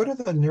program? If you go to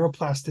the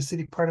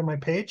neuroplasticity part of my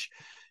page,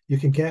 you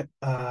can get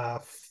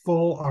a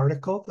full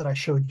article that I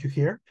showed you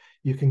here.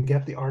 You can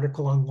get the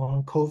article on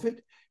long COVID.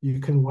 You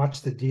can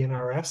watch the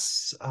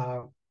DNRS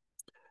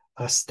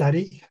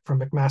study from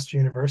McMaster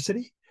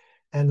University.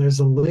 And there's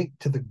a link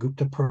to the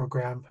Gupta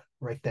program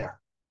right there.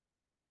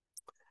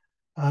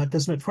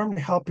 Does metformin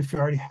help if you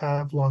already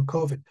have long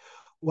COVID?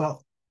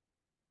 Well,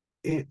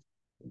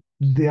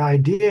 the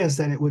idea is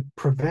that it would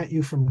prevent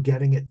you from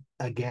getting it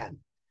again.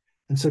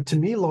 And so to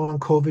me, long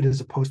COVID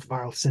is a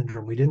post-viral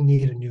syndrome. We didn't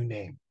need a new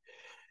name.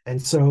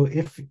 And so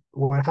if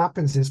what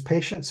happens is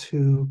patients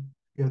who,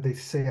 they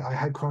say, I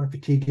had chronic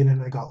fatigue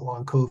and I got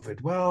long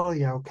COVID. Well,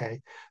 yeah,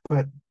 okay.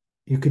 But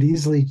you could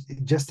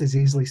just as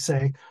easily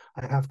say,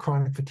 I have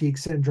chronic fatigue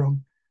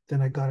syndrome.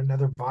 Then I got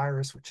another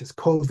virus, which is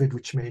COVID,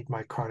 which made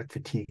my chronic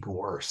fatigue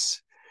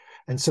worse.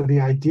 And so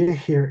the idea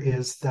here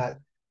is that,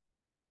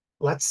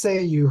 let's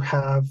say you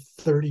have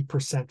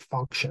 30%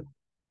 function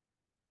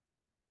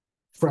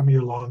from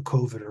your long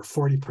COVID or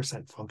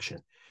 40%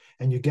 function,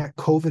 and you get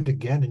COVID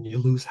again and you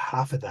lose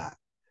half of that.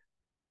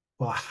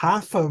 Well,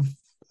 half of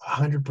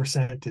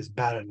 100% is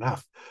bad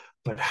enough,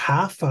 but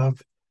half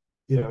of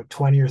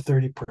 20 or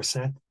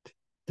 30%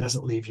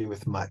 doesn't leave you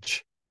with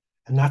much.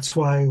 And that's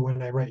why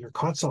when I write your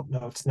consult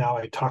notes now,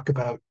 I talk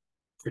about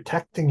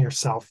protecting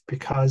yourself,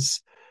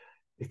 because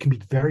it can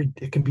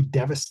be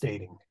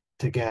devastating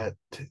to get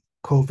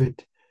COVID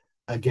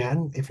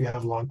again if you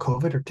have long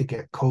COVID, or to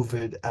get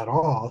COVID at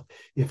all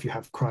if you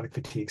have chronic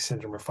fatigue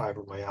syndrome or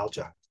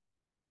fibromyalgia.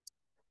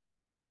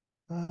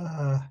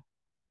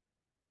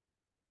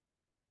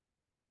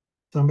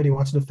 Somebody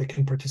wants to know if they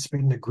can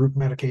participate in the group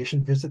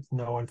medication visits.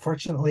 No,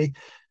 unfortunately,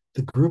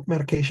 the group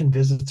medication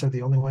visits are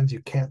the only ones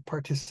you can't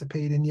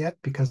participate in yet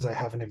because I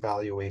haven't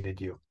evaluated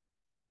you.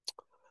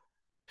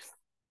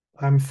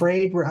 I'm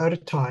afraid we're out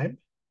of time,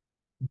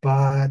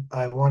 but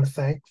I want to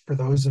thank for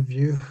those of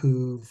you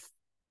who've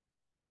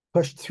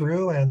pushed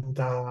through and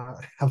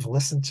have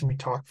listened to me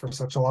talk for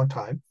such a long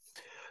time.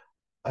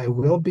 I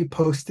will be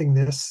posting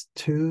this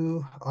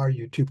to our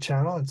YouTube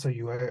channel, and so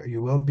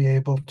you will be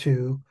able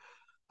to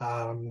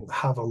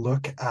have a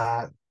look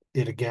at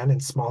it again in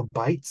small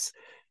bites.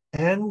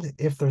 And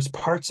if there's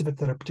parts of it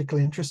that are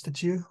particularly interested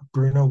to you,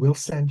 Bruno will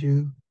send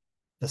you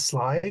the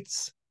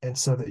slides, and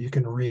so that you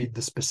can read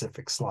the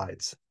specific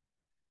slides.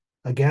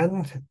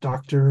 Again,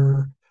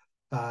 Dr.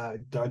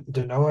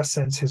 Danoa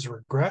sends his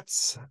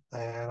regrets,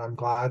 and I'm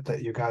glad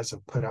that you guys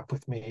have put up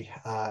with me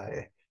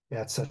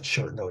at such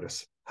short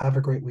notice. Have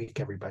a great week,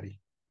 everybody.